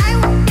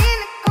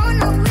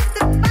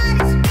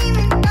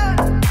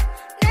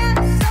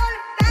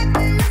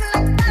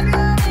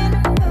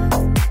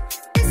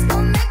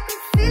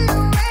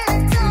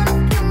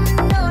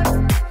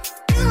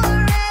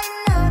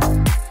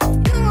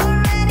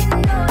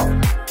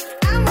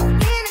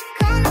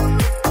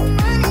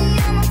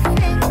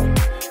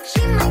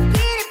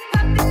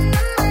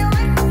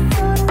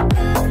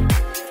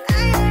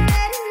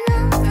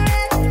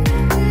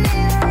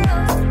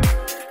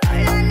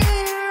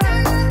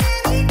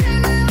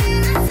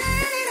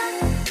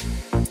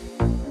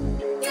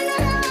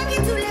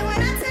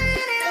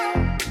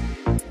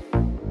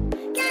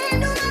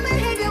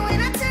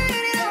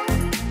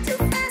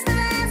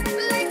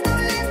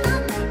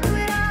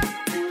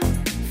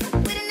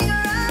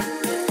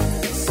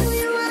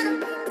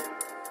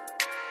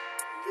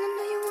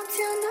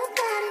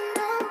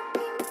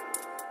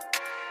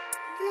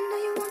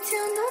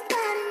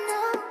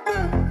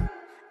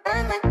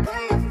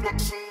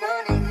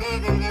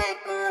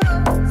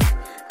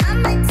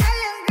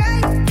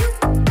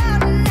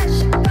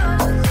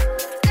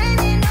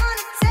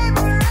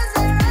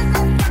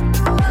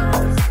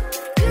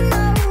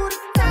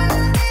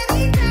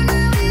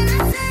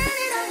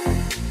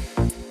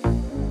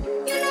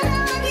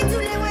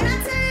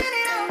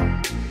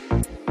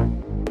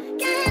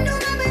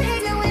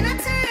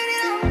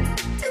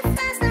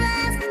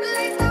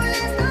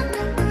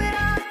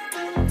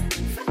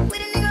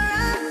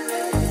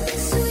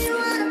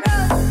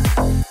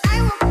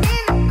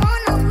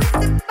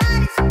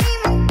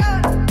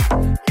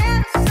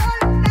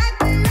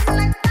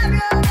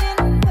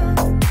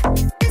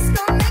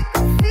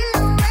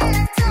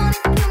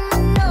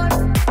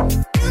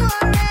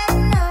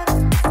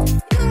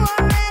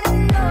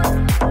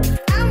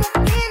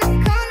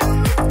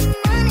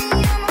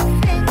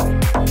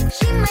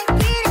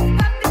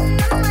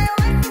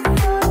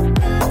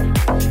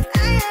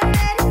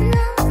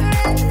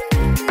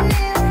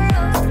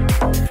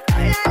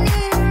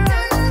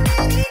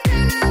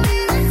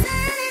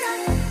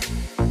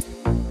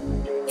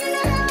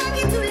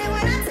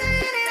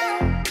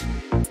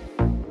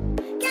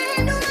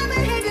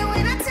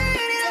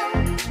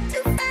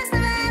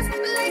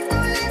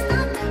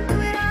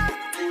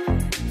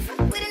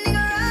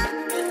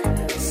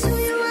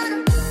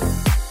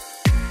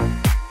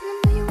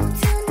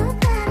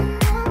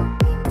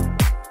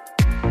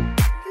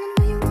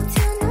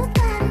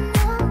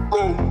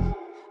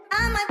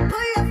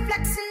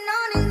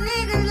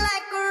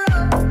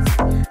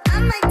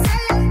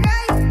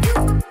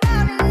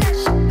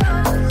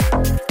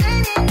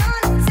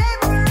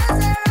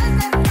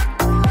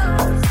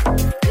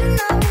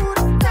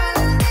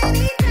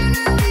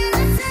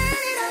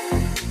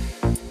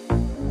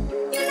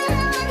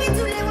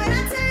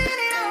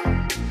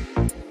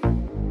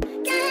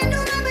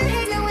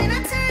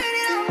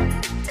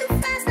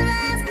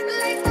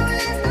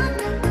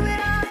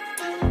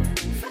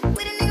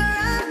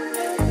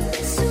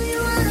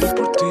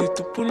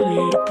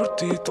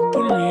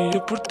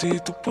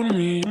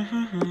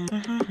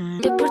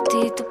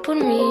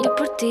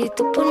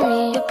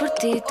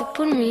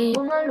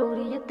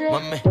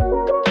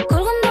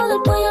 Colgando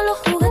del cuello los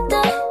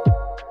juguetes,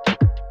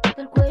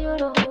 del cuello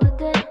los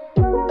juguetes,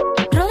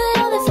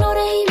 rodeo de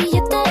flores y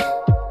billetes,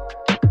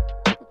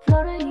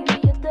 flores y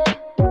billetes.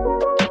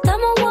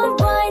 Estamos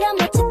worldwide a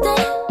machete,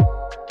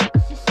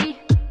 sí, sí.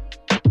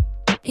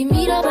 Y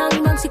mira, bang,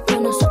 bang, si con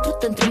nosotros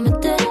te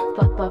entrometes,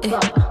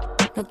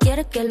 no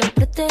quieres que lo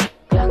preste.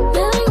 Me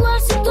da igual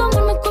si tu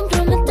amor me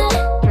compromete.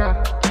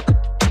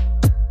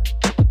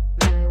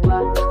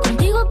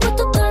 Contigo he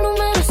puesto hasta el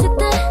número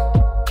 7.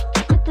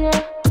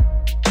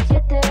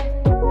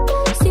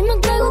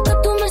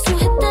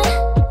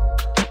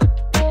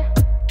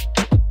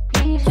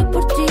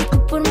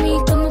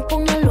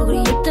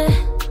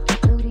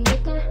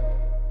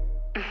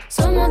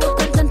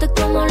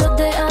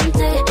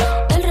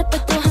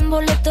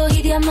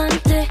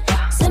 diamante.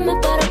 Se me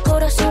para el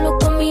corazón solo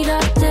con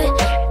mirarte.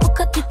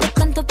 Porque a ti te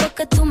canto pa'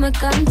 que tú me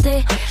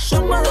cantes.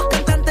 Somos dos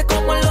cantantes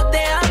como los de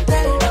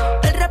antes.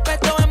 El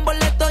respeto en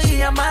boleto y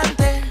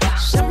diamante.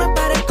 Se me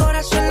para el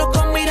corazón solo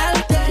con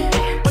mirarte.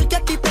 Porque a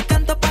ti te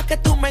canto pa' que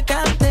tú me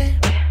cantes.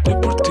 Yo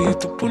por ti,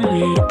 tú por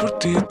mí, yo por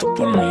ti, tú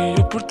por mí,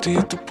 yo por ti,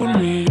 tú por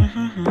mí.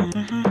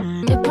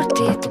 Yo por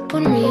ti, tú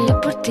por mí,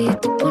 yo por ti,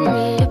 tú por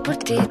mí, yo por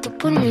ti, tú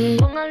por mí.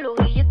 Pongan los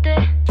billetes.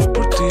 Yo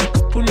por ti,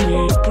 tú por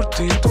mí, yo por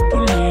ti, tú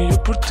por mí,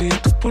 yo por ti,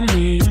 tú por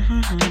mí.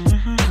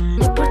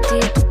 Yo por ti,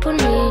 tú por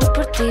mí, yo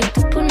por ti,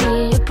 tú por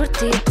mí, yo por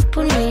ti, tú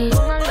por mí.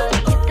 Pongan los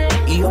billetes.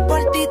 Y yo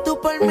por ti, tú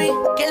por mí,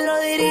 ¿quién lo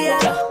diría?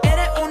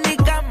 Eres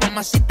única,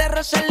 mamacita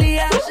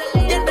Rosalía.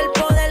 Tiene el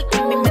poder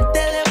que mi mente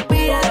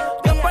desvía.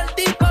 Yo por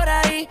ti por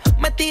ahí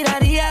me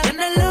tiraría.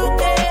 Tienes lo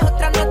que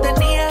otra no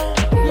tenía.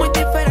 Muy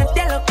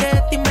diferente a lo que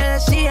de ti me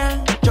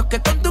decían. Choque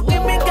con tu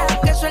química,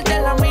 que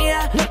suelte la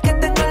mía. Lo que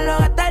tengo lo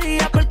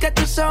gastaría porque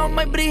tus ojos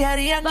me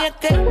brillarían. Y es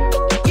que,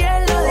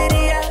 ¿quién lo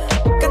diría?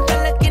 Que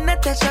en la esquina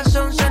este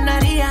sazón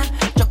sonaría.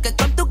 Choque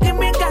con tu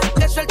química,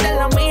 que suelte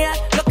la mía.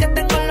 Lo que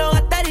tengo lo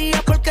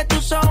gastaría porque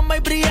tus ojos me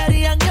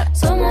brillarían.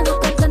 Somos dos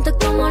cantantes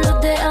como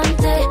los de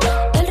antes.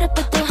 El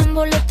respeto es en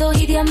boletos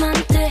y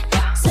diamantes.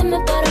 Se me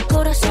para el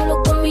corazón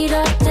solo con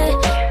mirarte.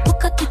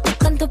 Porque a ti te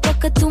canto pa'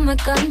 que tú me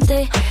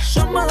cantes.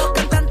 Somos dos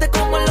cantantes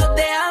como los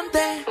de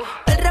antes.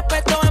 El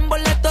respeto en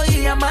boletos y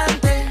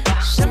diamantes.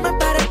 Se me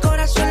para el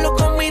corazón solo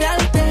con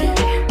mirarte.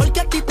 Porque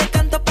a ti te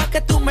canto pa'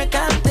 que tú me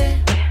cantes.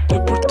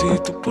 Yo por ti,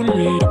 tú por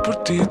mí, yo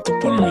por ti, tú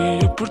por mí,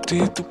 yo por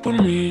ti, tú por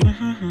mí.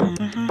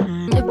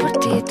 Yo por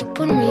ti, tú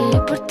por mí,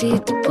 yo por ti,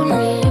 tú por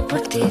mí, yo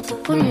por ti, tú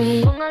por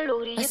mí. Pongan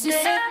los billetes.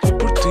 Yo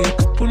por ti,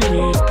 tú por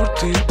mí, yo por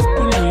ti, tú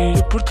por mí,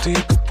 yo por ti,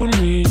 tú por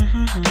mí.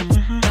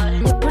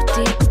 Yo por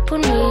ti, tú por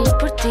mí, yo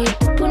por ti,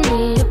 tú por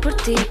mí, yo por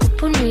ti, tú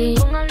por mí.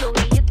 Pongan los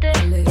billetes.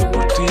 Yo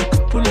por ti, tú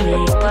por mí,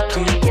 yo por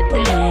ti, tú por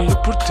mí,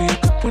 yo por ti,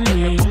 tú por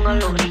mí. Pongan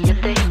los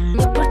billetes.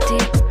 Yo por ti,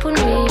 tú por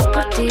mí, yo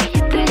por ti, tú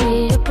por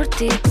mí, yo por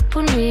ti, tú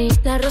por mí.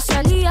 La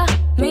Rosalía,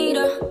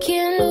 mira,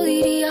 ¿quién lo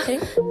diría?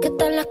 Que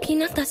tal la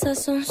esquina hasta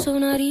sazón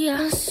sonaría.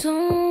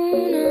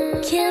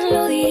 ¿Quién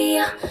lo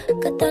diría?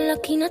 Que tal la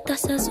esquina hasta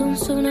sazón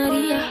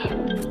sonaría.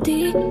 Por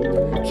ti,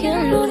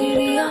 ¿quién lo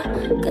diría?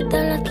 Que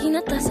tal la esquina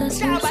hasta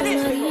sazón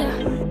sonaría.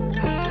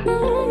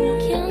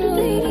 ¿Quién lo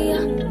diría?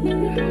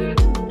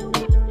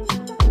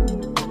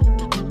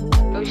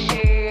 Oh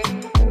shit,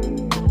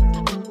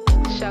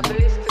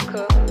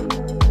 Shabalística.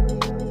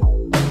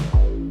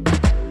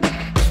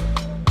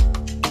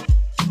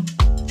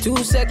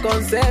 2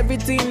 seconds,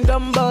 everything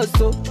done bust,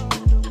 oh.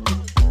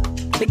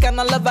 The kind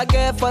of love I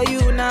get for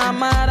you, now I'm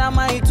mad, am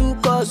I too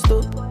cost,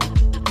 oh.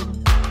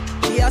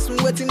 She asked me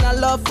waiting I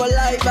love for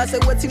life, I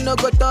said waiting no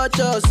go touch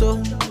us, oh.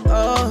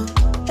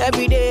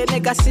 Every day,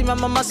 nigga see my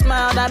mama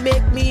smile, that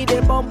make me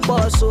the bump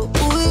us, oh.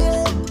 Ooh,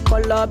 yeah.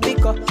 Color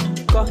pico,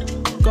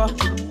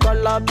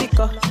 color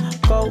pico,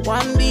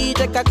 one B,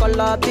 take a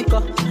color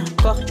pico,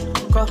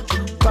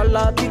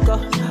 color pico,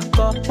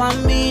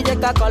 one B,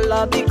 take a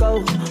color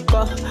pico,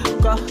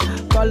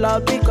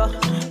 color pico,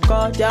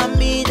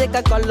 Jamie, take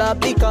a color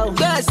pico,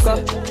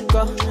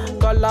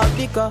 color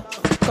pico,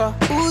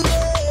 ooh,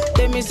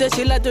 tell me say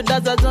she like to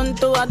dance a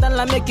zonto, I don't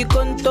like make you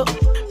conto.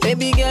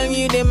 Baby girl,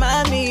 you the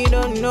mommy,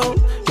 don't know.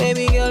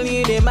 Baby girl,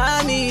 you the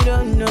mommy,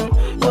 don't know.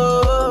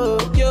 Oh,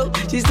 yo,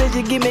 she said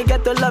she give me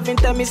ghetto love and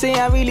tell me say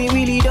I really,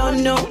 really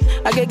don't know.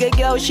 I get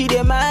girl, she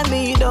the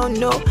mommy, don't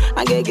know.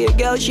 I get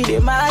girl, she the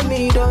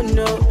mommy, don't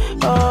know.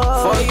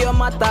 Oh, for your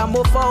mata,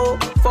 mo fo,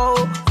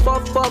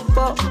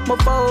 mo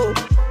fo.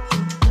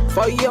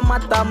 For your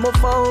mata, mo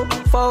fo,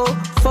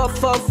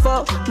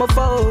 mo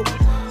fo.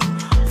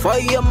 For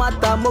your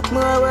mata, mo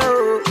fo,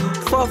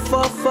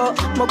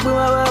 mo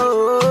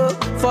fo.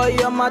 For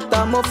your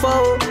mata, mo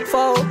fo,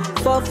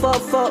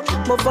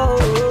 mo fo.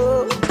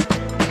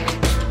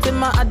 Say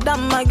my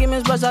Adama, give me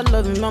special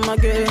love, mama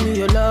give me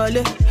your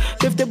lolly.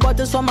 50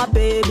 bottles for my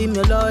baby,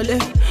 me lolly.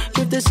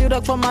 50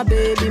 syrup for my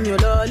baby, me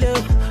lolly.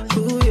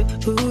 Ooh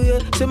yeah.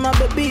 Say my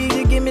baby,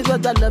 you give me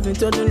special love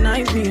until the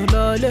night, me your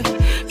lolly.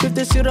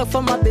 50 syrup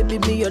for my baby,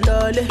 me your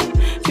lolly.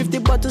 50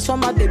 bottles for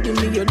my baby,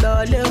 me your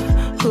lolly.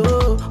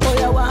 Oh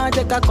yeah, one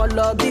take a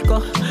color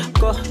bico,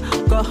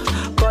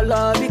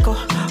 color bico.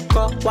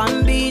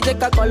 One B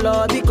take a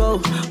color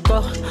bico,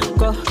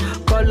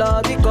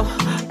 color bico.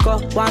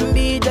 One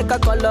B take a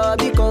color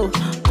bico,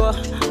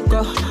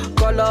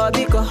 color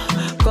bico.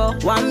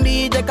 One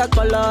B take a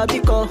color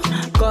bico,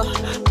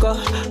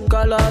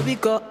 color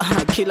bico.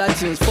 Killer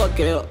tunes, fuck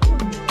it up.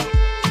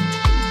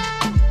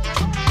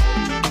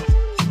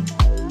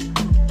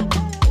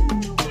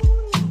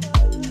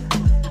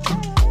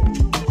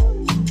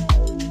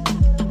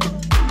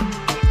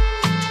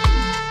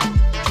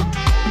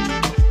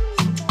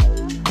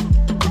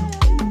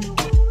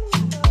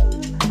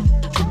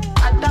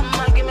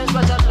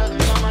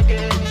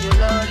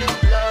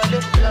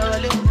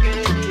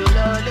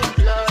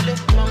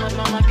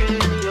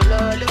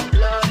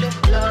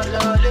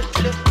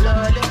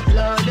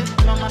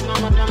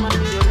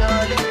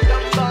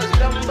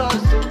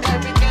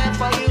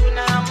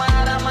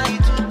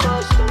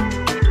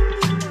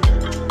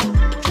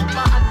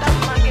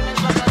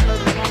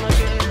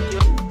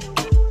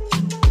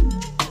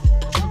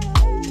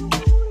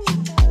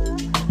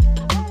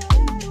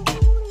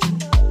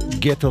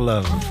 Get to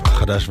Love,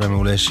 החדש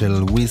והמעולה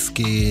של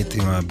וויסקי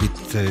עם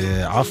הביט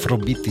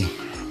אפרו-ביטי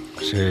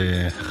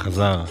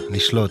שחזר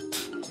לשלוט,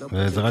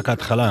 וזה רק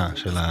ההתחלה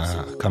של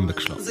הקאמבק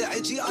שלו.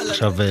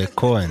 עכשיו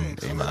כהן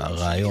עם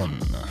הרעיון.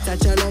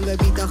 קצת שלום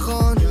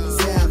וביטחון,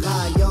 זה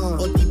הרעיון.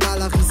 עוד טיפה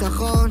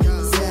לחיסכון,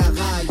 זה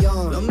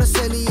הרעיון. לא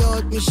מנסה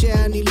להיות מי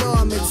שאני לא,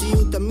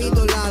 המציאות תמיד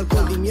עולה על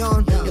כל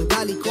דמיון.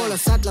 ירדה לי כל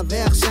הסטלה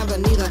ועכשיו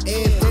אני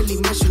רעב, תן לי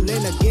משהו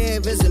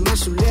לנגב, איזה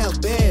משהו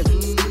להרבב.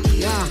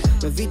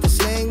 מביא את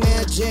הסלנג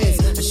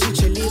מהג'אז, השיט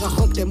שלי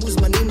רחוק, אתם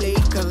מוזמנים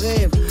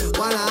להתקרב.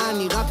 וואלה,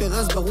 אני ראפר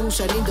אז ברור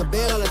שאני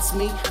מדבר על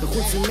עצמי,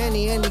 וחוץ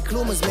ממני אין לי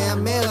כלום אז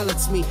מאמר על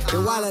עצמי.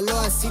 ווואלה,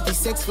 לא עשיתי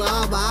סקס כבר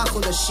 4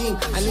 חודשים,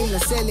 אני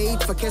מנסה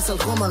להתפקס על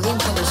חומרים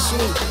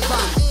חדשים.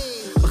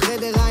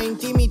 בחדר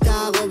האינטימי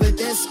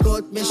תערובת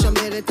אסקוט,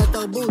 משמר את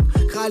התרבות,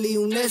 קרא לי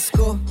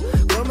אונסקו.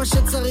 כל מה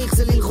שצריך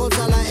זה ללחוץ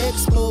על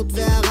האקספורט,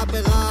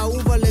 והראפר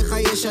האהוב עליך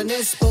ישנה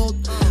ספורט.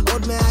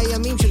 עוד 100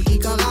 ימים של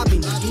כיכר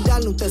רבין,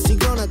 גידלנו את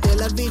הסגנון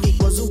התל אביבי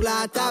כמו זוג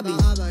להט"בים,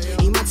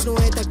 אימצנו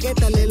את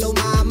הקטע ללא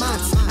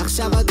מאמץ,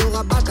 עכשיו הדור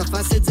הבא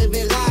תפס את זה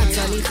ורץ.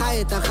 אני חי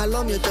את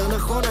החלום, יותר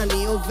נכון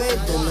אני עובד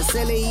בו,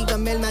 מנסה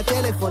להיגמל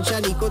מהטלפון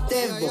שאני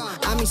כותב בו.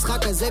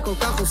 המשחק הזה כל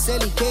כך עושה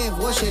לי כאב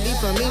ראש,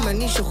 שלפעמים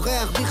אני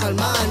שוכח בכלל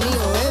מה אני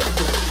אוהב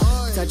בו.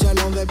 קצת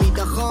שלום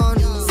וביטחון,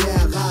 זה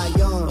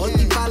הרעיון. עוד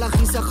טיפה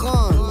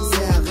לחיסכון,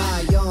 זה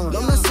הרעיון.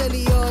 לא מנסה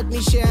להיות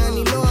מי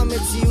שאני לא,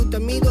 המציאות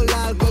תמיד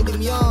עולה על כל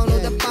דמיון.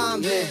 עוד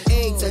הפעם,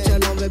 היי, קצת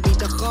שלום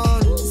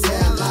וביטחון, זה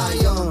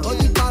הרעיון. עוד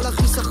טיפה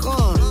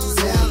לחיסכון,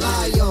 זה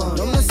הרעיון.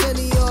 לא מנסה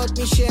להיות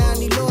מי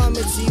שאני לא,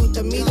 המציאות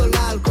תמיד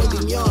עולה על כל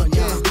דמיון.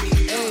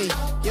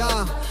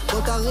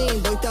 היי,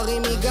 בואי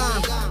תרימי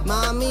גם,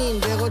 מאמין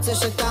ורוצה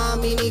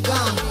שתאמיני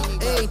גם.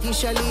 היי,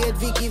 תשאלי את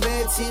ויקי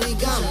ואת סירי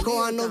גם,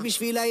 כהנוב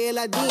בשביל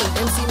הילדים,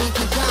 אמסי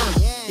מיקי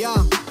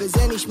גם.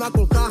 וזה נשמע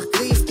כל כך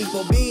קריסטי,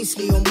 פה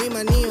ביסלי, אומרים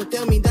אני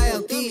יותר מדי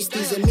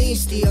ארטיסטי, זה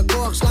מיסטי,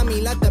 הכוח של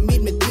המילה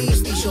תמיד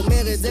מטיסטי,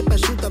 שומר את זה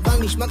פשוט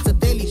אבל נשמע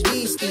קצת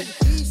אליטיסטי.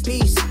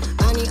 פיס,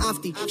 אני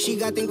אהבתי,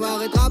 שיגעתם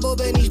כבר את רבו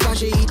ונשבע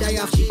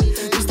שהתעייפתי,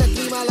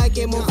 מסתכלים עליי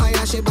כמו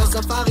חיה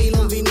שבספארי,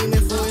 לא מבינים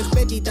איפה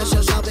הכפתי את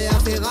השרשר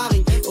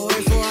והפרארי, או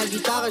איפה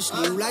הגיטרה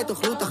שלי, אולי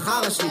תאכלו את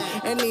החרה שלי,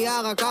 אין לי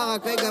ערק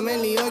וגם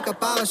אין לי אוי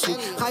כפרה שלי,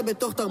 חי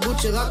בתוך תרבות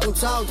שרק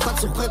רוצה אותך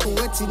צוחק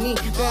ורציני,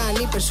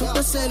 ואני פשוט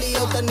נסה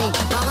להיות אני,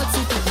 מה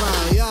רציתי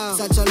כבר,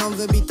 קצת שלום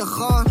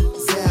וביטחון,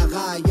 זה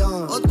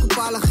הרעיון. עוד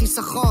קופה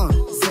לחיסכון,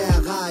 זה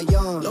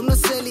הרעיון. לא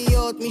מנסה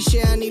להיות מי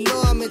שאני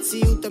לא,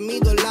 המציאות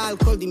תמיד עולה על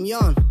כל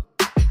דמיון.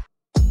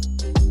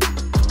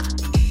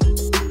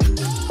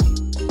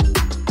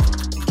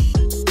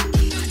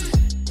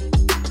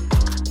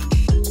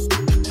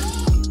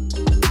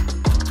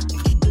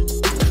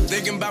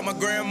 Thinking about my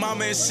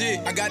grandmama and shit.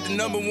 I got the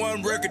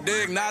 #1 record, they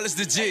acknowledge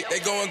the jit. They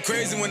going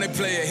crazy when they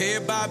play a head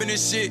bobbing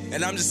and shit. And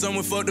I'm just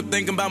someone fucked up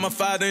thinking about my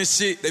father and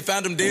shit. They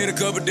found him dead a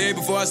couple days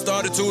before I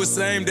started to the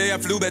same day I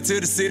flew back to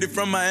the city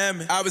from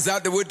Miami. I was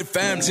out there with the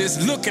fam, just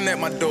looking at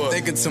my door,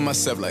 thinking to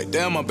myself like,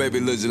 damn, my baby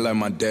looks just like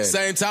my dad.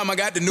 Same time I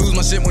got the news,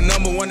 my shit went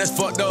 #1, that's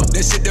fucked up.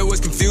 That shit that was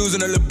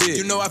confusing a little bit.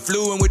 You know I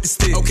flew in with the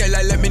stick. Okay,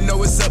 like let me know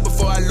what's up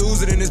before I lose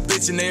it in this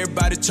bitch. And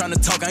everybody trying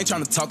to talk, I ain't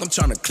trying to talk, I'm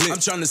trying to click.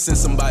 I'm trying to send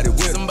somebody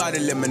with. Somebody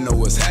let me know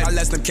what's happening. I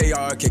last them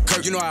KRK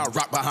Kirk, you know I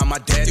rock behind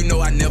my dad. You know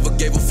I never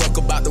gave a fuck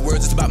about the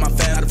words, it's about my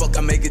fam. How the fuck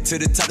I make it to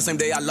the top the same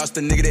day I lost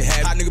a nigga that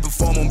had. I nigga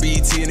perform on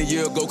BET and a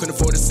year ago couldn't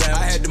afford the sound.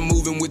 I had to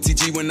move in with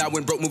TG when I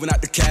went broke, moving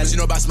out the cash. You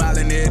know about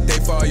smiling every day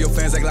for all your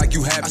fans, act like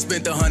you happy. I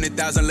spent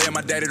 100,000 laying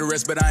my daddy to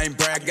rest, but I ain't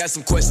brag. I got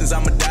some questions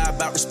I'ma die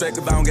about respect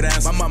if I don't get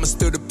answers. My mama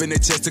stood up in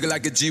their chest, took it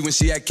like a G when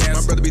she had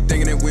cancer. My brother be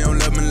thinking that we don't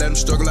love him and let him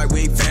struggle like we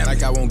ain't fam.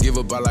 Like I won't give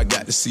up, all I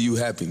got to see you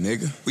happy,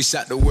 nigga. We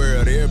shot the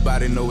world,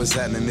 everybody know what's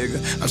happening, nigga.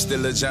 I'm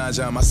still a John,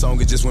 my song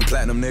it just went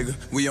platinum, nigga.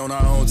 We on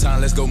our own time,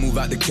 let's go move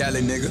out to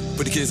Cali, nigga.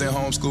 Put the kids in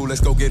homeschool,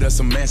 let's go get us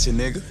some mansion,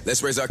 nigga.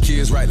 Let's raise our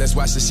kids right, let's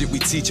watch the shit we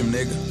teach them,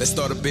 nigga. Let's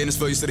start a business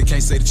for you so they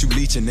can't say that you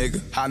leeching, nigga.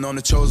 Hiding on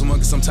the chosen one,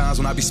 cause sometimes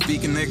when I be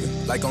speaking, nigga,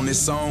 like on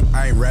this song,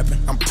 I ain't rapping,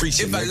 I'm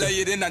preaching, if nigga. I lay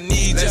it in, I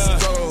need ya.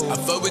 I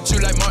fuck with you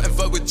like Martin,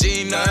 fuck with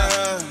Gina.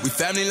 We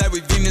family like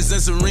we Venus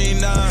and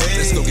Serena. Hey.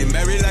 Let's go get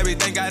married like we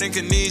thank God in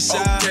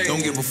Kanisha. Okay.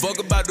 Don't give a fuck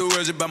about the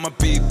words about my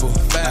people.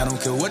 I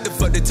don't care what the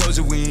fuck they told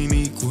you, we ain't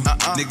equal.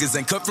 Niggas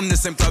ain't cut from the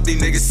same club,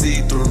 these niggas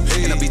see through.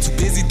 Hey. And I be too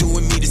busy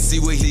doing me to see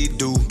what he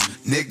do,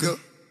 nigga.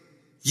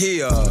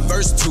 Yeah,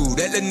 verse 2,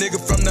 that little nigga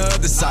from the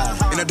other side.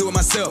 And I do it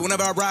myself,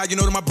 whenever I ride, you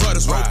know that my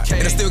brothers ride.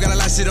 And I still got a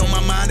lot of shit on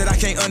my mind that I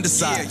can't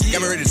undecide.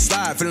 Got me ready to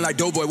slide, feeling like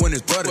Doughboy when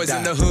his brother died.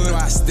 In the hood, you know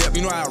how I step,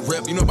 you know how I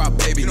rep, you know about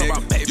baby,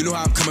 nigga. You know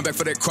how I'm coming back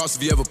for that cross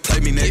if you ever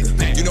play me,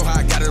 nigga. You know how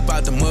I got it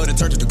about the mud and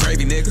turned it to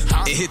gravy, nigga.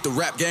 It hit the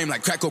rap game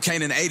like crack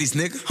cocaine in the 80s,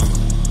 nigga.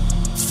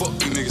 Fuck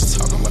you niggas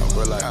talking about,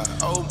 bro, like,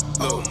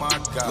 oh my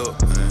God, look,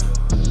 man.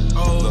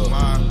 Oh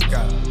my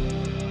God.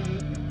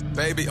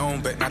 Baby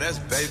on baby, now that's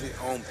baby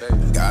on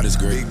baby. God is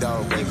great,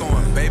 dog. Baby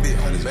going baby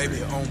on baby,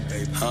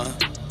 huh?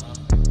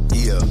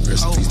 Yeah,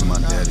 rest in peace to my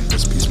daddy,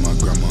 rest in peace to my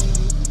grandma.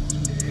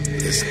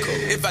 It's cool.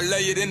 If I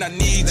lay it in, I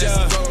need ya.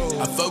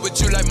 I fuck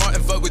with you like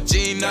Martin, fuck with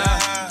Gina.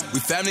 We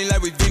family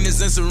like we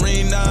Venus and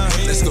Serena.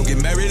 Let's go get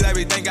married like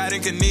we thank God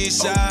in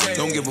Kanisha.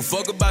 Don't give a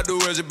fuck about the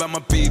words about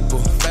my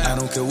people. I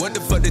don't care what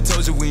the fuck they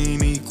told you, we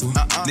ain't equal.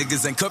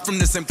 Niggas ain't cut from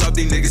the same cloth,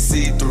 these niggas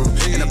see through.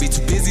 And I be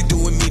too busy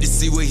doing me to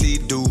see what he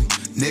do,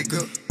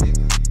 nigga.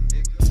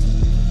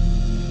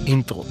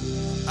 אינטרו,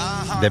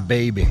 The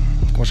Baby.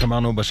 כמו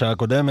שאמרנו בשעה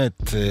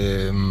הקודמת,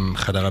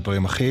 אחד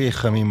הראפרים הכי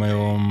חמים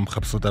היום,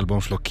 חפשו את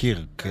האלבום שלו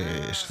קירק,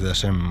 שזה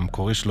השם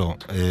המקורי שלו,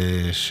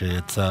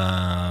 שיצא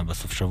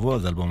בסוף שבוע,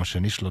 זה האלבום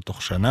השני שלו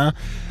תוך שנה,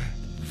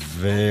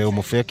 והוא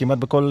מופיע כמעט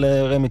בכל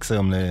רמיקס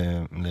היום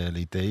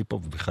לעיתי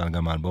היפ-הופ, ובכלל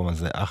גם האלבום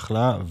הזה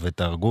אחלה,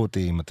 ותהרגו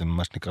אותי אם אתם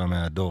ממש נקרא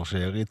מהדור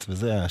שהריץ,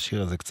 וזה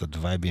השיר הזה קצת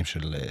וייבים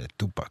של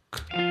טופק.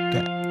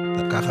 כן,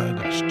 זה ככה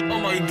הרגשת.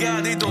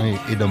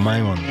 עידו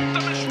מימון,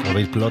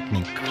 רבי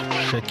פלוטניק,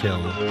 שקר,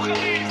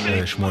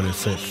 שמואל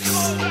יוסף,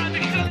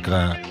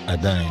 נקרא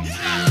עדיין.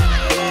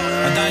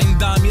 עדיין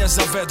דם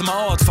יזווה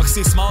דמעות,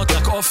 פקסי סמאות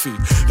רק אופי,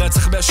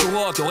 רצח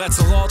בשורות, יורד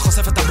צורות,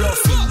 חושף את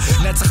הבלופים,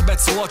 נצח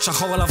בצורות,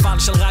 שחור לבן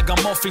של רגע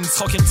מופין,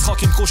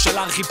 צחוקים קרוש של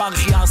ארכי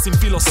פרחי ארסים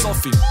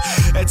פילוסופים,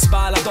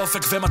 אצבע על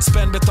הדופק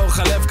ומצפן בתור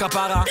חלב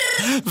כפרה,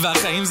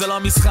 והחיים זה לא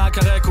משחק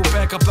הרי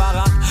קופה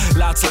כפרה,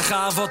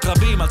 להצלחה אבות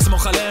רבים,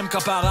 עצמוך עליהם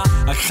כפרה,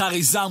 רק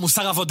חריזה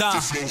מוסר עבודה,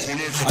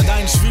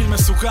 עדיין שביל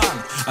מסוכן,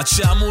 עד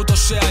שעמוד או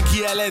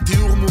שהגיע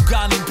לדיור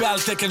מוגן, עם פה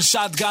על תקן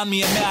שטגן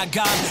מימי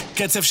הגן,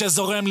 קצב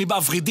שזורם לי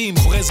בוורידים,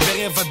 חורז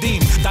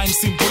ברבדים, דים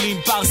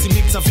סימפולים, פרסים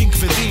מקצבים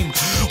כבדים,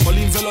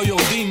 עולים ולא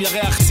יורדים,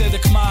 ירח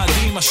צדק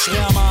מאדים, אשרי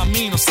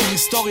המאמין, עושים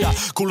היסטוריה,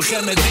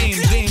 כולכם עדים,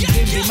 דים,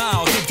 דימה,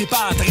 אותי טיפה,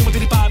 תרים אותי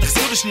טיפה,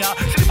 נחזיר לשנייה,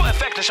 זה לי פה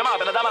אפקט לשמה,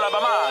 בן אדם על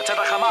הבמה,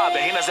 צבע חמה,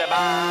 והנה זה בא.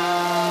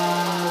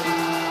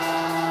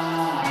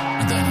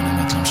 עדיין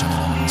אני מת, לא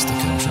משנה למה מסתכל,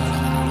 שאלה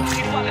אני הולך.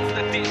 חיפה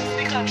לצדדים,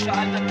 סליחה,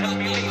 שאלת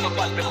תרמילים,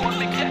 אבל בכל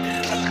מקרה,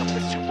 אל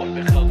תחפש שפול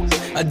בחרוז.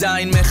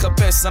 עדיין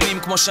מחפש סמים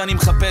כמו שאני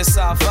מחפש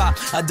אהבה,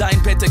 עדיין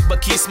פתק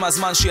בכיס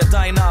מהזמן שהיא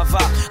עדיין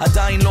אהבה,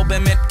 עדיין לא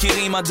באמת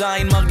מכירים,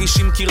 עדיין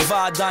מרגישים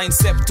קרבה, עדיין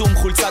ספטום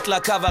חולצת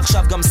להקה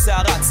ועכשיו גם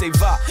שערת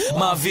צבע,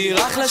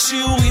 מעביר אחלה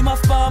שיעורים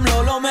אף פעם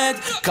לא לומד,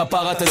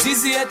 כפרה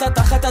תזיזי את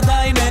התחת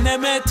עדיין אין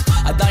אמת,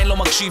 עדיין לא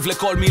מקשיב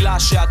לכל מילה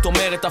שאת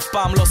אומרת, אף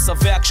פעם לא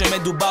שבע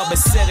כשמדובר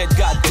בסרט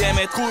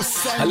גדמת,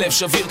 הלב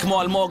שביר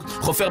כמו אלמוג,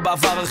 חופר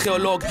בעבר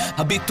ארכיאולוג,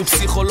 הביט הוא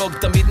פסיכולוג,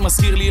 תמיד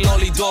מזכיר לי לא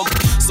לדאוג,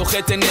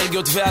 סוחט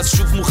אנרגיות ואז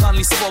שוב מוכן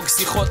לספוג,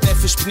 שיחות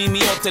נפש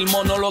פנימיות אל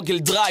מונולוג, אל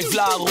דרייב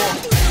להרוג,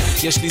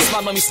 יש לי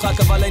זמן במשחק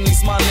אבל אין לי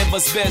זמן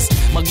לבזבז,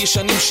 מרגיש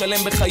שאני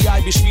משלם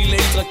בחיי בשביל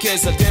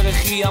להתרכז, הדרך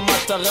היא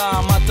המטרה,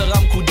 המטרה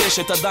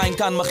מקודשת, עדיין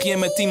כאן מחיה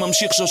מתים,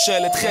 ממשיך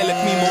שושלת, חלק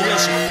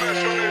ממורשת.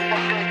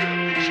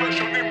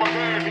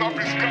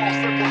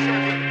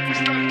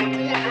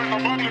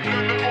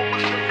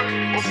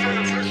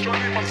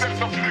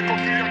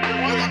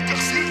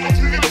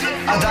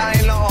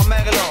 עדיין לא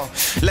אומר לו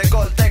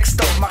לכל טקסט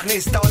טוב,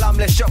 מכניס את העולם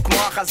לשוק כמו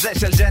החזה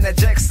של ג'נט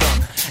ג'קסטון,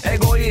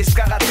 אגואיסט,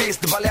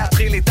 קראטיסט, בא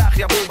להתחיל איתך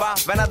יבובה,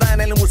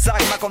 ועדיין אין לי מושג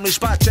מה כל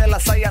משפט של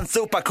הסיין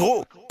סופה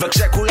קרו,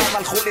 וכשכולם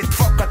הלכו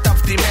לדפוק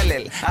כתבתי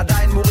מלל,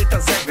 עדיין מוריד את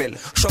הזבל,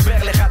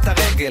 שובר לך את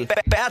הרגל,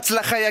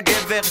 בהצלחה יא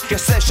גבר,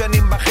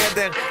 כסשנים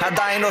בחדר,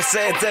 עדיין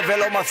עושה את זה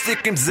ולא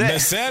מפסיק עם זה,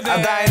 בסדר.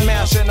 עדיין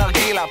מעשן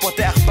נרגילה,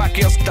 פותח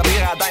בקיוסק את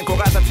הבירה, עדיין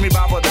קורא את עצמי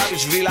בעבודה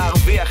בשביל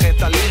להרוויח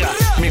את הלירה,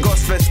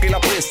 מגוסט וסקילה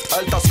פריסט,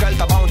 אל תסקל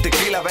את הבאונטי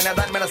קילה, ואני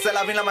עדיין מנסה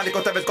להבין למה אני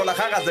כותב את כל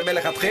החרא הזה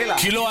מלכתחילה,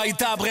 כי לא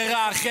הייתה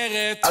ברירה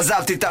אחרת,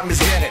 עזבתי את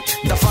המסגרת,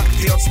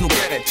 דפקתי עוד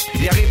סנוקרת,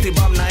 יריתי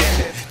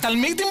במנהלת,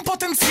 תלמיד עם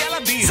פוטנציאל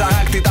אדיר,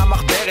 זרקתי את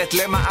המחברת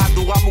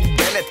למהדורה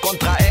מוגבלת,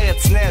 קונטרה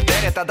ארץ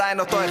נהדרת, עדיין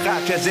אותו אחד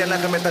שזיין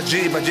לכם את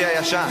הג'י בג'י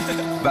הישן,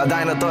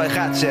 ועדיין אותו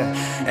אחד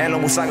שאין לו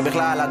מושג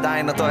בכלל,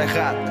 עדיין אותו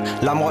אחד,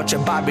 למרות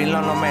שבאבי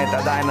לא לומד,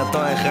 עדיין אותו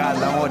אחד,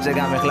 למרות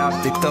שגם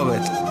החלפתי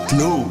כתובת,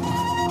 תלו,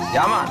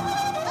 יאמן.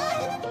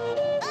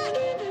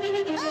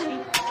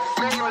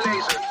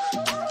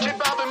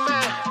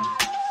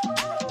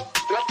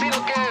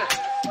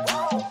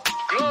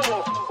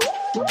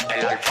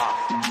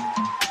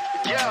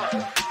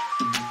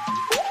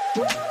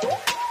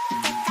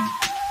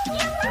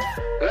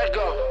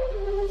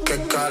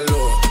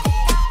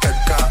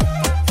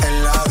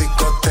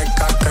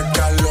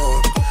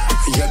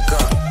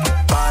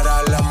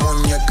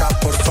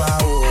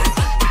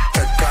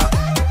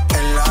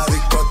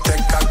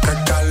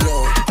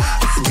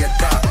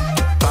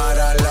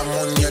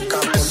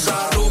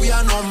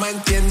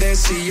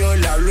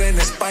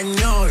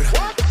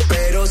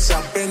 Pero se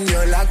aprendió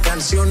la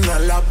canción a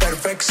la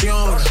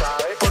perfección.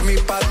 Por mi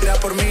patria,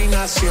 por mi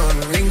nación,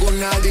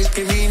 ninguna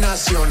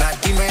discriminación.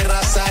 Aquí no hay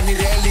raza ni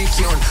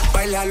religión,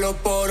 bailalo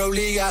por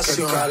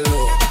obligación.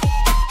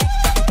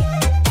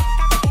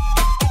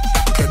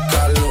 Qué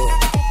calor,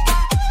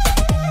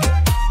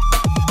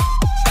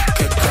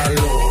 qué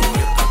calor,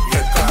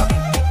 qué calor.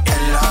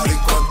 En la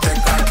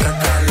discoteca, qué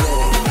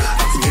calor.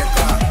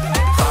 Yeca,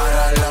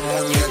 para la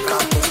muñeca,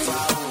 por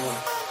favor.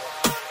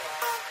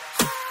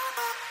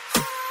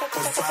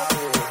 Por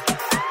favor.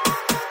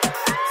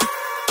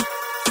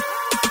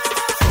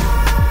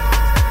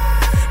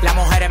 Las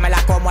mujeres me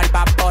las como al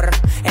vapor.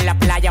 En la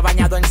playa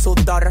bañado en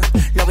sudor,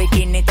 los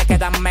bikinis te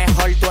quedan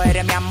mejor. Tú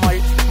eres mi amor,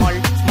 mol,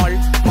 mol,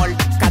 mol.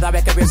 Cada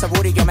vez que veo ese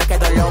booty yo me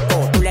quedo loco.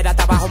 Tú le das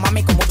trabajo,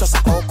 mami, con mucho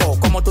saoco.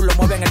 Como tú lo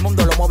mueves en el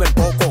mundo, lo mueves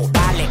poco.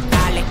 Dale,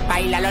 dale,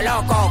 baila lo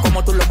loco.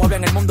 Como tú lo mueves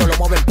en el mundo, lo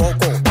mueves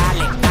poco.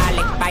 Dale,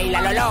 dale, baila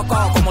lo loco.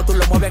 Como tú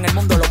lo mueves en el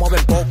mundo, lo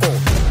mueves poco.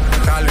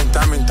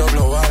 Calentamiento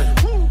global,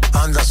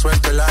 anda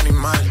suelto el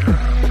animal.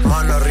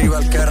 Mano arriba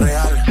el que es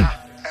real.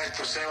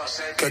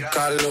 Qué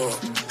calor,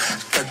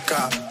 qué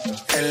ca.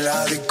 En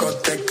la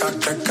discoteca,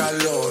 qué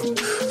calor.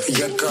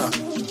 Y acá,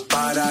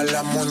 para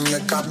la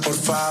muñeca, por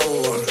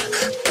favor.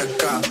 Qué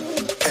ca.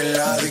 En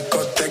la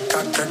discoteca,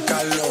 qué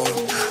calor.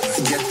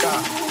 Y acá,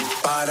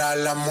 para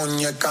la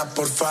muñeca,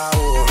 por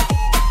favor.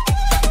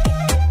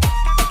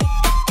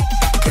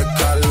 Qué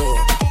calor.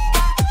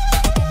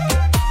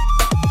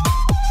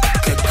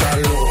 Qué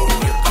calor.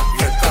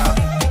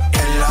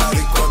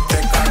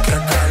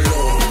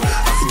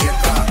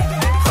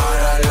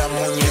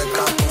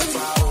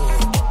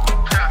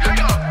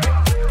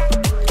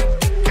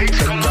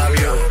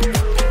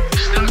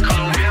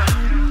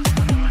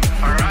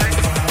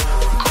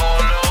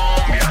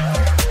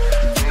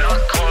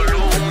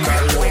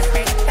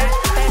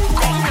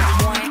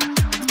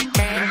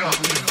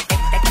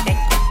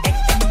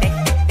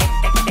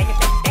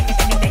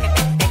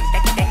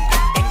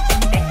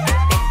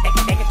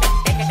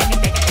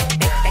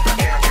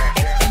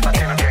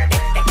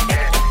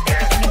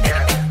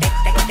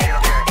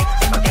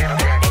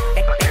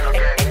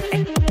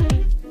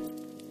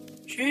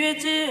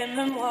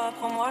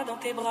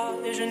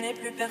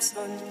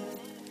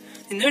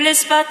 Et ne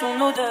laisse pas ton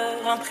odeur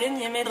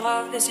imprégner mes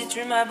draps. Et si tu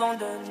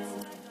m'abandonnes,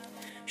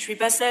 je suis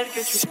pas celle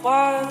que tu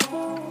crois.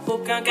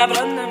 Aucun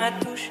cabron ne m'a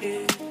touché.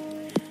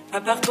 À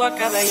part toi,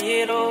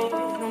 caballero,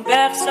 non,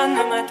 personne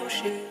ne m'a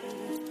touché.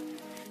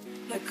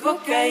 La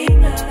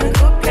cocaïne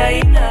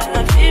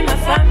a pris ma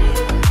famille.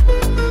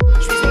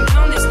 Je suis une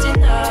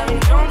clandestine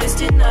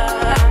à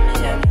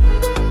Miami.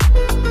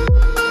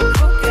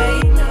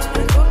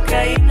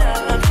 Cocaïne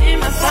a pris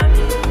ma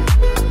famille.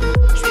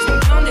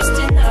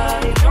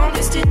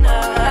 Clandestina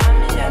à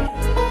Miami.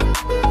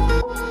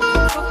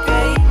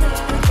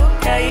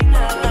 Cocaïne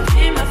a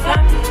pris ma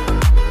famille.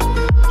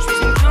 Je suis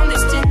une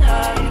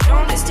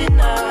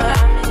clandestina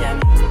à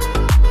Miami.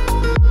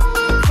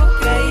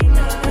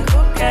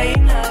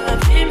 Cocaïne a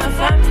pris ma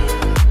famille.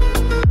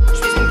 Je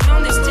suis une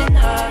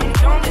clandestina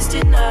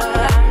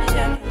à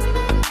Miami.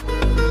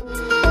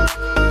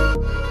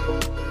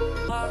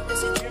 Et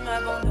si tu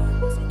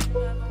m'abandonnes,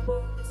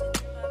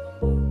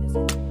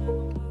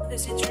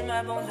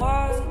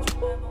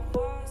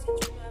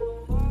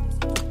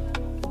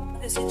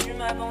 et si tu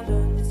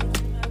m'abandonnes, et si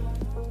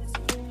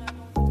tu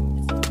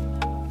m'abandonnes,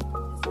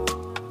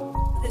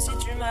 et si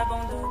tu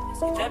m'abandonnes,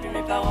 si t'as vu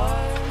mes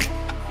paroles,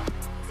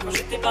 quand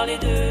je t'ai parlé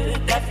d'eux,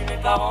 t'as vu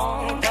mes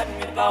parents, t'as vu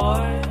mes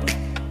paroles.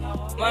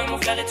 Moi et mon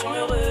frère étions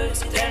heureux,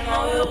 si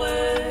tellement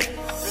heureux.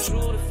 Le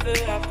jour le feu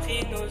a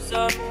pris nos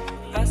hommes,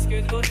 parce que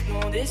d'autres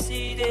l'ont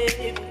décidé.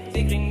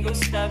 Des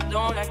gringos tapent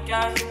dans la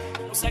cave,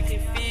 on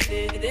sacrifie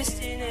des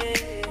destinées.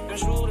 Un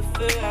jour le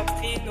feu a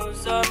pris nos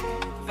hommes,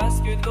 parce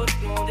que d'autres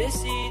l'ont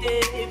décidé.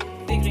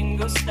 Des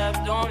gringos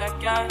tapent dans la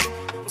cave,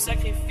 on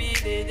sacrifie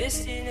des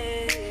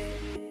destinées.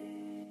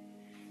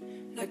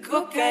 La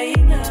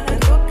cocaïne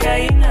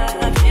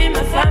a pris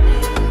ma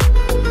famille.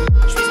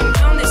 Je suis une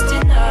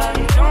clandestine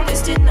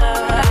à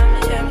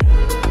Miami.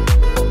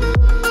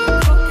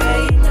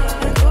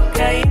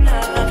 Cocaïne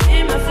a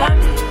pris ma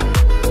famille.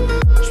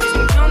 Je suis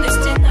une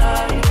clandestine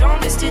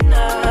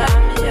à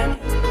Miami.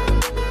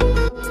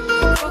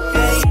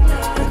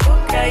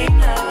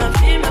 Cocaïne a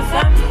pris ma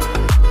famille.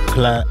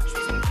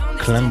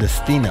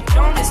 קלנדסטינה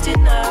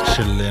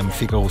של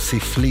המפיק הרוסי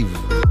פליב,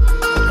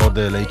 עוד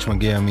להיט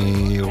שמגיע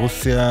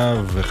מרוסיה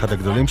ואחד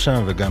הגדולים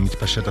שם, וגם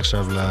מתפשט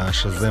עכשיו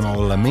לשזם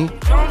העולמי,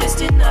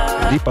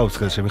 דיפ האוס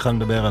כזה שבכלל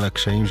מדבר על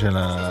הקשיים של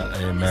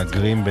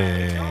המהגרים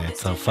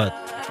בצרפת,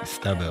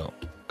 מסתבר,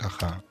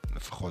 ככה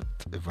לפחות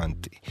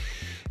הבנתי.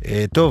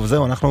 טוב,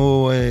 זהו,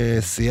 אנחנו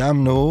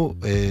סיימנו.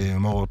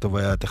 מור טוב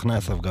היה הטכנאי,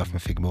 אסף גרף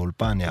מפיק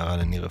באולפן, יערה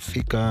לניר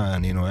הפיקה,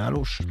 אני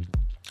אלוש.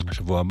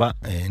 השבוע הבא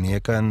נהיה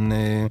כאן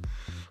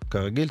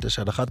כרגיל,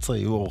 9-11,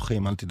 יהיו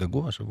אורחים, אל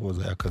תדאגו, השבוע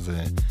זה היה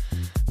כזה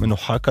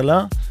מנוחה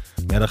קלה.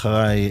 מיד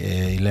אחריי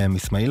אילם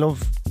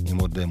אסמאילוב, עם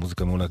עוד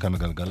מוזיקה מעולה כאן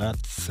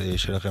בגלגלץ.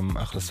 שיהיה לכם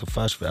אחלה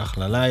סופש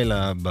ואחלה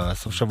לילה.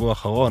 בסוף שבוע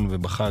האחרון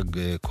ובחג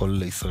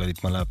כל ישראל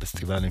התמלא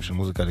פסטיבלים של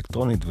מוזיקה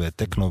אלקטרונית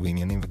וטקנו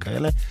ועניינים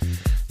וכאלה.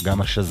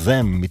 גם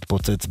השזם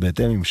מתפוצץ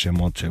בהתאם עם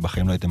שמות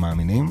שבחיים לא הייתם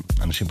מאמינים.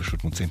 אנשים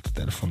פשוט מוצאים את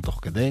הטלפון תוך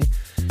כדי.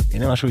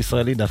 הנה משהו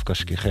ישראלי דווקא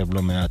שכיחב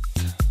לא מעט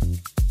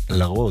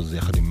לרוז,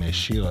 יחד עם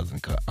שיר, זה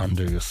נקרא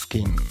Under Your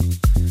Skin.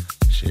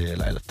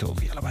 שלילה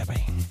טוב, יאללה ביי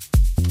ביי.